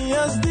 بگی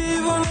از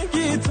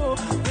دیوونگی تو.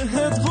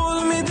 بهت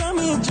قول میدم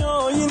این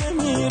جایی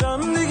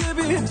نمیرم دیگه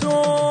بی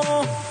تو.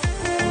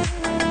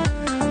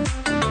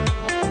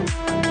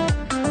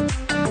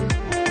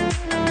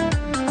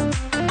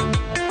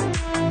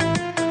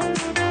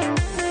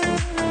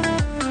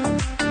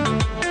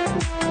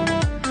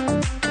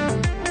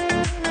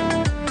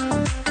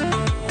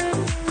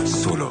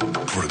 سولو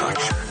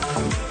پروداکشن.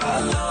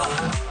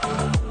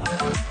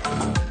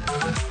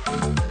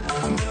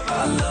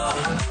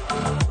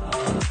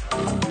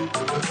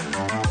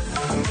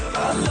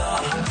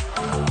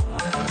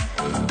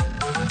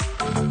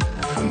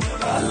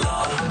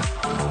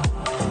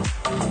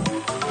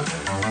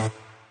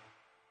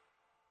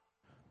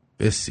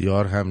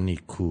 بسیار هم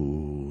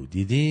نیکو.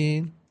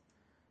 دیدین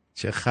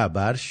چه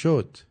خبر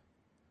شد؟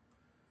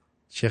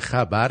 چه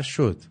خبر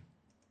شد؟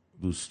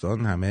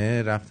 دوستان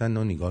همه رفتن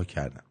و نگاه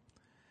کردن.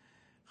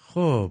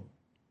 خب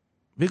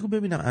بگو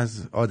ببینم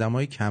از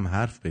آدمای کم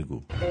حرف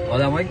بگو.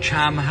 آدمای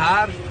کم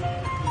حرف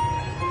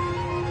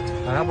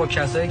فقط با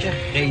کسایی که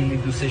خیلی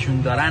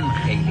دوستشون دارن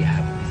خیلی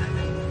حرف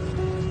میزنن،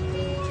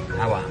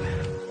 نه با همه.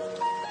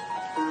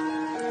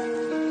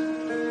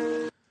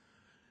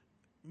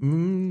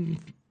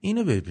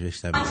 اینو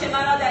بشنوید. آنچه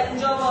مرا در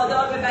اینجا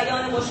وادار به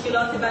بیان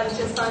مشکلات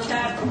بلوچستان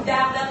کرد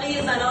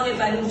دغدغه زنان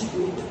بلوچ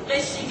بود.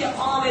 قشری که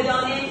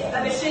عامدانه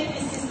و به شکل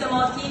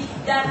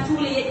سیستماتیک در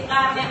طول یک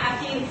قرن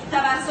اخیر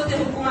توسط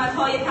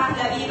حکومت‌های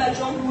پهلوی و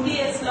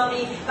جمهوری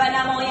اسلامی و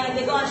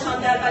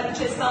نمایندگانشان در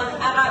بلوچستان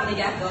عقب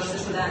نگه داشته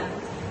شدند.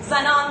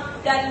 زنان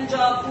در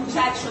اینجا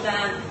کوچک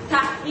شدند.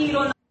 تحقیر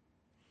و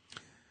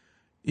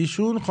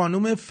ایشون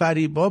خانم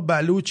فریبا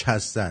بلوچ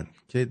هستند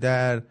که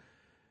در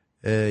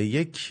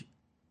یک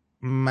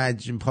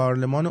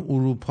پارلمان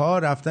اروپا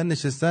رفتن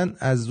نشستن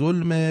از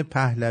ظلم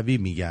پهلوی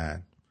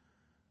میگن.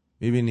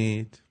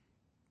 میبینید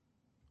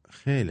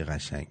خیلی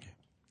قشنگه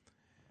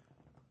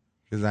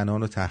که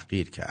زنان رو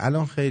تحقیر کرد.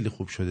 الان خیلی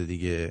خوب شده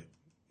دیگه،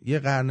 یه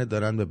قرن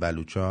دارن به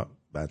بلوچا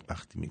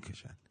بدبختی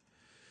میکشن.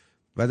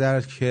 و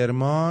در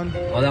کرمان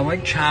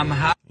آدمای کم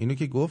حرف، اینو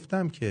که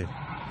گفتم که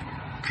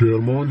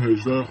کرمان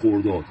 18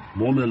 خرداد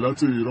ما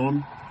ملت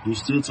ایران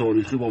دوستی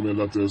تاریخی با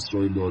ملت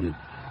اسرائیل داریم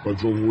و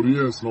جمهوری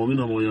اسلامی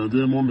نماینده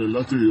ما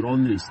ملت ایران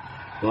نیست،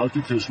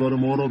 بلکه کشور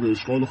ما را به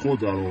اشغال خود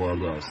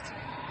درآورده است.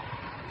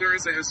 There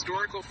is a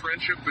historical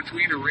friendship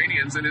between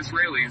Iranians and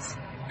Israelis.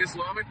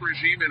 Islamic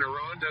regime in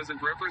Iran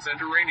doesn't represent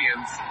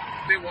Iranians.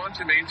 They want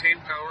to maintain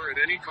power at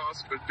any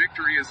cost, but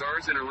victory is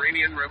ours in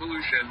Iranian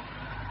revolution.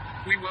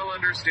 We well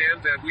understand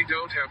that we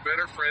don't have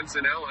better friends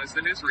and allies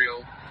than Israel.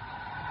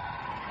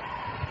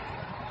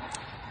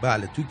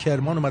 بله، تو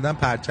کرمان اومدن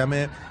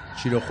پرچم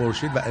شیر و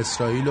خورشید و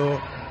اسرائیل رو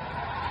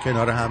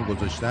کنار هم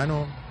گذاشتن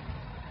و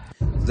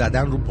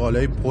زدن رو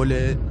بالای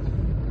پل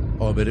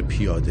عابر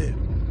پیاده.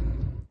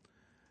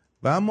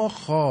 و اما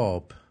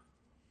خواب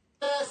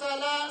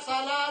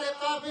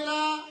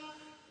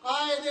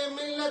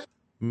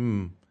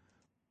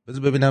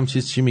بذار ببینم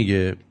چی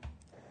میگه.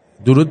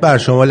 درود بر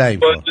شما لعیم.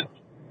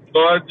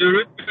 با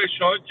درود به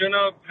شما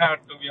جناب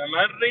پرتویان.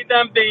 من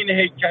ریدم به این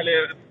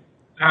هیکل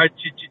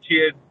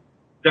چیه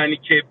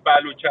زنیکه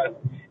بلوچ هست.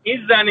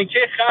 این زنیکه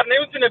خر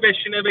نمیتونه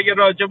بشینه بگه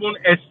راجبون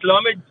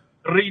اسلام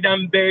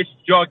ریدم بهش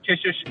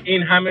جاکشش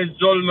این همه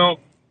ظلم و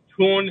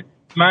تون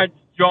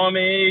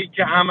جامعه‌ای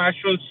که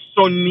همشون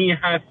سنی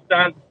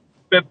هستن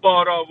به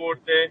بار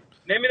آورده.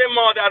 نمیره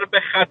مادر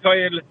به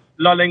خطای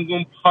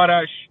لالنگون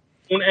پارش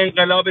اون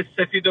انقلاب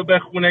سفید رو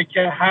بخونه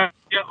که حق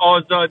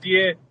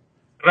آزادی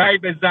رای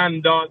به زن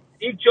داد.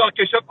 این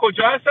جاکشا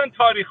کجا هستن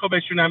تاریخو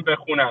بشونن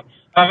بخونن؟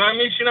 فقط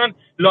میشینن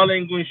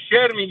لالنگون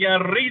شعر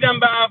میگن. ریدم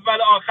به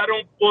اول آخر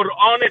اون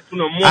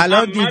قرآنتون و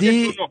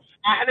محمدتون و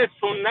اهل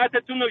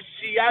سنتتون و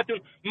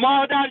شیعتون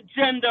مادر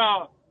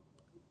جندا.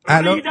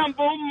 ریدم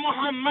به اون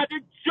محمد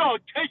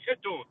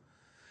جاکشتون.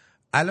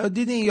 الان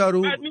دیدین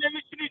یارو بعد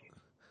میشینید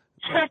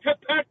چرت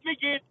پرت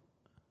میگید.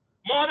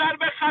 مادر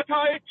به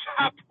خطای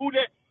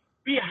چپوله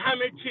بی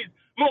همه چیز.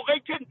 موقعی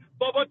که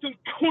باباتون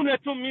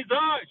کونتون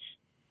میذاشت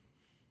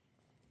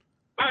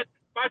بعد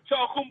بچه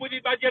آخون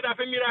بودید، بعد یه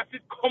دفعه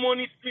میرفتید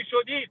کمونیست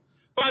میشدید،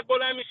 بعد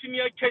بلند میشید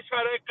میاد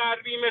کشورهای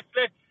غربی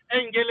مثل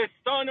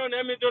انگلستان و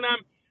نمیدونم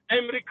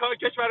امریکا،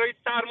 کشورهای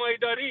سرمایه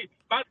داری،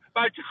 بعد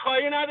بچه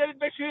خواهی ندارید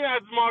بشینید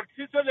از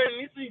مارکسیسم و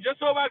لنینیسم اینجا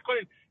صحبت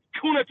کنید.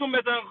 کونتون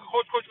بزن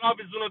خوش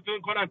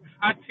آویزونتون کنن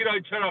از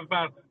تیرای چراغ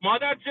برق.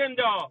 مادر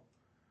جندا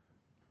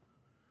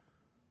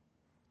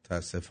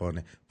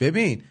متاسفانه.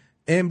 ببین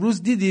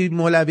امروز دیدی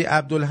مولوی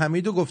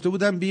عبدالحمیدو گفته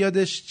بودن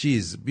بیادش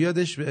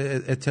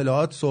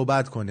اطلاعات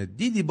صحبت کنه.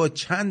 دیدی با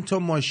چند تا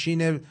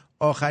ماشین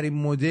آخرین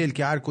مدل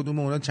که هر کدوم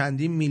اونا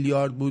چندین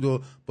میلیارد بود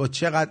و با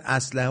چقدر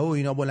اسلحه و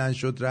اینا بلند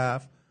شد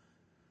رفت.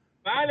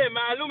 بله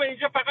معلومه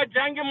اینجا فقط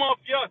جنگ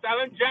مافیاست.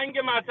 الان جنگ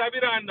مذهبی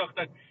رو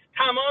انداختن.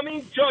 تمام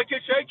این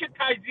جاکشایی که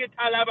تجزیه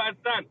طلب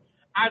هستن،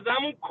 از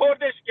همون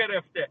کردش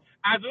گرفته،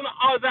 از اون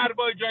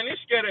آذربایجانیش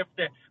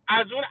گرفته،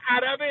 از اون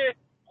عرب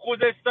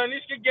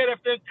خوزستانیش که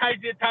گرفته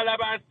تجزیه طلب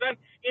هستن،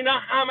 اینا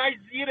همش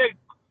زیر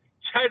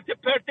چرت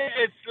پرت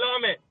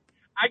اسلامه.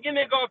 اگه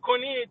نگاه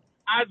کنید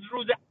از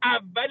روز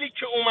اولی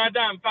که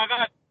اومدم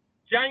فقط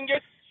جنگ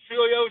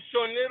شیعه و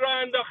سنی رو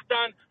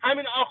انداختن.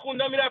 همین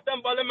آخوندا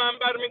میرفتن بالا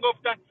منبر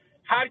میگفتن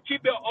هر کی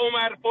به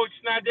عمر فوش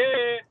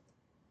نده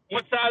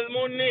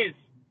مسلمون نیست.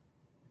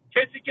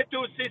 کسی که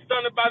تو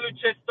سیستان و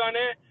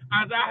بلوچستانه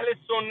از اهل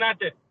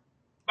سنته.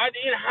 بعد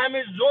این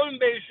همه ظلم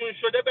بهشون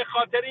شده به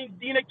خاطر این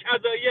دین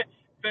کذایی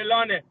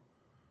فلانه.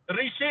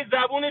 ریشه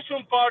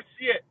زبونشون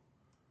فارسیه.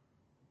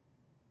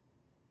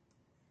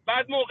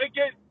 بعد موقع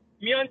که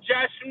میان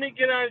جشن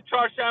میگیرن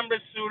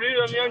چهارشنبه سوری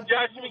رو، میان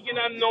جشن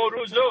میگیرن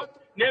نوروزو،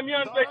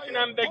 نمیان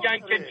بشینن بگن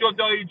که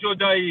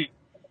جدایی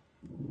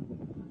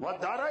و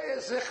دارای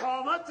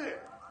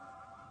زخامته.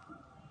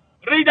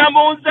 ریدم به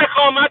اون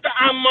زخامت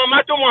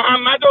امامت و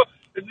محمد و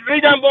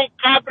ریدم به اون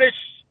قبرش.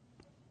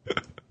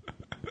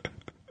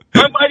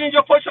 من باید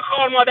اینجا پشت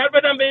خوار مادر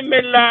بدم به این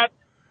ملت.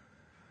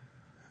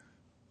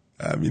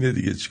 همینه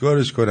دیگه،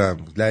 چیکارش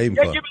کنم؟ لعیم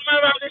یکی کن. به من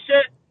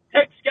وقتشه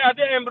تکس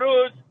کرده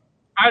امروز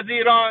از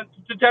ایران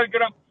تو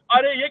تلگرام.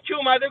 آره یکی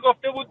اومده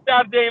گفته بود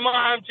در دیما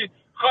همچین.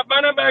 خب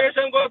منم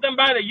برگشتم گفتم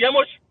بله یه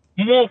مش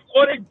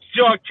مفخور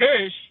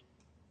جاکش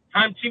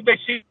همچین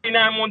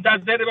بشینن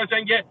منتظر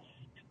باشن که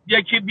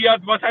یکی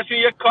بیاد واسهشون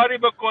یه کاری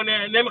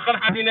بکنه، نمیخوان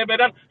هزینه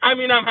بدن.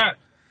 همینم هست.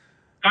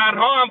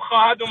 قرنها هم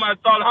خواهد اومد،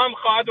 سالها هم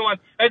خواهد اومد.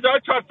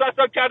 1400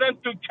 سال کردن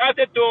تو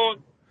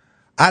کتتون.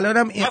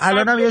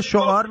 الانم یه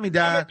شعار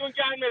میدن.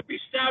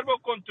 بیشتر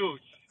بکن توش.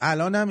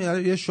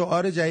 الانم یه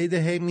شعار جدید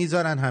هی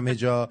میذارن همه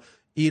جا.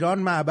 ایران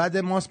معبد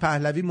ماست،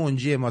 پهلوی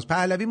منجی ماست.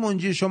 پهلوی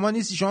منجی شما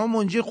نیستی، شما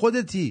منجی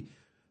خودتی.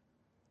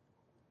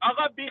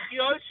 آقا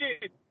بیخیال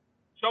شید.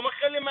 شما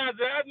خیلی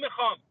معذرت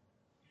میخوام.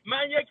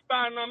 من یک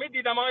برنامه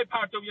دیدم آقای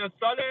پرتویان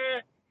سال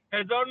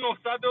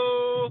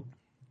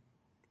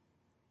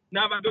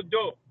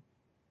 1992.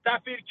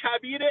 سفیر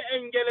کبیر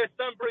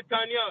انگلستان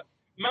بریتانیا،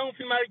 من اون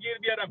فیلم رو گیر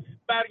بیارم،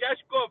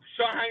 برگشت گفت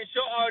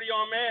شاهنشاه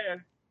آریامر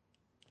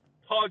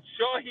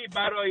پادشاهی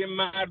برای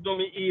مردم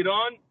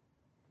ایران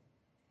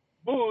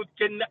بود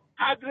که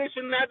قدرش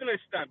رو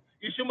ندونستن.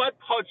 ایشون باید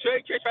پادشاه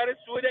کشور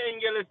سوئد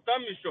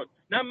انگلستان میشد،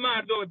 نه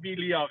مردم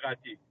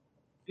بی‌لیاقتی.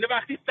 اینه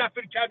وقتی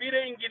سفیر کبیر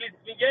انگلیس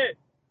میگه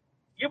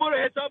یه برو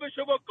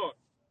حسابشو بکن.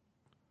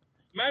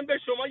 من به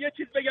شما یه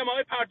چیز بگم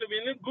آقای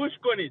پرتویان، گوش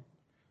کنید.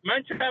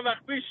 من چند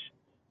وقت پیش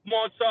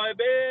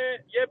مصاحبه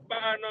یه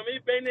برنامه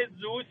بین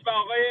زوس و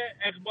آقای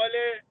اقبال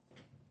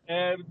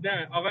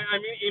آقای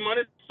امین ایمان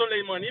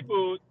سلیمانی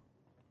بود،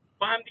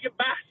 با هم دیگه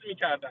بحث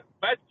میکردن.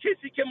 بعد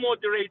کسی که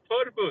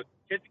مودریتور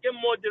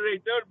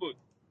بود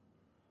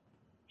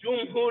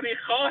جمهوری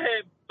خواه،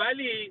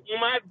 ولی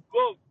اومد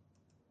گفت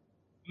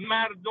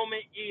مردم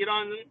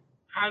ایران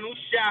هنوز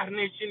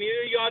شهرنشینی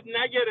رو یاد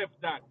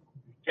نگرفتن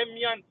که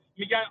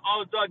میگن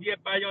آزادی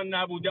بیان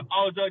نبوده،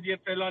 آزادی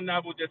فلان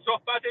نبوده.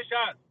 صحبتش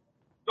هست.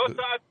 2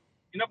 ساعت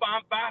اینا با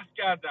هم بحث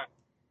کردن.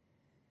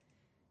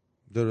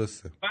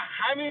 درسته. و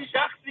همین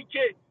شخصی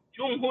که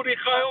جمهوری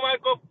خواه اومد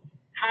گفت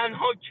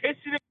تنها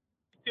کسی رو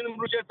میتونیم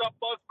روش حساب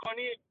باز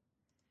کنیم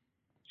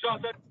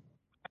شاهزاده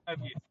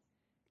پهلویه.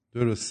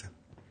 درسته.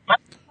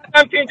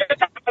 من که اینجا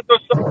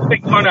تقدس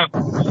فکر کنم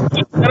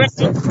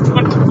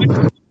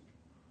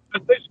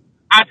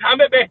از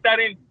همه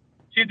بهترین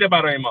چیزه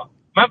برای ما.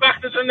 من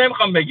وقتتون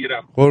نمیخوام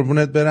بگیرم.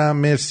 قربونت برم،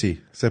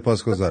 مرسی،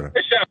 سپاسگزارم.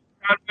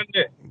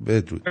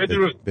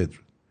 بدرود.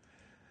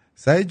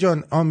 سعید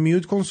جان آن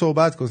میوت کن،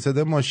 صحبت کن.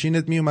 صدا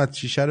ماشینت میومد،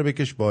 شیشه رو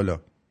بکش بالا.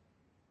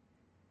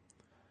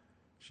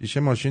 شیشه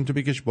ماشین تو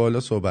بکش بالا،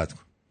 صحبت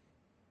کن.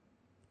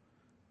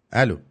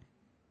 الو،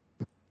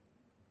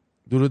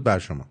 درود بر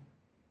شما.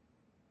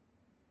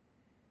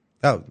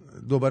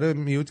 دوباره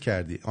میوت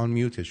کردی، آن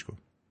میوتش کن.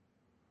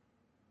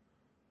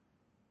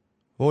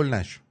 هول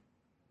نشو.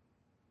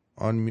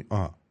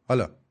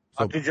 حالا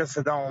آتیجا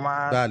صدا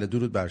اومد. بله،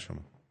 درود بر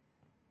شما.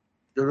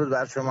 درود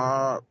بر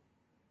شما.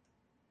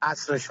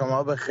 عصر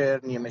شما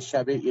بخیر، نیمه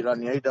شب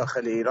ایرانیای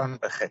داخل ایران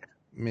بخیر.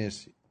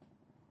 مرسی.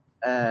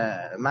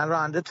 من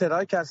راننده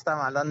تراک هستم،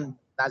 الان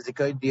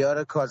نزدیکای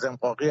دیار کاظم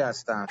قاقی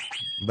هستم.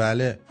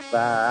 بله.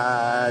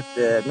 بعد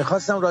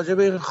میخواستم راجع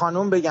به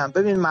خانوم بگم.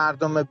 ببین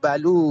مردم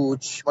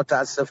بلوچ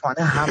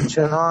متاسفانه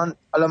همچنان،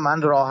 حالا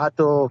من راحت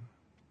و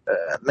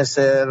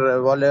مثل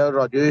روال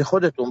رادیویی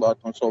خودتون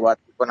باهاتون صحبت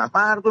میکنم،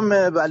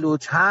 مردم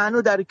بلوچ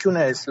هنوز در کون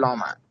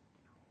اسلامن.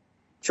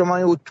 شما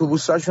این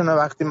اتوبوساشون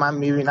وقتی من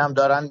میبینم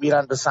دارن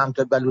میرن به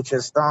سمت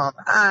بلوچستان،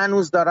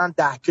 هنوز دارن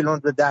 10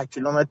 کیلومتر به 10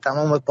 کیلومتر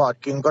تمام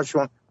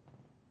پارکینگاشون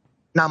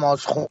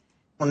نماز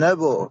خونه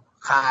و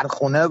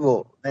خرخونه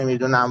و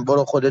نمیدونم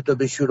برو خودتو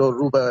بشور و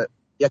رو به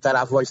یه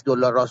طرف وایس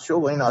دلار راست شو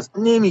و این هست.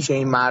 نمیشه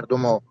این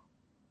مردم رو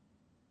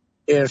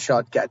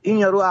ارشاد کرد. این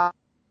یارو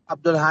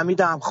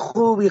عبدالحمید هم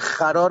خوبی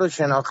خرا رو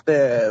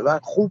شناخته و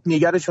خوب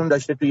نگرشون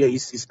داشته توی این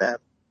سیستم.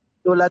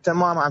 دولت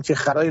ما هم همچین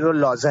خرایی رو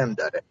لازم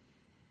داره.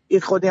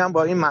 این خودی هم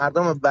با این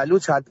مردم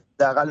بلوچ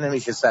حداقل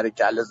نمیشه سر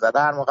کله زد.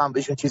 هر موقع هم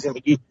بهشون چیزی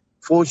میگی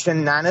فوش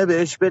ننه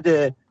بهش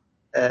بده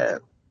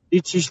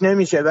هیچیش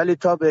نمیشه، ولی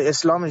تا به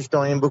اسلامش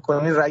توهین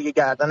بکنی رگ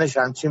گردنش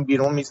همچین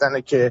بیرون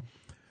میزنه که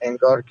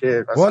انگار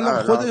که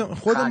والا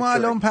خود ما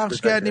الان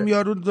پخش کردیم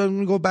یارو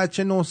میگه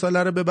بچه 9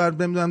 ساله رو ببر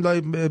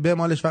نمیدونم به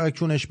مالش فقط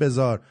کونش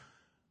بذار.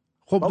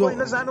 خب بابا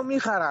اینا زنو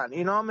میخرن،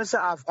 اینا مثل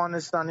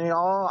افغانستانی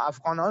ها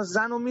افغان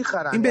زنو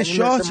میخرن. این به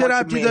شاه چه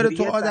ربطی داره؟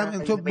 تو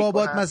آدم تو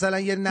بابات مثلا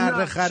یه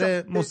نره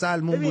خره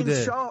مسلمون ببین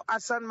بوده. شاه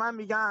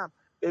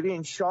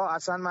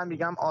اصلا من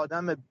میگم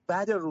آدم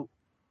بد رو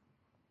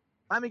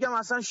من میگم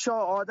اصلا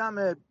شاه آدم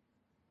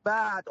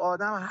بد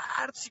آدم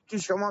هر چی که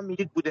شما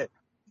میگید بوده.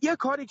 یه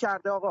کاری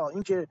کرده آقا،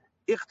 این که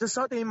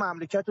اقتصاد این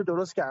مملکت رو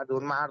درست کرده و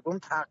مردم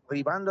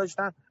تقریبا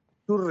داشتن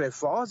تو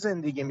رفاه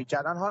زندگی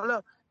میکردن.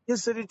 حالا یه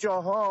سری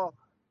جاها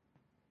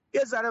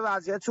یه ذره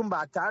وضعیتشون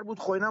بدتر بود،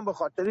 خب اینم به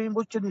خاطر این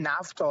بود که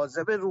نفت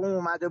تازه به رو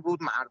اومده بود،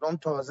 مردم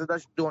تازه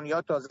داشت،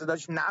 دنیا تازه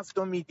داشت نفت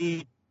رو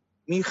میدید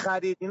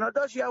میخرید، اینا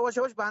داشت یواش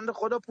یواش بنده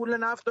خدا پول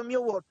نفت رو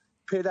میورد.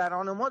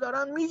 پدران ما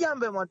دارن میگن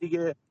به ما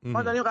دیگه،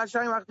 ما داریم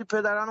قشنگ وقتی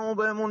پدرانمون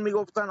بهمون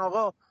میگفتن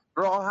آقا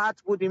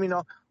راحت بودیم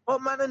اینا. خب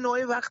من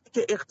نوعی وقتی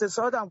که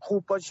اقتصادم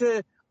خوب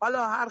باشه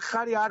حالا هر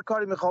خری هر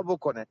کاری میخواد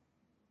بکنه،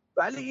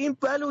 ولی این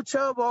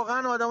بلوچا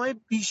واقعا آدمای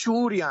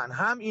بیشعورین.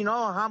 هم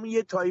اینا هم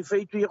یه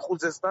طایفه‌ای توی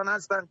خوزستان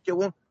هستن که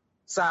اون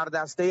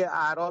سردسته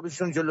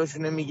اعرابشون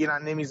جلوشون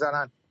میگیرن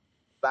نمیذارن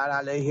بر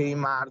علیه این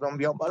مردم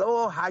بیان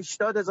بالا.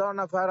 80,000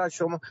 نفر از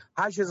شما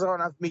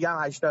 8,000 نفر میگم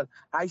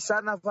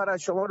 800 نفر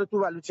از شما رو تو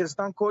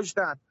بلوچستان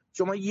کشتن،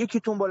 شما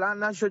یکیتون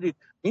بلند نشدید.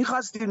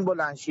 میخواستین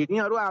بلند شید. این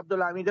یارو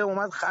عبدالحمیده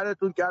اومد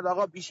خرتون کرد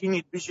آقا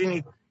بشینید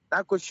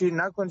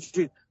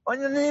نکنید.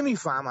 اینا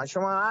نمیفهمن.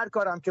 شما هر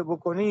کارم که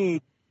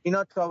بکنید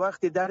اینا تا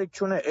وقتی در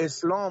چون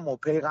اسلام و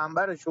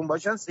پیغمبرشون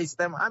باشن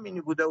سیستم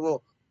همینی بوده و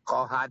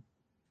خواهد.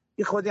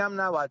 این خودی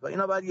هم نباید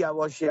اینا باید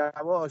یواش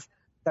یواش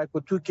تک و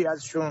توکی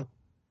ازشون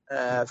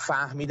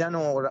فهمیدن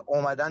و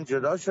اومدن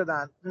جدا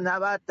شدن.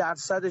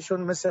 90%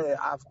 مثل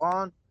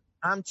افغان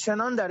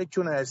همچنان در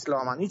چون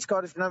اسلامن، هیچ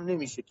کارشون هم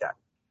نمیشه کرد.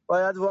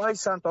 باید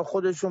وایسن تا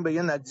خودشون به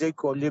یه نتیجه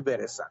کلی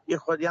برسن. یه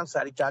خودی هم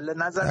سری کله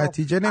نزن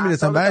نتیجه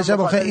نمیرسن. بعدش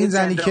آخه این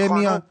زنی که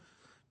میاد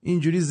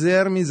اینجوری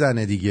زر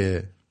میزنه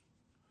دیگه.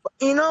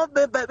 اینا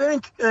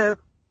ببین به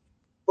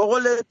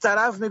قول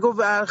طرف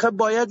میگفت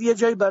باید یه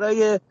جایی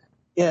برای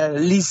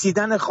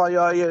لیسیدن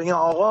خایه‌های این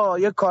آقا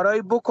یه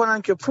کارایی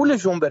بکنن که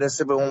پولشون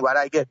برسه به اون ور،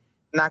 اگه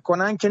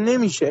نکنن که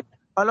نمیشه.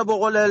 حالا به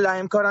قول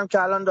لعیم کارم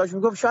که الان داشت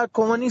میگفت شاید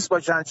کمونیست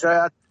باشن،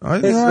 شاید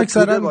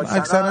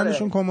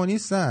اکثرانشون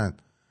کمونیستن.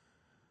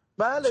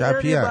 بله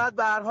یعنی بعد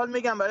به هر حال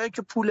میگم برای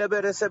که پول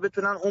برسه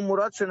بتونن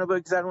اموراتشونو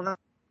بگذرونن.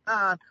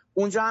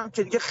 اونجا هم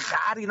که دیگه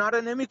خر اینا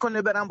رو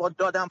نمیکنه برن با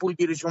دادن پول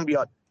گیرشون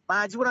بیاد،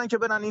 مجبورن که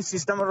برن این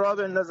سیستم رو راه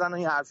بندازن و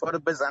این حرفا رو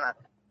بزنن.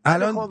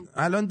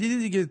 الان دیدی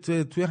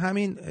دیگه توی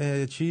همین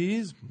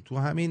تو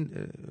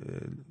همین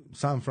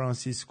سان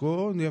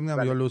فرانسیسکو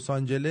نمیدونم یا لس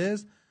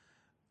آنجلس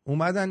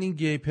اومدن این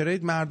گی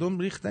پرید، مردم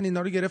ریختن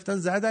اینا رو گرفتن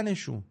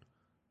زدنشون.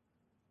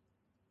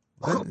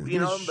 خب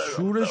اینا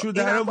شورشو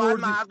در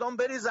آوردین، مردم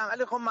بریزن،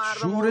 ولی خب مردم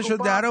شورشو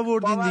در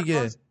آوردین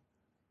دیگه.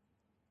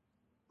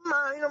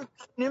 من اینو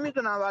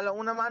نمیدونم ولی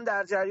اون من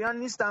در جریان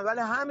نیستم، ولی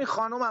همین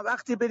خانم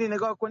وقتی بری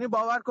نگاه کنی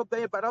باور کن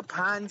برای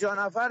 50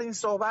 نفر این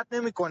صحبت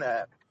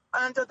نمیکنه.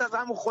 50 تا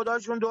هم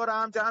خداشون دور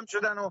هم جمع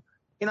شدن و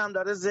اینم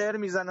داره زهر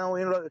میزنه و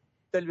این رو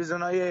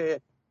تلویزیونای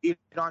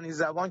ایرانی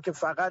زبان که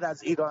فقط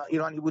از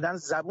ایرانی بودن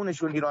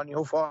زبونشون ایرانی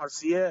و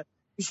فارسیه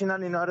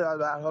میشینن اینا رو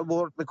به هر حال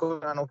برد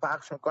میکنن و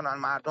پخش میکنن.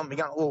 مردم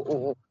میگن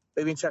او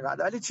ببین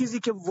چقدر. ولی چیزی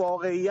که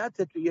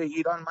واقعیت توی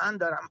ایران من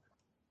دارم،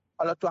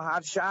 حالا تو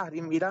هر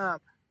شهری میرم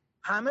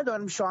همه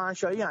دارن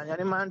شاهنشاهی هن.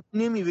 یعنی من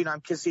نمیبینم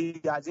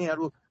کسی از این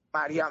رو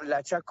مریم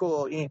لچک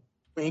و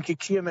این که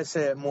کیه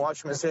مثل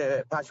موهاش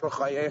مثل پشم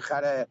خایه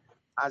خره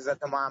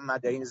حضرت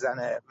محمد این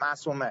زنه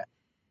معصومه،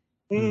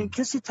 این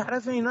کسی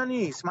طرف اینا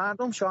نیست.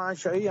 مردم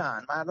شاهنشاهی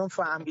هن. مردم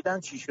فهمیدن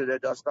چی شده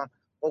داستان.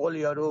 اقل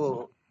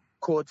یارو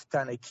کت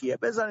تنه کیه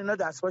بذار اینا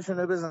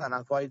دستباشونو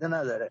بزنن، فایده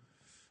نداره.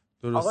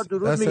 درست. آقا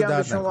درود میگم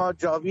به شما.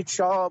 جاوید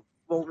شاه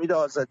به امید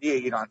آزادی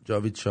ایران.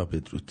 جاوید شاه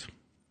بدرود.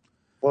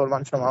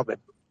 قربان شما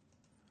بدرود.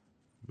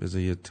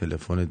 بذار یه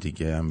تلفن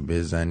دیگه هم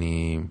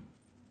بزنیم.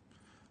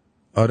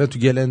 آره تو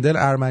گلندر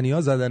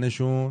ارمنیا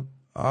زدنشون.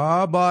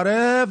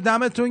 بارف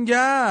دمتون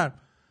گرم.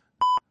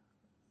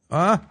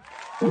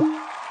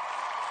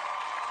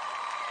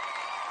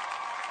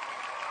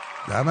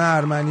 دم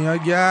ارمنیا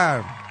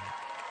گرم.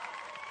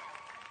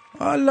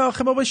 الله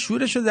آخه بابا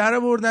شورشو در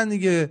آوردن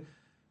دیگه.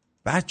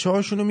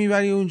 بچه‌هاشونو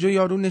میبری اونجا،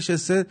 یارو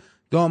نشسته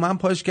دامن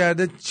پاش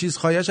کرده، چیز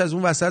خایش از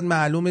اون وسط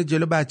معلومه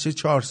جلو بچه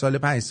 4 ساله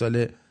 5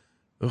 ساله.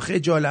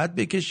 خجالت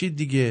بکشید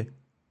دیگه.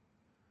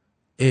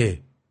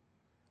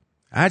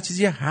 هر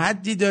چیزی یه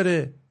حدی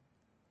داره.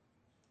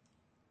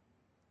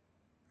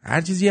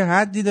 هر چیزی یه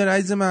حدی داره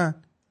عزیز من.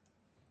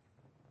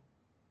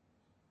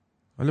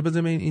 حالا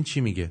بذارم این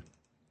چی میگه.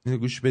 این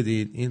گوش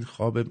بدید. این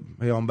خواب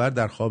پیامبر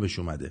در خوابش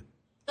اومده.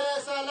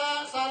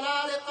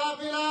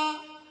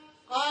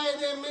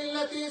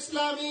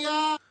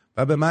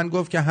 و به من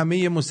گفت که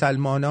همه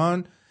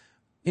مسلمانان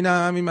این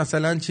همین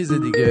مثلا چیز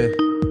دیگه.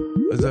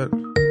 بذار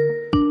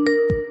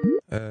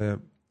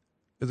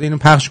اینو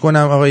پخش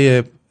کنم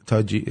آقای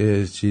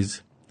تاجی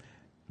چیز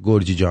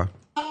گرجی جان.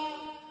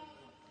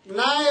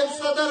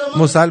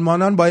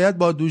 مسلمانان باید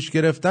با دوش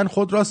گرفتن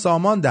خود را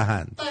سامان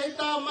دهند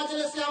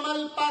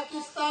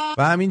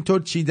و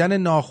همینطور چیدن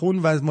ناخون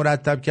و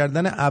مرتب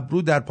کردن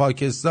ابرو در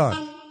پاکستان.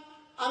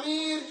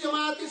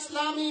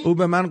 او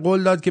به من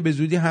قول داد که به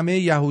زودی همه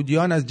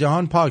یهودیان از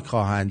جهان پاک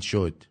خواهند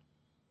شد.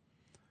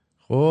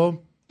 خب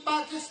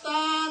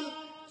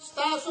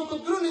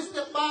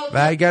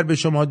و اگر به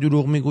شما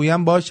دروغ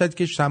میگویم باشد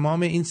که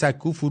تمام این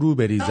سکو فرو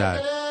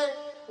بریزد.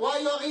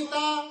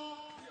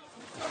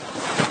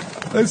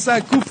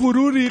 سکو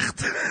فرو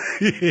ریخت.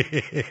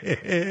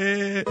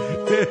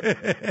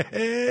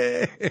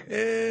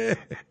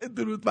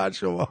 درود بر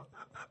شما.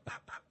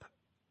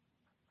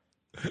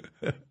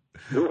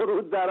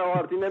 درود در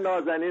آرتین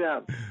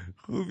نازنینم.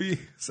 خوبی؟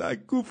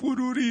 سکو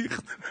فرو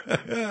ریخت.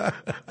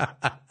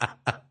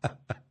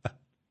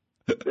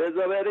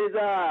 بزا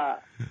بریزه.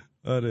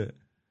 آره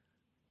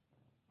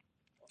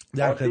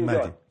در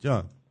خدمتی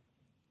جان.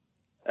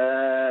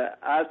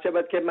 عرض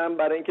شود که من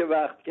برای اینکه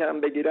وقت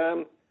کم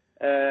بگیرم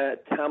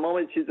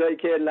تمام چیزایی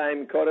که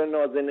لایمکار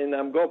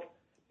نازنینم گفت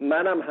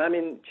منم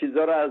همین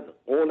چیزا رو از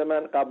قول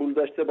من قبول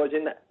داشته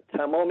باشین.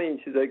 تمام این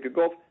چیزایی که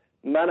گفت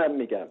منم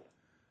میگم.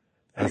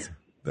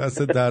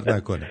 دست درد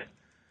نکنه.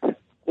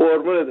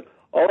 قربونت.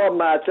 آقا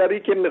مطلبی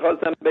که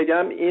میخواستم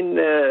بگم این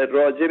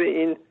راجع به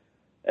این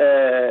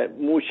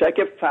موشک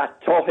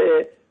فتاح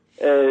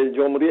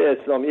جمهوری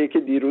اسلامی که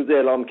دیروز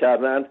اعلام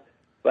کردن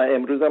و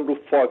امروز هم رو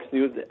فاکس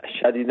نیوز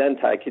شدیداً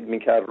تاکید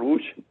میکرد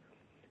روش.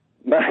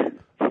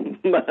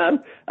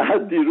 من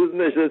از دیروز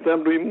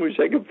نشستم روی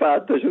موشک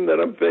فتاشون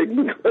دارم فکر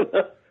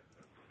میکنم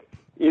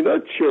اینا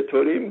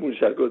چطوری این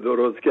موشک رو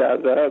درست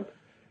کردن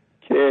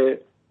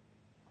که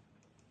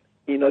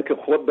اینا که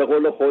خود به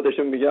قول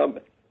خودشون میگم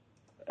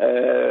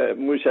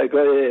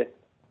موشکای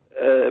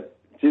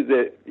چیز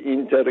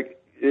اینتر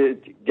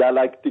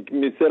گالاکتیک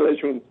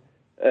میسلشون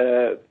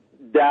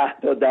 10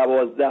 تا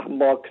 12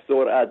 ماک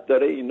سرعت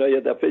داره. اینا یه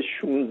دفعه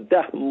 16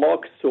 ماک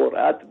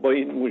سرعت با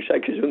این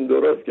موشکشون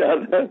درست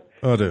کردن.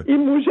 آره. این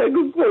موشک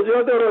رو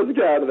کجا درست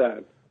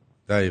کردن؟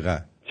 دقیقا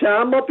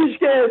چند ماه پیش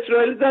که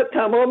اسرائیل زد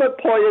تمام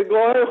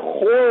پایگاه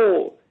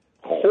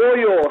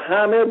خوی و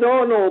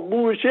همدان و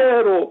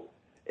بوشهر و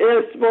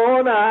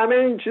اصفهان همه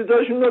این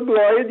چیزاشون رو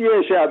گاهید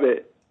یه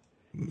شبه.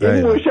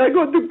 این موشک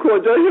رو تو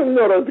کجاشون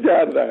درست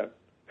کردن؟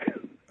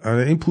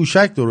 آره این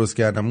پوشک درست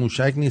کردن،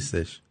 موشک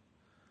نیستش.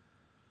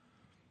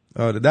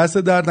 آره دست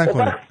درد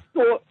نکنه.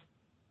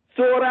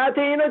 سرعت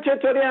اینو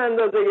چطوری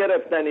اندازه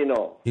گرفتن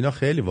اینا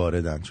خیلی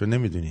واردن چون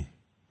نمیدونی.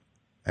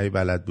 ای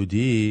بلد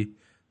بودی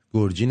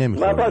گرجی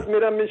نمیخوردی. من پس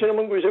میرم میشینم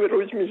اون گوشه به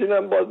روش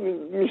میشینم باز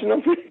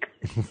میشینم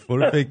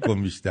فکر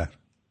کن بیشتر.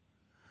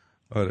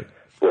 آره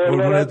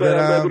قربونت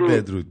برم.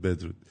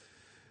 بدرود.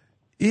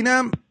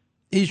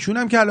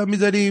 ایشونم که الان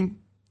میذاریم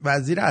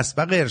وزیر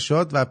اسبق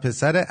ارشاد و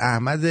پسر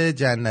احمد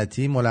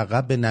جنتی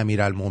ملقب به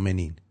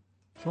نمیرالمؤمنین.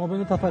 شما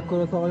بین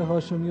تفکرات آقای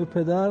هاشمی و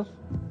پدر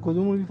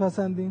کدوم رو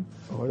میپسندین؟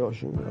 آقای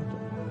هاشمی میرد.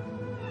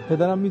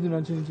 پدرم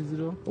میدونن چنین چیزی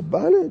رو؟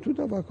 بله تو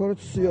تفکرات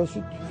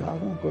سیاسی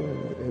فرق میکنه.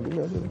 عیبی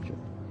نداره که.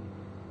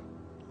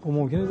 خب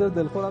ممکنه زاد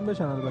دلخورم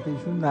بشن. البته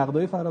ایشون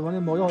نقدای فراوانی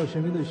با آقای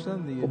هاشمی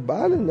داشتن دیگه. خب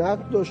بله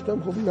نقد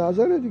داشتم. خب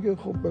نظر دیگه.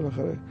 خب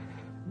بالاخره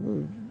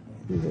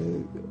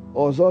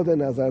آزاد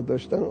نظر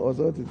داشتن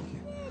آزاد دیگه.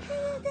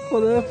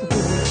 خدا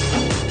حفظتون.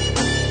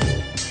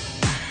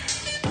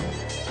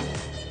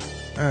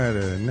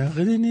 آره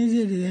نقدی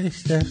نظری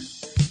داشتن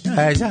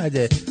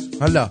آزاده.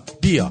 حالا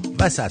بیا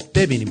وسط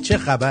ببینیم چه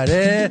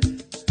خبره.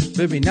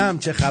 ببینم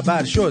چه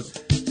خبر شد.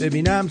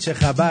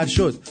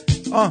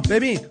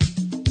 ببین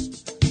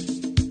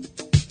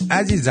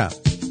عزیزم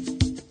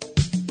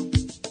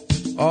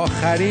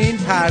آخرین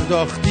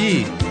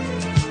پرداختی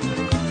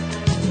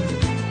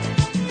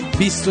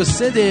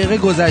 23 دقیقه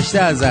گذشته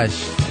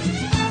ازش.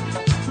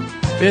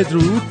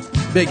 بدرود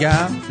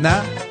بگم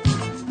نه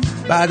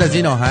بعد از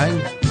این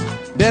آهنگ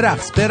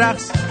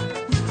برقص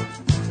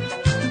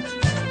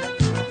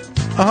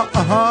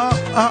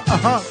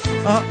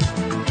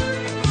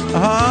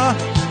آها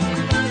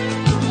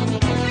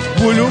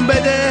بولوم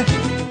بده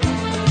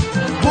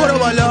برو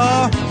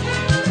بالا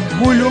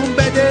بولوم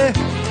بده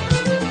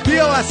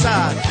بیا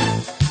وسط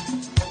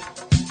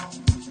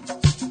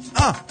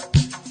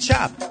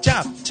چپ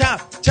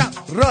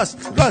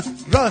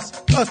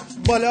راست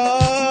بالا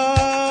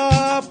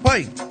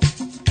پایین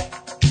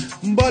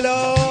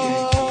بالا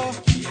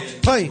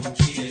پایین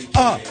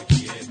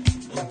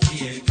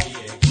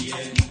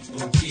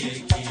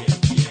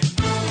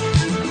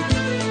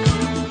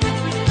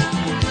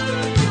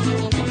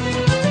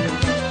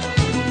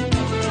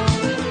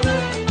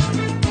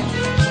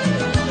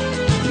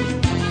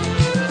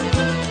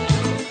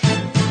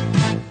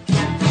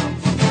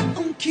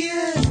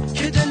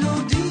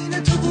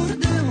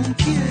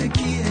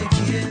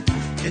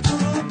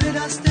به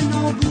دست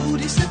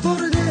نابودی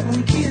سپرده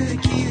اون کیه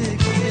کیه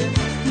کیه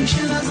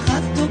میشه از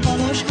خط و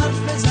بالاش حرف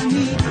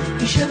بزنی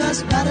میشه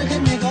از برق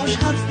نگاش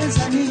حرف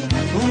بزنی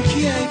اون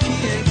کیه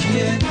کیه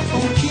کیه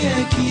اون کیه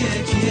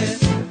کیه کیه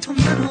تو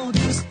منو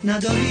دوست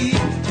نداری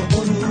تو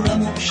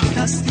غرورمو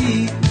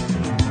شکستی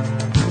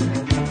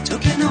تو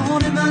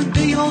کنار من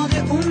به یاد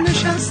اون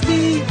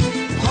نشستی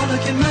حالا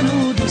که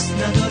منو دوست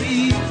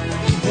نداری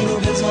برو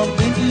بذار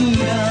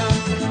بمیرم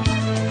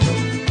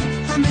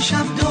همه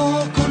شب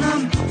دعا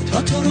کنم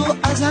تا تو رو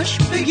ازش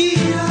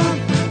بگیرم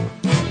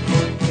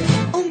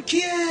اون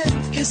کیه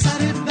که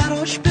سرت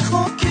براش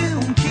بخاکه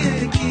اون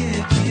کیه کیه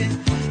کیه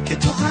که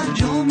تو هر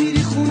جا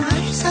میری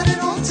خونش سر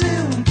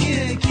رازه اون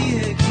کیه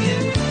کیه کیه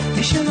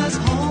میشه از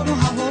حال و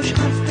هواش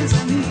حرف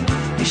بزنی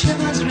میشه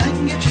از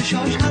رنگ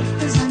چشاش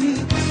حرف بزنی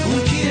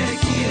اون کیه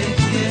کیه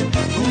کیه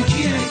اون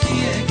کیه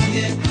کیه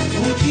کیه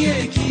اون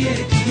کیه کیه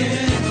کیه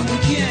اون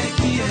کیه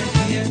کیه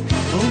کیه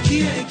اون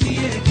کیه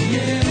کیه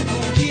کیه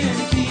اون کیه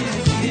کیه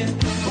کیه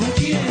اون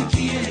کیه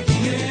کیه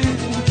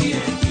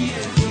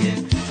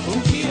کیه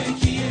اون کیه کیه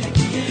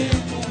کیه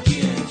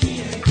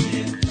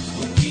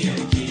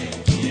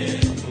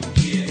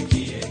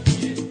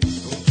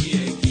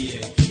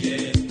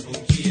اون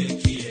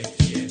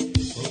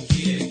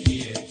کیه کیه کیه اون کیه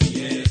کیه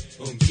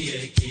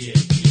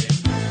کیه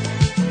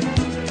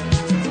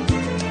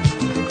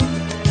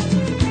اون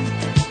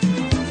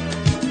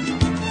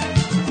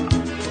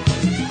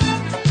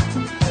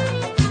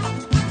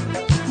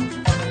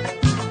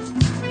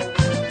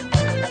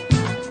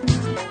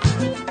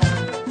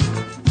کیه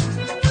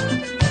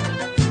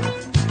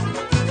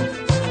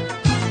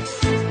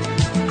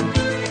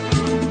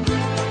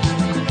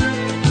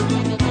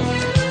کیه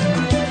کیه اون کیه کیه کیه اون کیه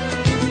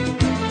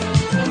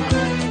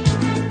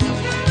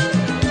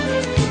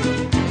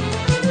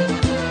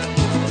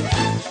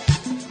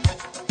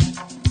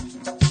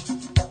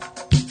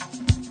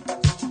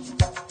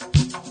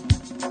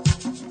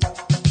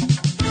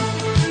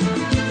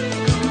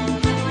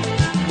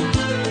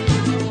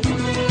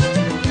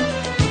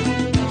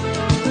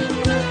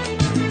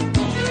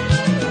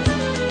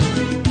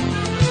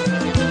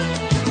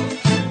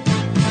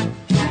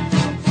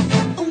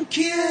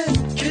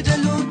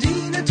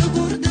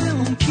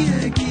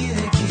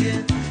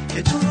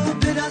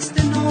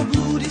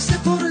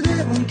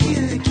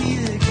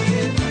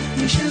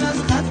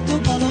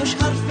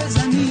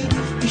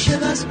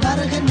کیه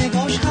اون کیه کیه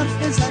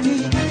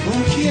کیه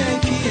اون کیه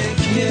کیه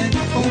کیه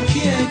اون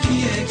کیه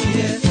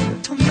کیه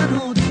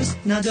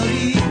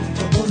نداری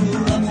تو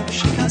غرورمو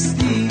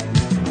شکستی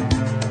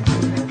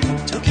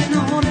تو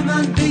کنار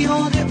من به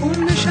یاد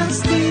اون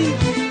نشستی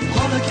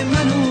حالا که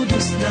منو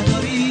دوست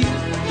نداری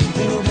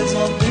برو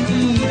بذار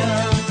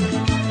بمیرم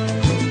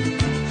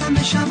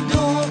همه شب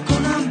دعا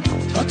کنم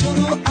تا تو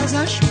رو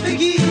ازش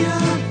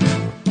بگیرم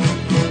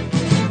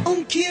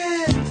اون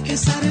کیه که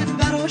سرت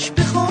براش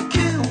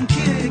بخاکه اون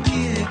کیه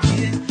کیه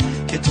کیه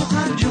که تو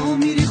هر جا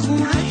میری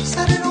خونش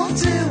سر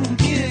رازه اون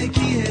کیه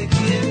کیه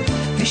کیه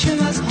میشه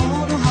از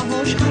حال و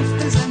هواش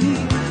حرف بزنی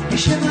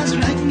میشه از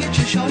رنگ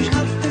چشاش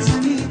حرف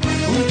بزنی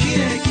اون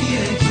کیه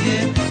کیه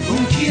کیه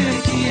اون کیه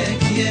کیه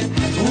کیه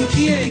اون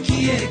کیه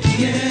کیه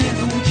کیه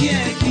اون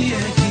کیه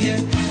کیه کیه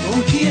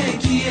اون کیه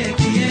کیه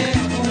کیه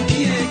اون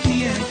کیه کیه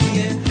کیه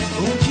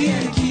اون کیه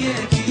کیه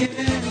کیه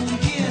اون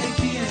کیه کیه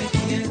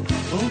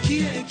کیه اون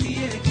کیه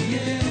کیه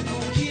کیه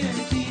اون کیه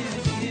کیه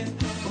کیه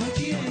اون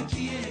کیه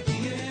کیه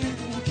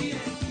کیه.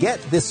 Get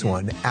this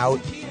one out.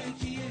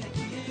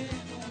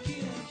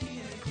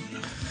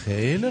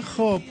 خیلی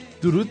خوب،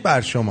 درود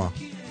بر شما.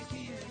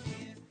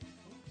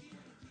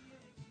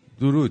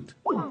 درود.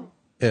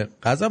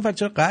 قزنفر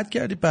چرا قطع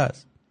کردی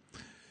پس؟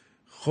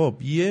 خب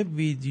یه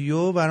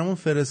ویدیو برامون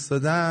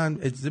فرستادن،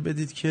 اجازه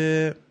بدید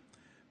که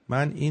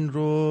من این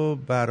رو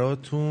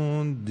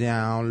براتون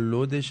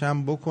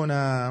دانلودشم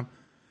بکنم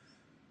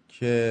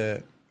که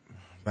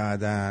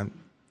بعداً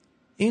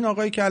این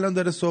آقایی که الان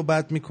داره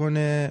صحبت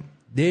میکنه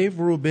دیو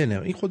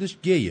روبنه، این خودش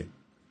گیه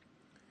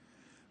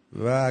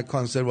و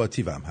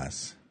کانسرواتیو هم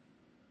هست.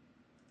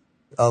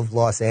 Of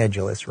Los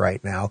Angeles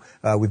right now.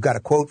 We've got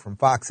a quote from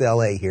Fox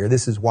LA here.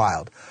 This is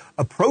wild.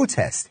 A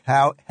protest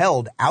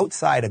held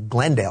outside of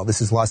Glendale,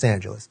 this is Los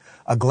Angeles,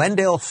 a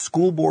Glendale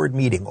school board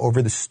meeting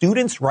over the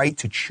students' right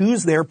to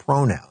choose their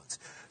pronouns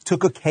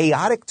took a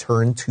chaotic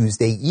turn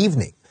Tuesday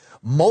evening.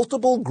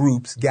 Multiple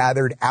groups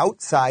gathered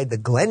outside the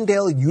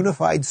Glendale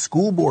Unified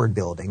School Board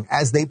building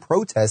as they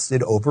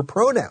protested over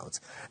pronouns.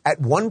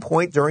 At one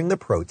point during the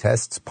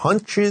protests,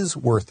 punches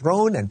were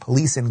thrown and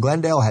police in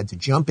Glendale had to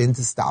jump in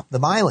to stop the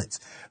violence.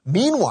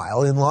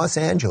 Meanwhile, in Los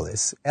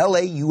Angeles,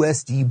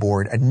 LAUSD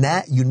board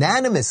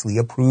unanimously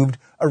approved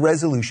a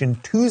resolution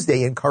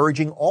Tuesday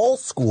encouraging all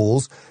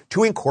schools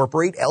to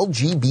incorporate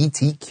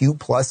LGBTQ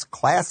plus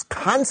class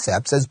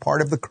concepts as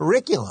part of the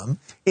curriculum,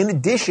 in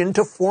addition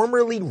to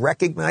formally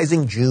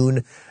recognizing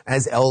June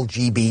as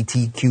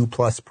LGBTQ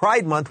plus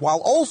Pride Month,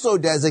 while also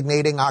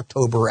designating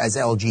October as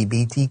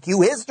LGBTQ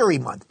History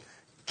Month.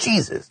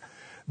 Jesus.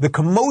 The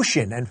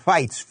commotion and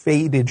fights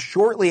faded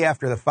shortly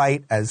after the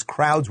fight as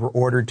crowds were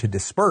ordered to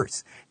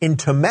disperse. In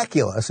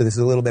Temecula, so this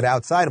is a little bit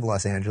outside of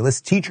Los Angeles,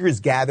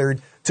 teachers gathered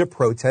to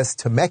protest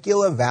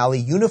Temecula Valley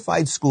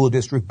Unified School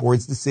District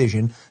Board's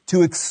decision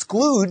to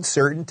exclude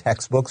certain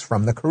textbooks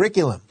from the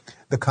curriculum.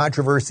 The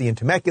controversy in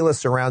Temecula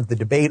surrounds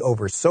the debate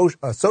over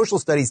social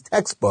studies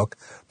textbook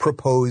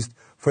proposed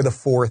for the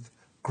 4th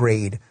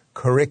grade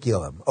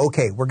curriculum.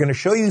 Okay, we're going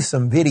to show you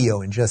some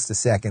video in just a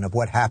second of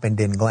what happened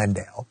in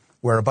Glendale,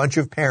 where a bunch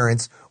of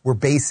parents were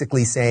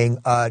basically saying,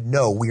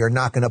 no, we are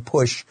not going to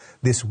push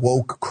this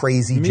woke,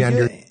 crazy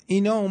gender.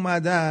 اینا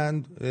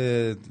اومدن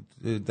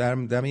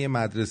در یه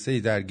مدرسه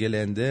در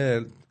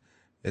گلندل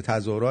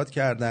تظاهرات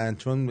کردن،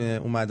 چون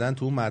اومدن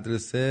تو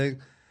مدرسه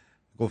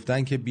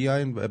گفتن که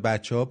بیاین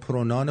بچه‌ها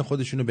پرونان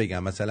خودشونو بگن،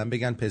 مثلا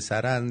بگن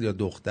پسرن یا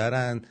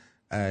دخترن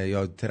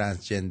یا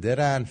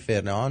ترنسجندرن،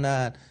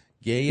 فرنانن،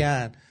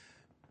 گیین.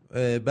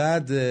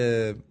 بعد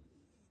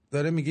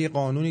داره میگه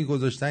قانونی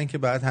گذاشتن که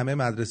بعد همه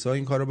مدرسه ها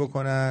این کارو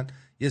بکنن.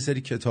 یه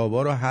سری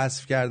کتابا رو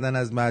حذف کردن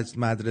از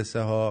مدرسه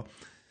ها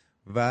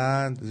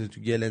و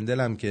تو گلندل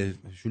هم که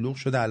شلوغ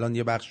شده. الان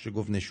یه بخشش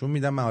گفت نشون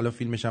میدم، من حالا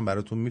فیلمش هم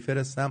براتون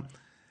میفرستم.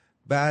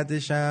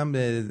 بعدش هم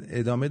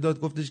ادامه داد،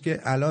 گفتش که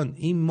الان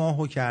این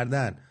ماهو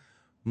کردن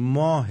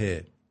ماه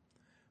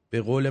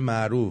به قول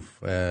معروف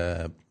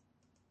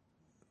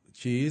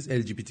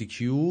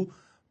LGBTQ.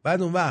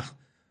 بعد اون وقت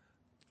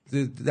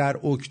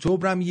در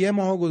اکتبر هم یه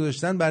ماه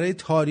گذاشتن برای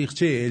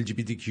تاریخچه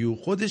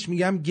LGBTQ. خودش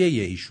میگم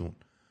گیه ایشون،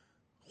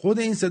 خود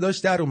این صداش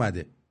در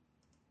اومده.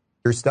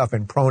 Stuff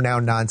and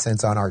pronoun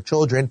nonsense on our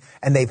children,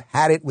 and they've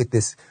had it with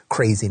this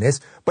craziness.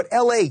 But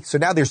LA, so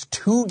now there's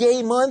 2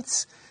 gay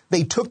months.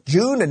 They took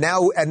June and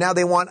now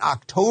they want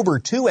October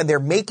too, and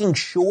they're making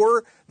sure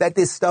that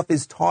this stuff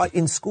is taught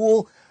in school.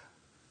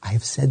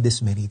 I've said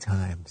this many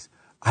times.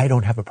 I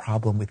don't have a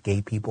problem with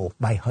gay people.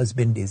 My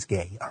husband is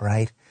gay, all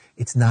right?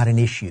 It's not an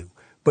issue.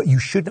 But you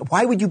shouldn't.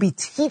 Why would you be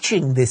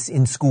teaching this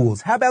in schools?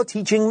 How about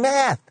teaching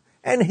math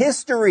and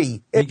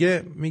history?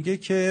 میگه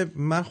که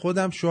من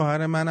خودم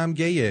شوهر منم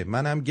گیه،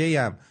 منم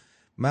گیم.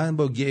 من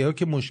با گی‌ها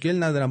که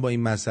مشکل ندارم با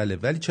این مسئله،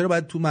 ولی چرا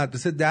باید تو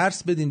مدرسه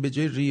درس بدین؟ به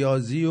جای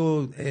ریاضی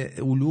و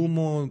علوم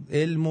و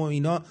علم و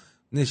اینا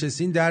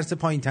نشستین درس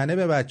پایین‌تنه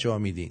به بچه‌ها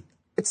میدین.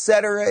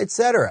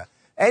 etc.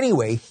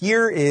 Anyway,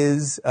 here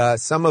is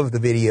some of the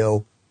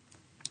video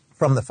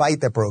from the fight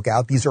that broke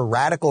out. These are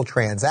radical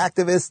trans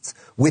activists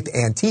with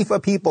Antifa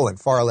people and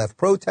far-left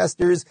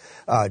protesters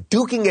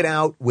duking it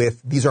out with,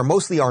 these are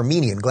mostly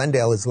Armenian.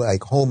 Glendale is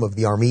like home of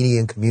the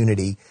Armenian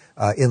community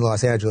in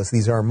Los Angeles.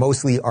 These are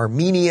mostly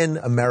Armenian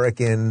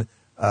American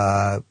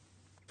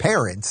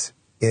parents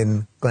in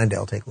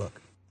Glendale. Take a look.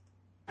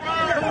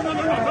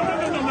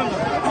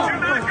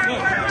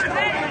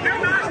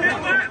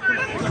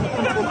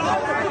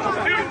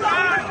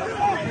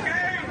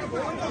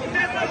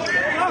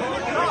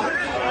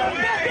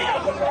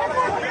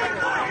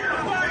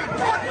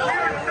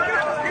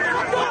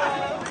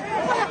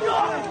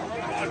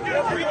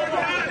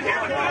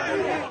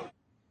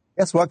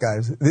 Guess what,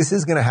 guys? This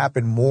is going to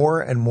happen more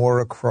and more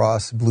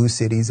across blue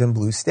cities and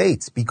blue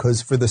states because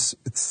for the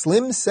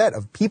slim set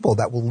of people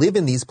that will live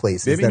in these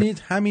places.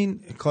 ببینید همین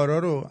کارا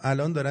رو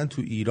الان دارن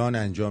تو ایران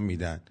انجام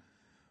میدن،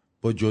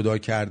 با جدا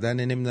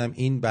کردن نمیدونم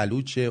این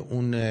بلوچه،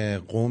 اون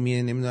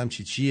قومیه، نمیدونم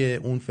چیه،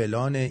 اون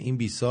فلانه، این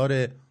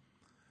بیساره.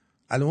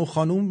 الان اون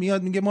خانوم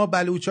میاد میگه ما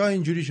بلوچا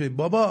اینجوری شده.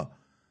 بابا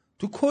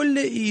تو کل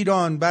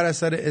ایران بر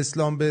اثر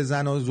اسلام به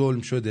زنا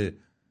ظلم شده،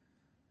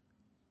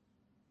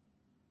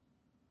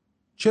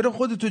 چرا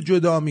خودتو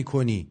جدا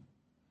میکنی؟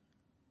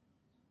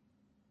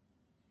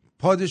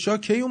 پادشاه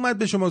کی اومد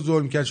به شما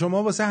ظلم کرد؟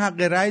 شما واسه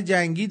حق رأی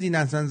جنگیدین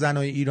اصلا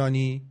زنای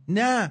ایرانی؟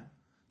 نه،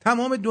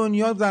 تمام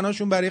دنیا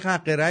زناشون برای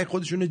حق رأی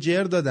خودشونو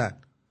جر دادن.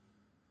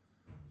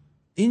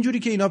 اینجوری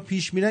که اینا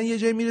پیش میرن یه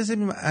جای میرسه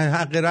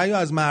حق رأی رو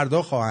از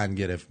مردا خواهند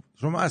گرفت.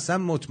 شما اصلا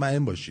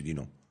مطمئن باشید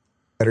اینو.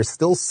 That are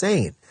still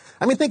sane.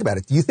 I mean, think about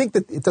it. Do you think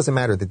that it doesn't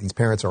matter that these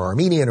parents are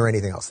Armenian or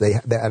anything else?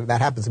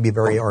 That happens to be a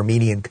very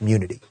Armenian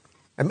community.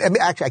 I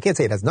mean, actually, I can't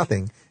say it has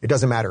nothing. It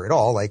doesn't matter at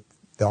all. Like,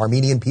 the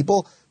Armenian people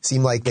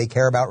seem like they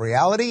care about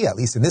reality, at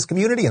least in this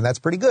community, and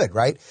that's pretty good,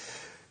 right?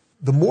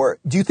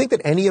 Do you think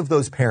that any of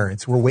those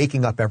parents were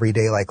waking up every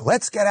day like,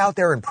 let's get out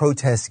there and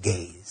protest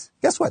gays?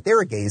 Guess what? There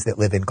are gays that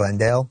live in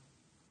Glendale.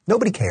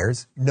 Nobody cares.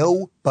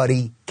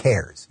 Nobody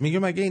cares. میگه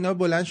مگه اینا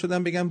بلند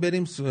شدن بگم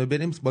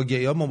بریم با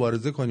گی‌ها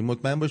مبارزه کنیم؟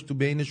 مطمئن باش تو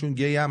بینشون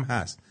گی هم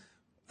هست.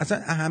 اصلا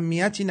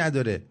اهمیتی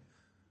نداره.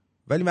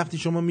 ولی وقتی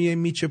شما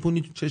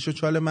میچپونی تو چش و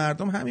چال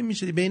مردم، همین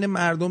میشه، بین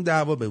مردم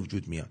دعوا به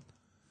وجود میاد.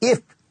 If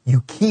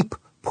you keep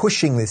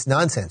pushing this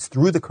nonsense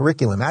through the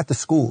curriculum at the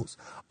schools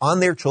on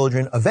their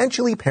children,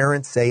 eventually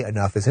parents say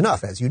enough is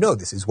enough. As you know,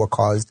 this is what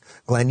caused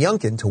Glenn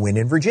Youngkin to win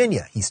in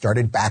Virginia. He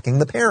started backing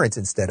the parents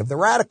instead of the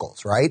radicals,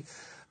 right?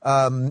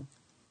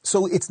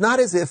 So it's not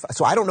as if,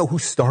 so I don't know who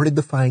started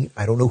the fight.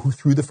 I don't know who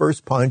threw the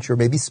first punch or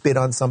maybe spit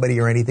on somebody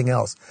or anything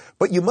else.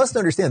 But you must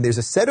understand there's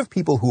a set of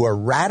people who are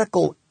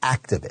radical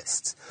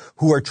activists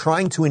who are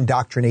trying to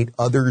indoctrinate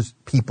other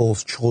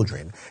people's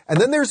children. And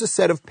then there's a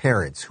set of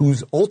parents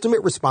whose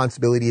ultimate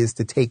responsibility is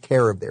to take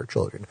care of their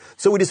children.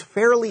 So it is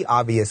fairly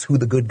obvious who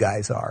the good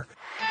guys are.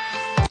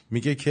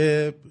 میگه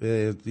که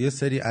یه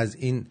سری از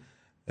این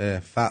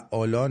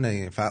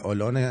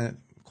فعالان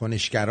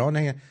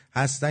کنشگران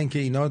هستن که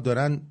اینا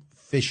دارن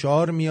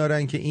فشار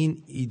میارن که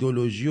این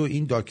ایدئولوژی و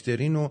این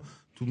داکترین رو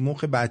تو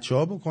مخ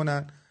بچه‌ها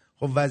بکنن.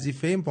 خب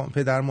وظیفه این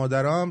پدر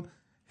مادرام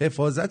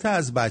حفاظت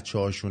از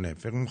بچه‌هاشونه.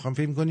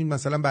 فکر می‌کنین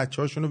مثلا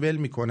بچه‌هاشون رو ول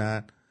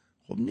میکنن؟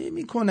 خب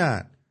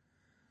نمیکنن.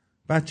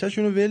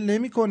 بچه‌شون رو ول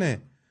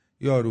نمیکنه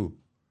یارو.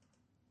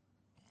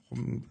 خب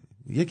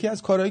یکی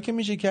از کارهایی که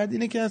میشه کرد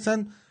اینه که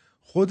اصلا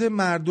خود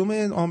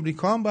مردم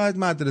آمریکا هم باید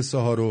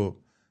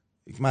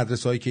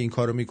مدرسه‌هایی که این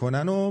کارو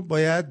میکنن و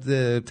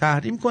باید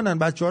تحریم کنن،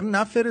 بچه‌ها رو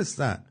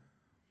نفرستن.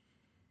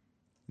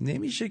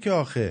 نمیشه که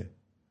آخه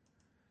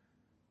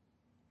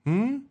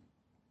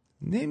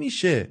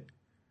نمیشه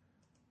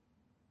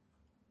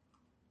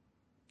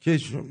که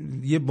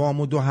یه بام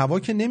و دو هوا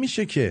که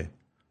نمیشه که.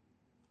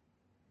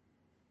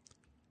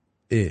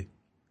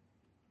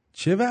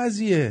 چه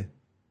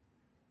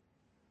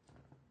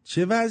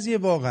وضعیه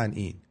واقعا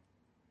این.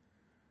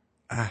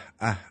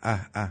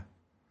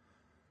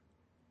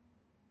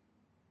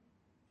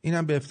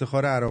 اینم به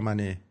افتخار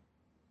ارامنه.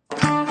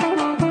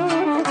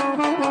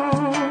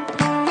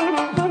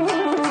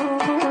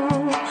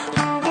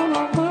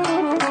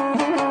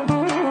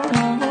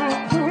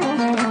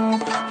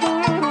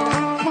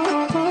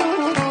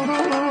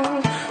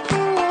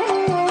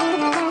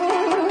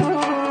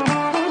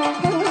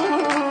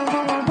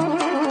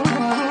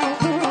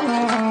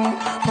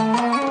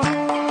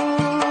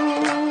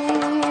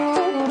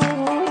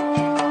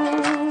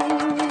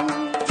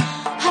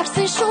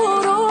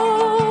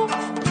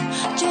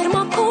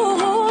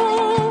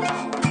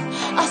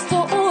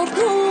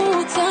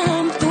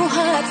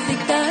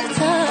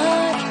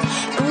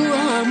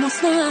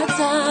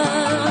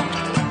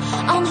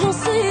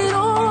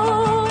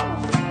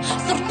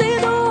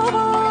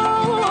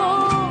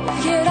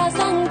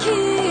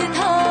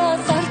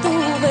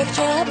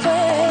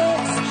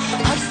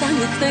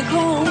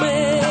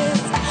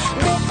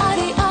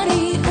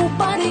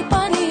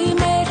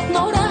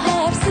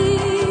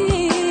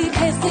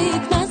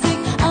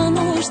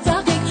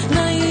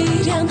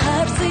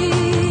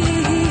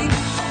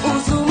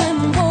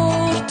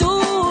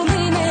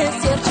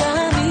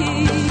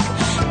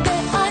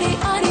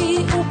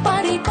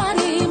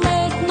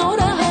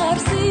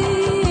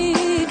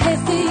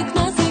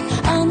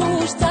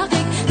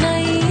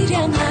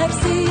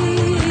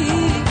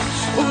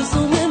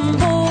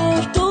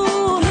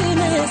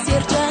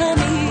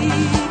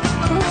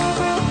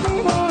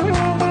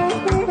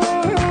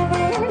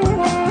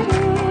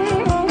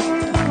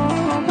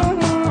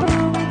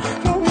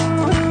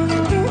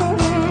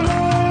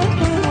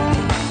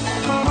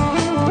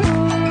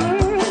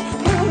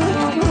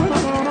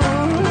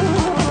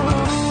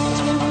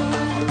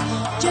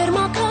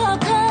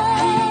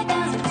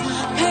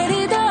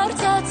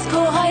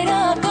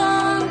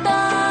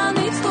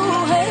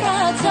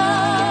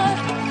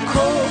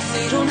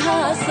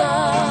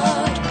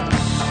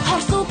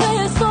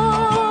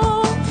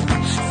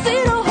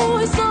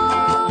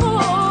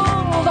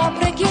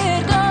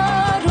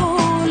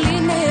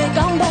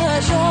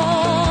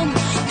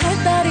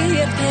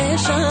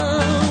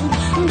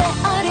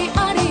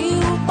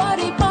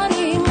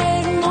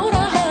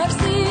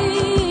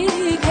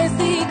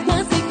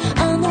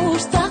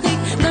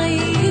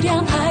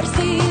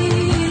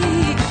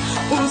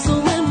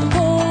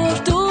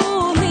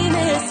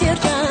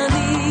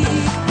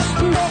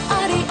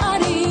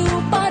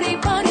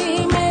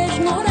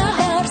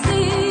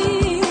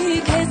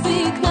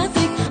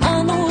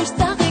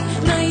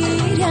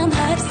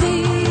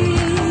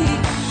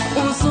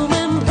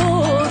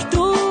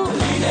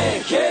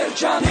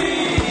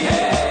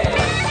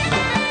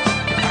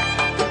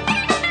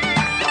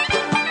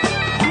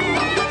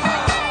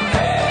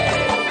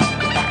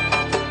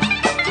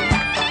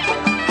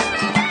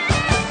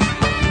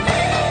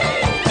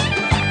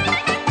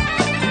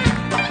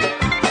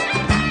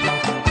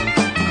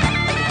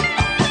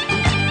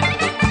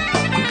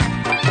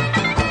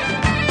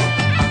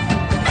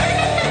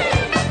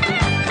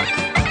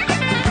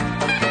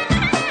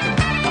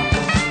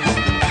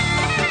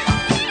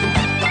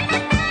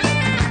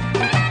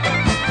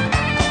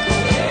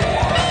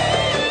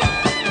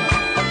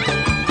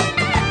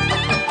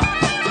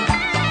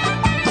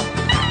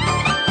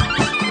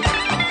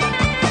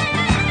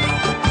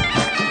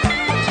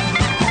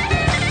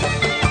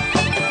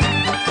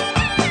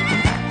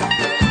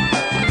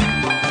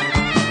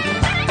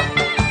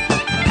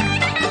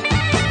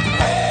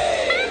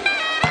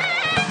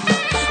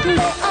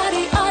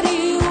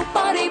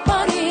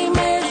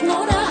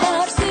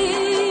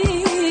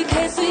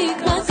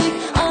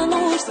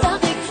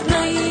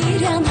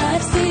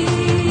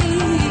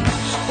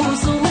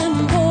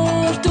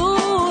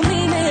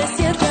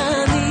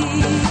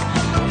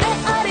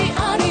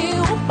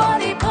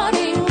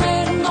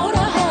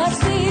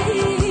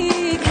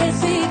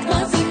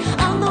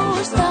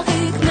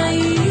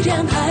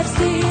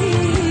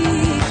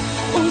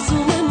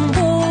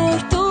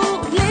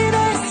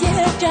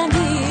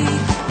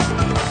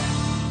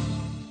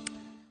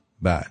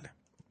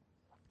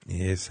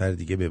 یه سر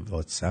دیگه به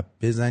واتساپ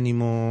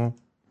بزنیم و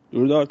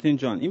درود آرتین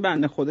جان. این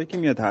بنده خدا که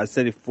میاد هر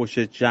سری فوش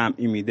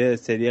جمعی میده،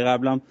 سری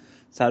قبلم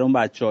سر اون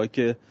بچه‌ها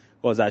که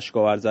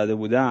گازشگاور زده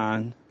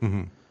بودن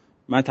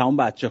من تمام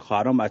بچه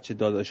خواهرام بچه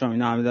داداشام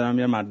اینا همه دارم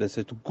میرن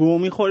مدرسه، تو گو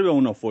میخوری به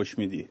اونا فوش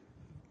میدی.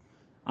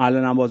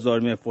 الانم بازار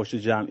می فوش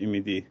جمعی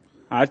میدی،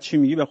 هر چی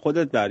میگی به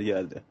خودت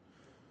برگرده.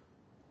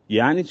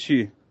 یعنی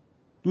چی؟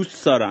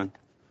 دوست دارن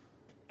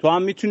تو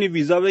هم میتونی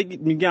ویزا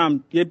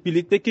میگم یه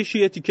بلیت بکشی،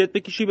 یه تیکت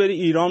بکشی بری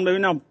ایران،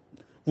 ببینم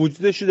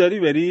وجودشو داری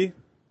بری.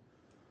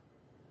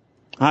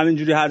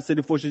 همینجوری هر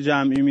سری فوش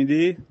جمعی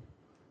میدی.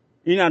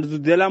 این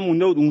از دلم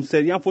مونده بود، اون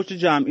سری هم فوش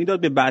جمعی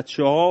داد به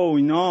بچه‌ها و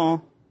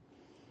اینا،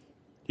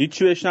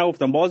 هیچی بهش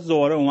نگفتم، باز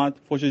دوباره اومد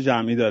فوش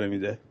جمعی داره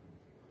میده.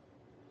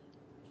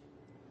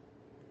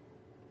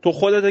 تو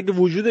خودت اگه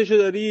وجودشو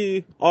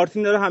داری،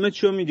 آرتین داره همه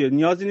چیو میگه،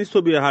 نیازی نیست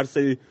تو بیا هر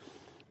سری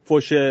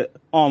فوش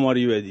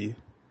آماری بدی.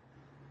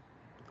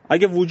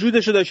 اگه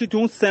وجودشو داشتی تو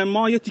اون 3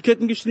 ماه یه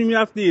تیکت میگشتی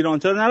میرفتی ایران،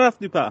 چرا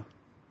نرفتی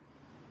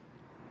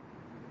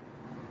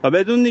و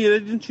بدون دیگه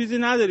بدون چیزی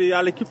نداری،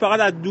 الکی فقط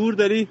از دور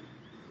داری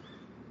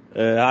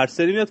هر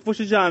سری میاد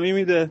فوش جمعی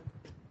میده.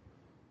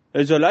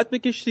 اجالت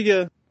بکش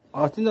دیگه.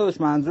 آرتین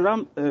داداش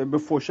منظورم به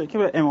فوشه که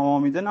به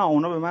امام میده نه،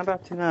 اونا به من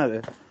ربطی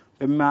نداره،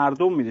 به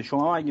مردم میده.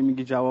 شما اگه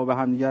میگی جواب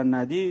همدیگر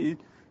ندید،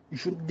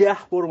 ایشون 10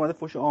 بار اومده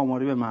فوش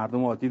آماری به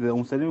مردم عادی ده.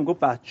 اون سری میگه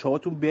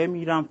بچه‌هاتون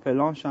بمیرن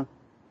فلانشن.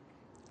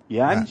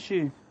 یعنی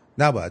چی؟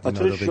 نباید اینا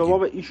رو بگیم. شما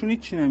به ایشون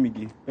هیچ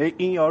نمیگی، به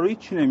این یارو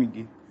هیچ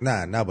نمیگی.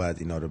 نه نباید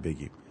اینا رو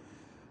بگیم.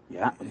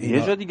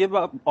 یه جا دیگه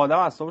آدم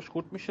اعصابش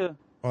خورد میشه.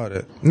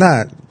 آره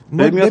نه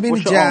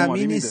ببینید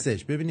جمعی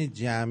نیستش، ببینید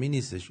جمعی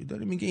نیستش.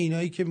 داره میگه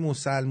اینایی که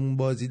مسلمون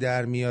بازی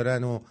در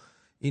میارن و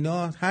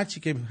اینا هر چی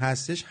که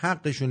هستش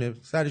حقشونه،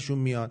 سرشون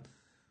میاد.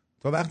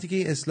 تا وقتی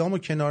که اسلامو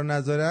کنار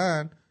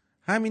نذارن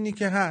همینی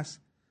که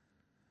هست.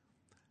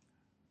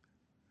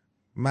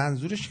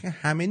 منظورش که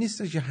همه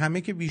نیستش، که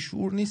همه که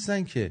بیشعور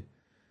نیستن که.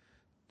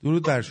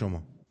 درود بر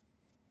شما.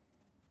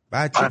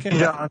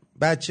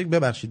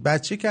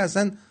 بچه که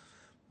اصلا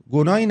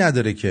گناهی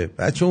نداره که،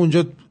 بچه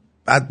اونجا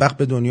بدبخت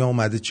به دنیا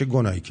اومده، چه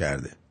گناهی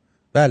کرده؟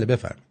 بله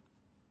بفرمایید.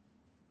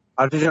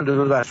 آرتین جان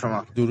درود بر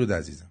شما. درود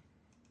عزیزم.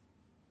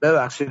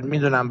 ببخشید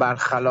میدونم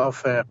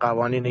برخلاف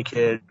قوانینی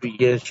که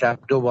یه شب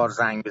 2 بار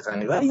زنگ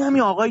بزنی، ولی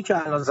همین آقایی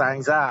که الان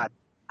زنگ زد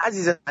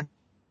عزیزم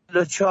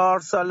 4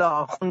 سال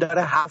آخوند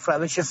داره 7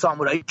 روش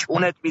سامورایی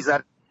چونت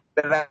میذاره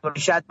به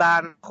رشد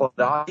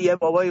برنخورده. یه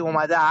بابایی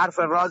اومده حرف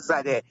راست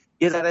زده،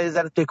 یه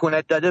ذره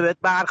تکونت داده بهت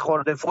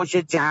برخورده. فوش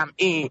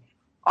جمعی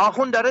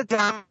آخوند داره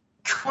جمع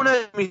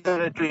چونت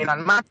میذاره تو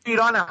ایران. من تو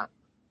ایرانم،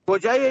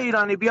 کجای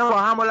ایرانی بیام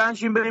با هم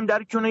بلنشیم بریم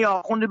در چونه یا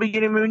آخوند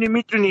بگیریم ببینیم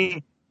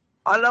میتونی.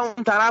 حالا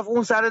اون طرف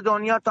اون سر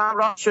دنیا تو هم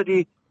راه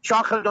شدی،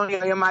 شاخ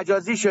دنیای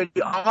مجازی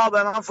شدی، آقا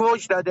به من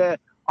فوش داده.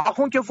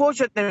 آخوند که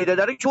فوشت نمیده،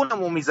 داره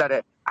چونمون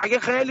میذاره. اگه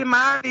خیلی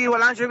مردی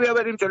بلند شو بیا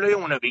بریم جلوی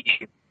اونو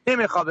بگیریم.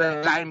 نمیخواد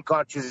به لعیم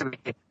کار چیزی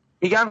بگه.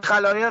 میگن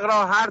خلایق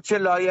را هر چه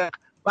لایق،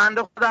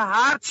 بنده خدا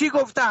هر چی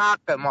گفته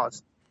حق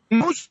ماست.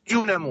 نوش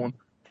جونمون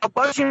تا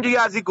باشیم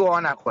دیگه از این گوها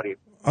نخوریم.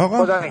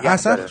 آقا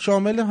اصلا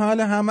شامل حال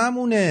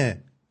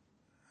هممونه.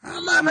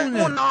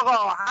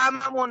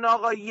 هممون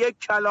آقا یک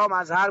کلام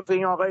از حرف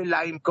این آقای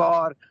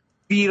لعیمکار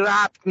بی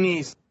ربط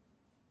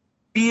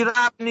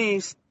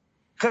نیست.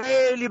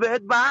 خیلی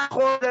بهت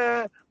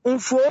برخورده، اون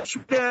فوش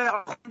میده،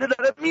 آخونده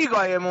داره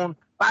میگایمون،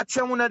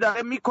 بچه‌مونه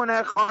داره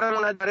میکنه،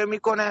 خواهرمونه داره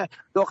میکنه،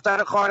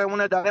 دختر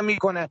خواهرمونه داره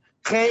میکنه.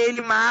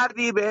 خیلی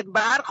مردی بهت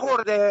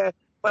برخورده،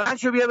 بلند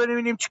شو بیا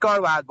ببینیم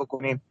چیکار باید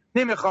بکنیم.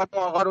 نمیخواد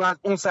آقا رو از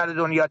اون سر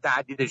دنیا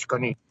تهدیدش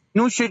کنی.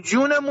 نوش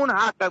جونمون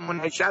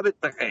حقمونه. شبت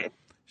بخیر.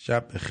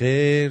 شب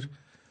بخیر.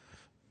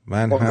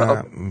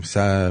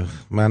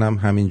 منم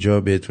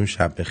همینجا بهتون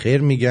شب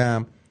بخیر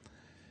میگم.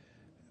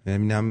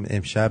 ببینم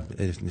امشب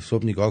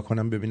صبح نگاه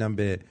کنم ببینم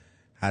به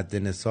حد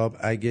نصاب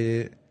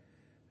اگه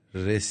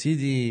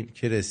رسیدیم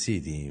که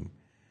رسیدیم،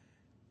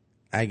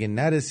 اگه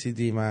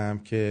نرسیدیم هم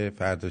که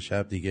فردا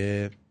شب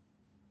دیگه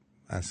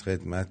از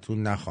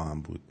خدمتتون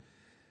نخواهم بود،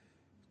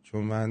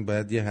 چون من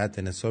باید یه حد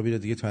نصابی رو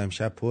دیگه تا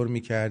امشب پر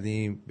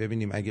میکردیم.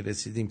 ببینیم اگه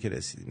رسیدیم که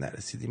رسیدیم،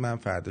 نرسیدیم من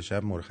فردا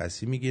شب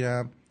مرخصی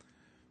میگیرم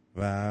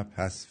و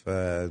پس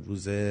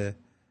روز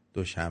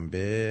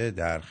دوشنبه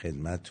در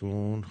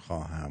خدمتتون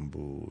خواهم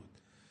بود.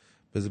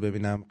 بذار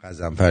ببینم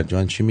قزنفر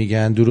جان چی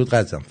میگن. درود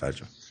قزنفر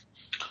جان.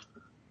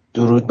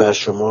 درود بر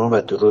شما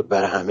و درود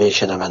بر همه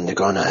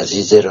شنوندگان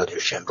عزیز رادیو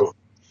شمرو.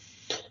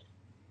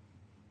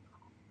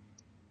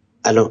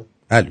 الو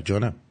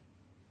جانم.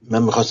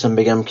 من میخواستم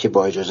بگم که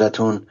با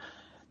اجازهتون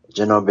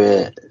جناب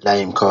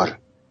لعیمکار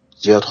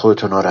زیاد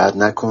خودتون ناراحت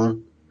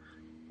نکن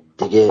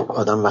دیگه.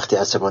 آدم وقتی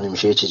عصبانی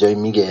میشه یه چیزایی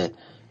میگه،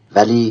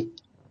 ولی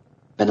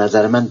به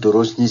نظر من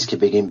درست نیست که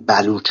بگیم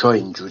بلوچا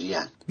اینجوری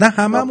هن. نه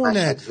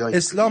هممونه.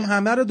 اسلام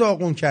همه رو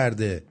داغون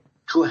کرده.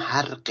 تو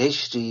هر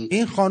قشری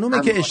این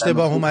خانومه که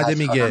اشتباه اومده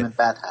میگه،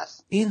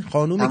 این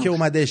خانومه که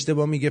اومده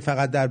اشتباه میگه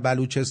فقط در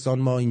بلوچستان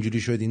ما اینجوری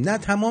شدیم. نه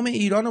تمام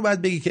ایران رو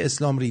باید بگی که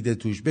اسلام ریده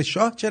توش. به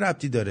شاه چه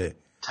ربطی داره؟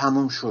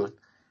 تموم شد.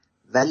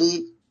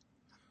 ولی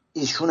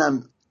ایشون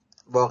هم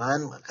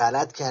واقعا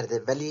غلط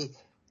کرده، ولی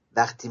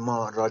وقتی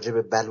ما راجع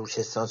به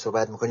بلوچستان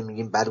صحبت میکنیم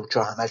میگیم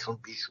بلوچا همشون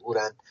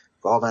بیشعورن،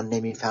 واقعا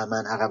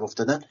نمیفهمن، عقب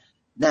افتادن.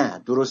 نه،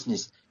 درست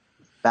نیست.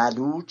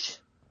 بلوچ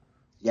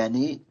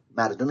یعنی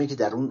مردمی که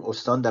در اون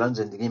استان دارن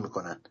زندگی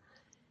میکنن.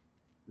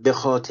 به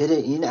خاطر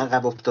این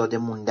عقب افتاده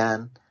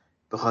موندن،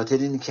 به خاطر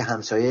این که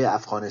همسایه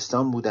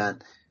افغانستان بودن،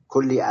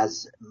 کلی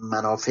از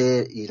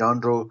منافع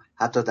ایران رو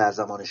حتی در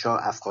زمان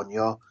شاه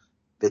افغانیا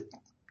به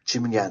چی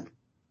میگن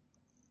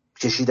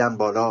کشیدن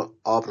بالا،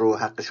 آب رو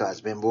حقش رو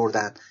از بین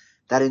بردن.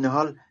 در این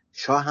حال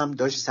شاه هم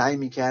داشت سعی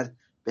میکرد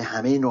به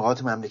همه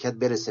نقاط مملکت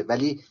برسه،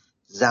 ولی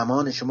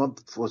زمان شما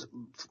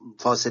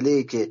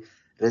فاصله که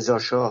رضا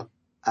شاه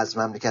از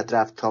مملکت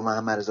رفت تا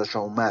محمد رضا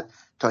شاه اومد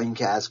تا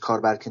اینکه از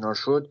کار برکنار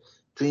شد،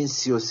 تو این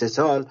 33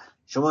 سال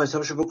شما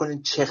حسابشو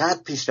بکنید چقدر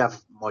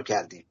پیشرفت ما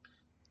کردیم.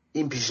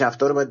 این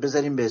پیشرفت‌ها رو باید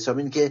بذاریم به حساب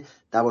این که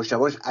دواش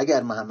دواش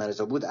اگر محمد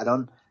رضا بود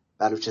الان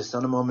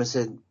بلوچستان ما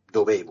مثل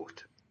دبی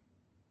بود،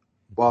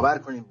 باور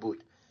کنید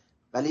بود.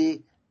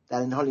 ولی در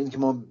این حال این که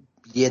ما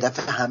یه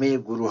دفعه همه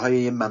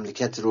گروه‌های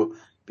مملکت رو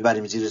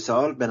ببریم زیر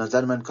سوال، به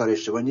نظر من کار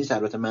اشتباهی نیست.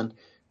 البته من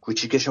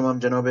کوچیک شما هم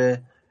جناب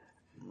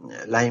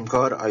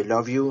لهیمکار، I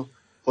love you.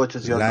 خودتو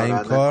زیاد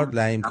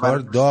لهیمکار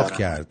داغ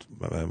کرد،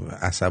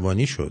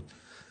 عصبانی شد.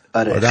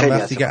 آره، آدم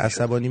وقتی که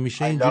عصبانی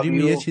میشه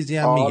اینجوری یه چیزی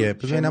هم میگه.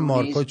 ببینم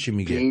مارکو چی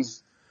میگه.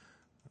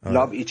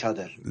 love each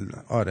other.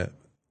 آره،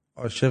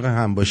 عاشق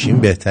هم باشیم،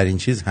 بهترین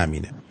چیز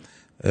همینه.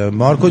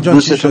 مارکو جان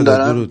چی شده؟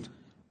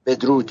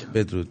 بدرود.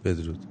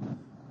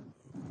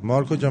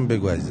 مارکو جان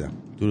بگو عزیزم.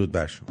 درود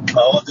بر شما.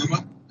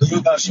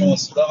 درود بر شما.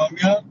 صدام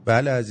میاد؟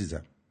 بله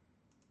عزیزم.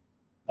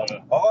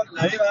 آقا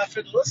لهی حرف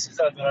درستی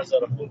زد به نظر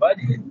خود،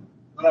 ولی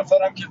دو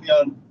نفرم که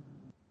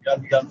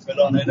میگن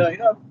فلان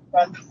اینا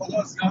بنده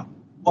خدا زیاد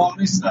باهم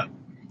نیستن.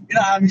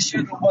 اینا همیشه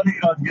دنبال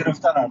ایراد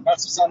گرفتنن،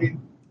 مخصوصا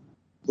این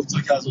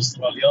دوتا که از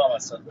استرالیا هم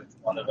هستن به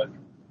احتمال قوی.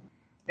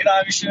 اینا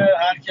همیشه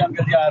هر کی هم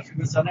یه حرفی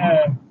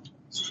بزنه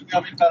زود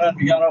میام میپرن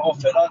میگن آقا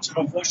فلان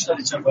چرا فحش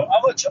دادی، چرا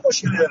آقا چه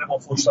مشکلی داره با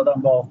فحش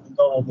دادن با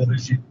آخوندا و به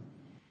رژیم؟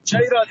 چه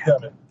ایرادی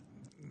داره؟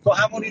 تو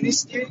همونی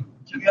نیستی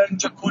که میاد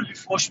اینجا کلی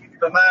فحش میدی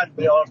به من،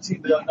 به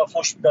آرتین، به اینا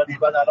فحش میدادی،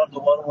 بعد الان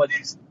دوباره اومدی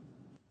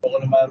به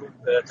قول معروف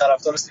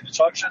طرفدار سینه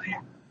چاک شدی؟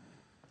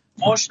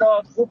 فحش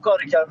داد، خوب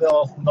کاری کرد، به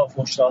آخوندا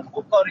فحش داد،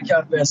 خوب کاری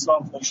کرد، به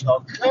اسلام فحش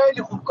داد،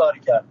 خیلی خوب کاری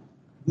کرد.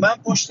 من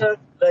پشت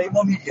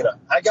لیمو میگیرم.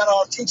 اگر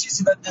آرتین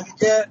چیزی بهت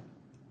نمیگه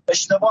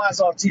اشتباه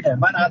از آرتینه.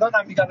 من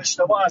الانم میگم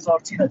اشتباه از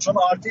آرتینه، چون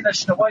آرتین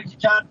اشتباهی که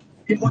کرد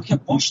این بود که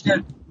پشت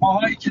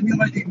ماهایی که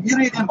میومدیم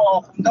میریدیم با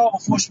آخوندا و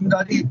فحش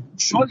میدادیم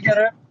شل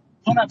گرفت.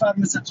 دو نفر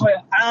مثل توی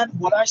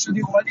بلند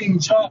شدی اومدی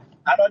اینجا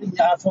الان این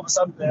حرفا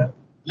مثلا به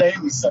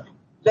لهیم میزنی.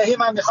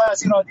 لهیم هم میخواد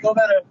از این رادیو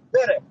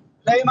بره.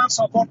 لهیم هم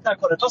ساپورت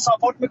نکنه. تو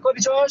ساپورت میکنی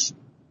جاش؟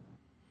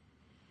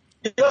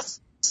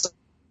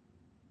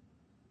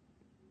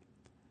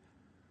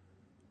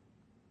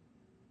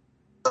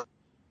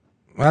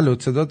 الو،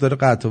 صدا داره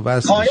قطع و وصل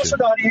میشه. خواهشو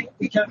داری؟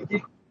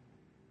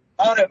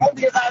 آره من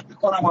دیگه قطع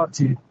میکنم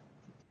آرتی.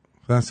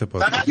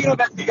 فقط اینو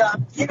بهت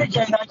میگم، اینه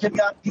که اینا که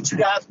میان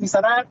اینجوری حرف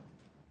میزنن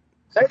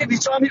خیلی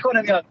بیچاره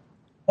میکنه، میاد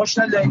پشت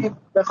لهیم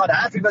بخواد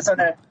حرفی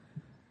بزنه.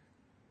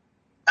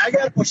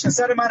 اگر پشت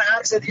سر من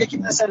حرف زدی یکی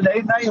مثل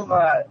لهیم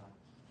نیومد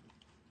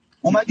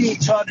اومدی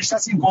اینجا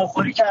نشستی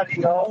گوخوری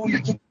کردی، یا اون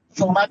یکی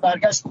که اومد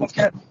برگشت گفت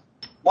که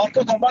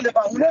مارکو دنبال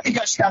بهونه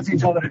میگشت که از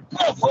اینجا بره،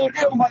 گوخوری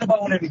دنبال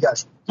بهونه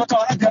میگشت. تو تا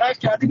حالا درک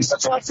کردی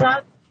 24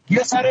 ساعت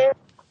یه سره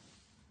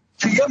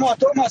که یه ماه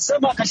دو ماه سه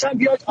ماه قشنگ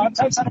بیاید آن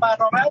تایم سر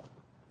برنامه،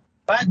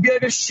 بعد بیای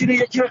بشینی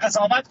یکی رو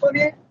قضاوت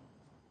کنی؟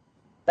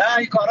 نه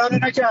این کارا رو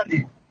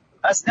نکردی.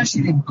 از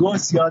نشیدیم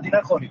گوز زیادی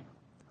نخوریم.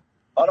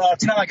 حالا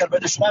آرتینم اگر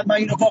بدش اومد من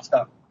اینو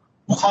گفتم،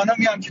 اون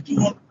خانمی هم که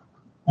تو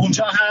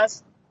اونجا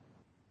هست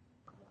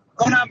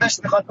اونم بهش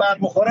میخواد بر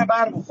بخوره.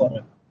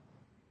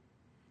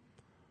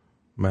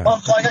 ما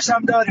خواهش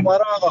هم داریم.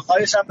 آره آقا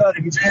خواهش هم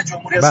داریم. اینجا یه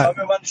جمهوری اسلامی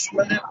من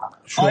نشون بده.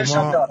 خواهش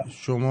هم دارم.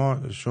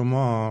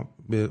 شما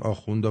به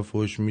آخوندا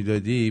فحش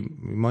میدادی،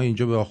 ما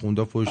اینجا به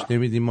آخوندا فحش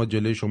نمیدیم. ما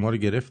جلوی شما رو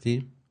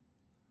گرفتیم.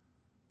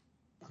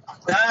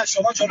 نه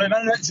شما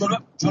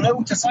جلوی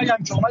اون کسایی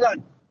هم که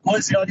اومدن گل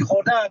زیادی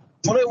خوردن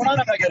جلوی اونا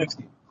هم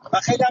نگرفتیم و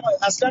خیلی هم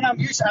اصلا هم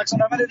هیچ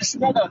عکس‌العمل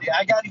نشون ندادی.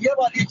 اگر یه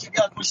بار یکی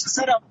بیاد پشت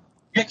سرم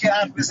یکی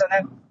حرف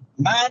بزنه،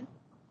 من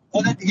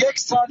خودت 1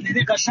 سال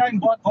دیدی قشنگ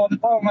با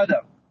پا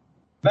اومدم.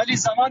 ولی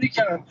زمانی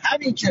که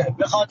همین که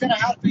به خاطر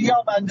حرف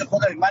یا بنده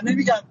خدایی، من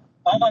نمیگم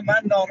آقا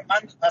من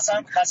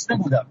اصلا خسته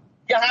بودم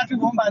یه حرفی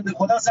به اون بنده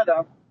خدا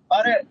زدم،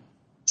 آره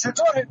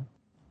چطوره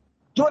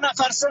 2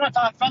 نفر 3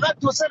 نفر فقط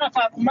 2-3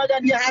 نفر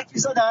اومدن یه حرفی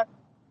زدن،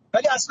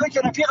 ولی اصلا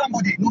که رفیقم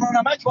بودی نون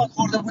و نمک باد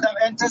خورده بودم،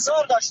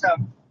 انتظار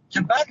داشتم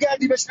که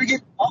برگردی بهش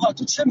بگید آقا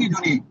تو چه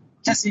میدونی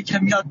کسی که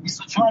میاد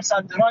 24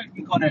 ساعت درایو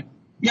میکنه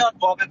میاد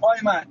با به پای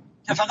من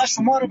که فقط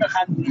شما رو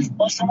بخندونش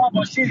با شما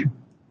باشید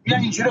بیا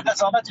اینجوری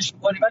قضاوتش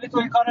میکنی، ولی تو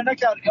این کارو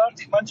نکردی.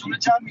 آرتین من جلوی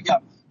چند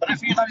میگم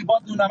رفیقم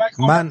باد نون نمک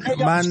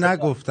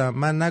خورد.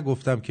 من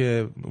نگفتم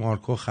که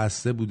مارکو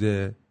خسته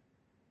بوده.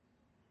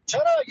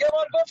 چرا یه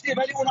بار گفتی،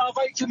 ولی اون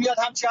آقایی که میاد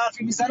همچی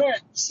حرفی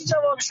میزنه چی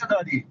جوابشو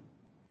دادی؟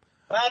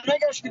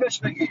 برنگشتی بهش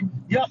بگی.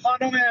 یا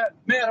خانم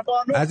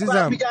مهربانو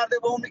عزیزم میگرده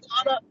به اون میگه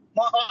حالا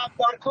ما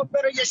بارکود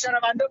بره یه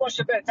شنونده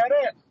باشه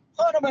بهتره.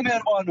 خانم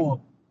مهربانو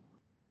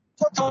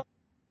تو تا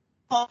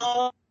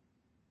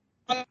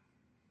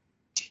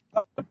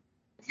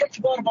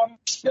یک بار با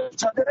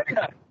چاده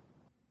ببینم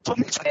تو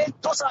میتونی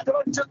 2 ساعت بعد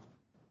اینجا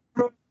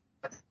رو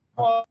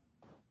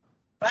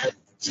بعد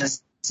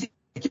کسی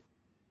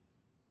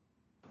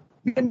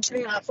میشه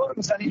این حرفا رو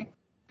میزنی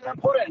من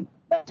پره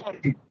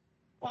نتوردیم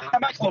و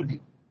همه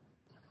خوردیم.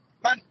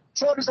 من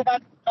 4 روز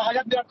بعد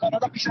نهایت بیارم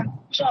کانادا پیش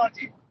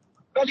آرتین.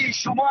 ولی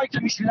شما که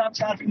میشنیدم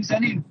چه حرفی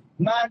میزنین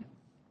من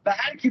به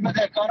هر کی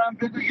بدهکارم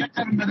بگو 1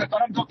 ترم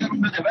بدهکارم 2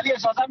 ترم بده، ولی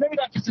اجازه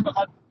نمیدم کسی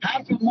بخواد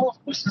حرف مفت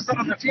پشت سر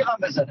رفیقم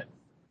بزنه،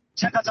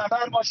 چه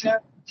قزنبر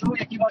باشه چه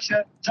یکی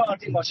باشه چه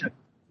آرتین باشه.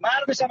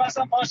 مردشم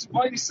اصلا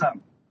پای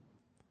نیستم.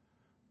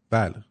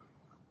 بله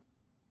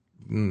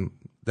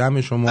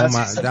دم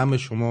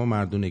شما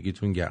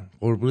مردونگیتون گرم.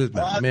 قربونت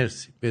برم.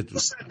 مرسی. بدرود.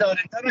 دوست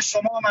دارید. دم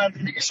شما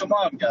مردونگی شما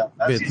هم گرم.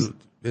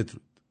 بدرود.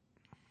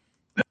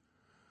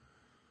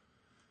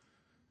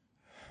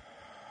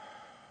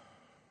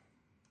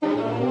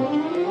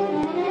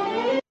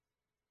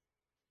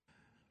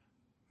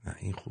 نه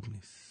این خوب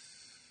نیست.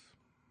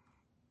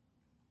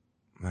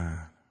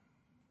 نه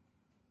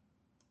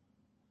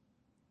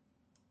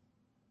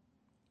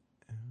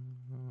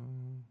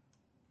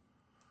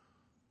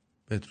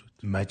بدرود.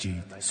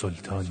 مجید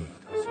سلطانی.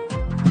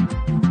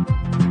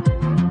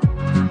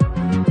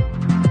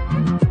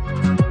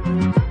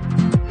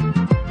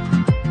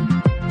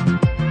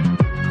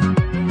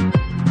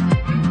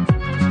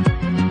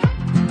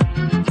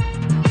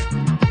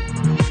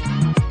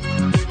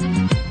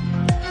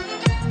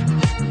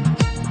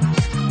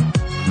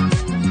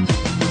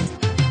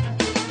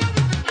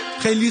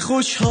 خیلی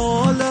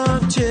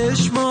خوشحالم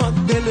چشمات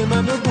دل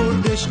منو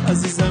بردش،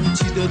 عزیزم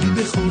چی دادی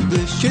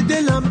بخوردش که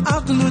دلم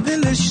عقل و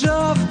دلش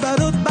رفت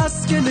برات،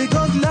 بس که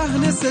نگات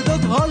لحن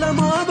صدات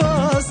حالمو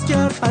عوض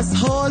کرد. از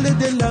حال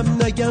دلم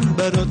نگم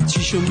برات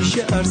چیشو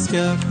میشه عرض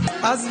کرد.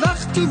 از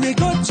وقتی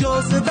نگات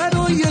جاذبه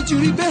رو یه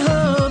جوری به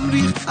هم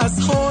ریخت، از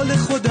حال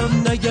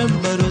خودم نگم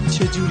برات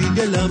چجوری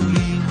دلم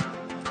ریخت.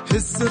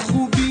 حس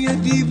خوبی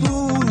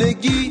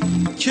دیوونگی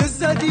که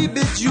زدی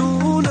به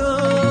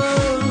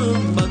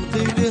جونم، من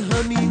غیر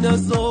همین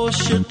از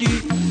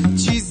عاشقی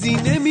چیزی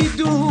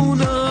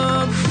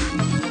نمیدونم.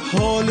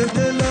 حال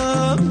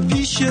دلم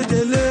پیش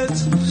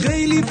دلت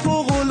خیلی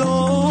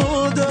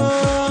فوق‌العاده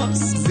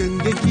است،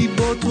 زندگی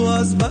با تو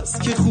از بس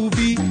که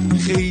خوبی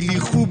خیلی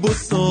خوب و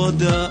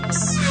ساده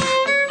است.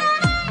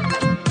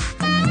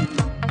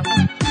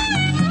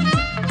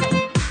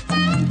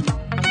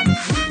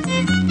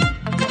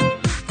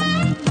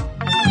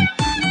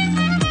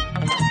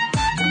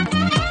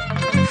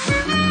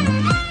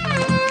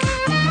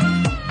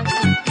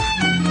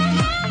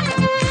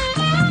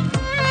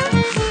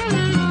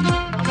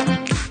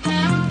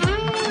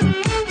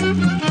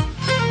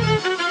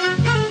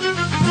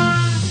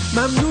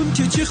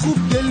 چه خوب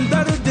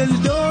دلبر و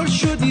دلدار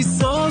شدی،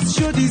 ساز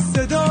شدی،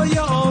 صدای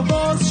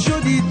آواز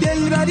شدی،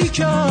 دلبری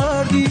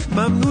کردی.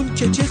 ممنون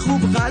که چه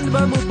خوب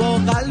قلبم و با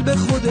قلب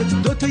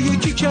خودت دوتا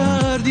یکی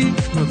کردی.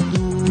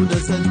 ممنون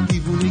ازت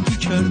دیوونگی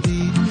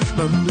کردی،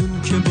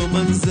 ممنون که با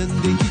من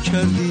زندگی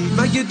کردی.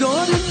 مگه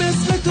داریم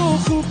مثل تو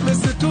خوب،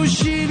 مثل تو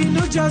شیرین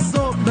و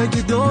جذاب؟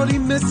 مگه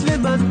داریم مثل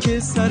من که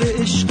سر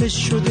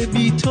عشقش شده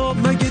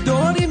بی‌تاب؟ مگه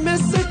داریم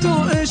مثل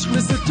تو عشق،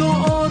 مثل تو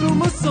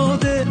آروم و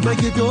ساده؟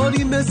 مگه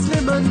داریم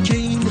مثل من که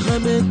این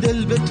همه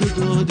دل به تو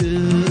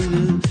داده،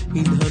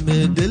 این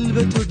همه دل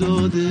به تو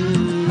داده؟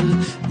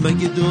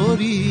 مگه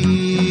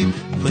داریم،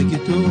 مگه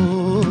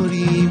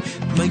داریم،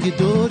 مگه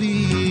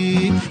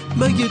داریم،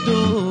 مگه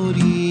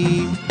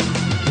داریم؟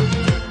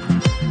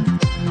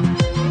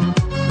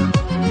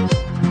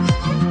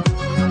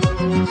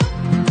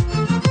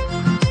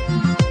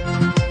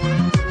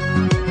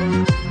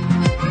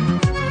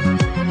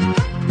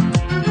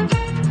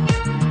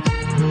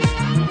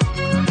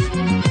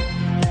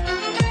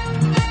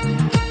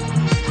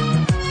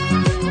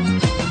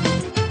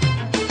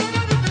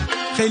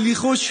 خیلی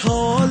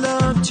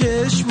خوشحالم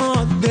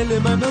چشمات دل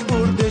منو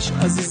بردش،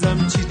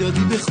 عزیزم چی دادی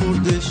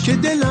بخوردش که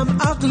دلم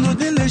عقل و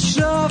دلش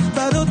رفت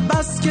برات،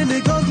 بس که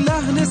نگات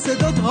لحن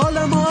صدات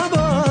حالمو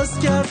عوض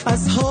کرد.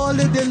 از حال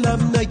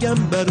دلم نگم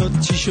برات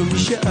چیشو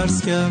میشه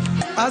عرض کرد.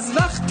 از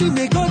وقتی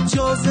نگات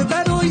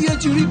جاذبه رو یه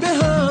جوری به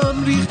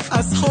هم ریخت،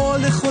 از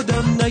حال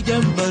خودم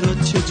نگم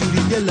برات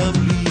چجوری دلم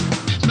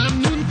ریخت.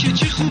 ممنون که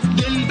چه خوب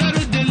دلبر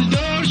و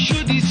دلدار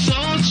شدی،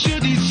 ساز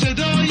شدی،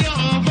 صدای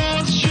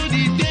آواز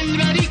شدی،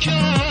 دلبری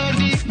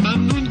کردی.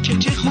 ممنون که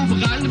چه خوب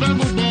قلبم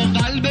و با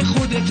قلب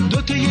خودت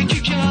دوتا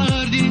یکی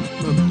کردی.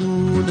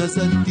 ممنون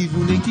ازت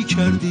دیوونگی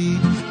کردی،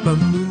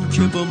 ممنون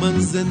که با من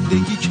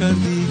زندگی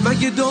کردی.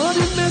 مگه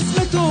داریم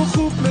مثل تو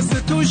خوب، مثل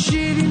تو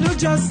شیرین و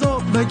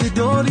جذاب؟ مگه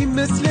داریم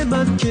مثل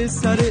من که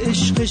سر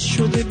عشقش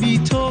شده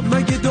بی‌تاب؟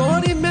 مگه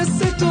داریم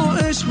مثل تو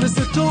عشق،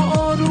 مثل تو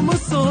آروم و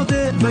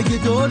ساده؟ مگه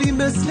داریم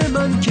مثل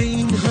من که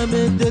این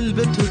همه دل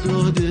به تو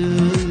داده،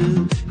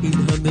 این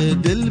همه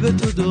دل به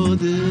تو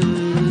داده؟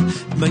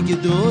 مگه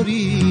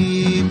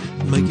داریم،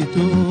 مگه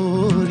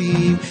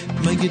داریم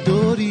مگه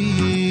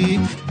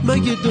داریم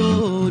مگه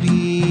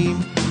داریم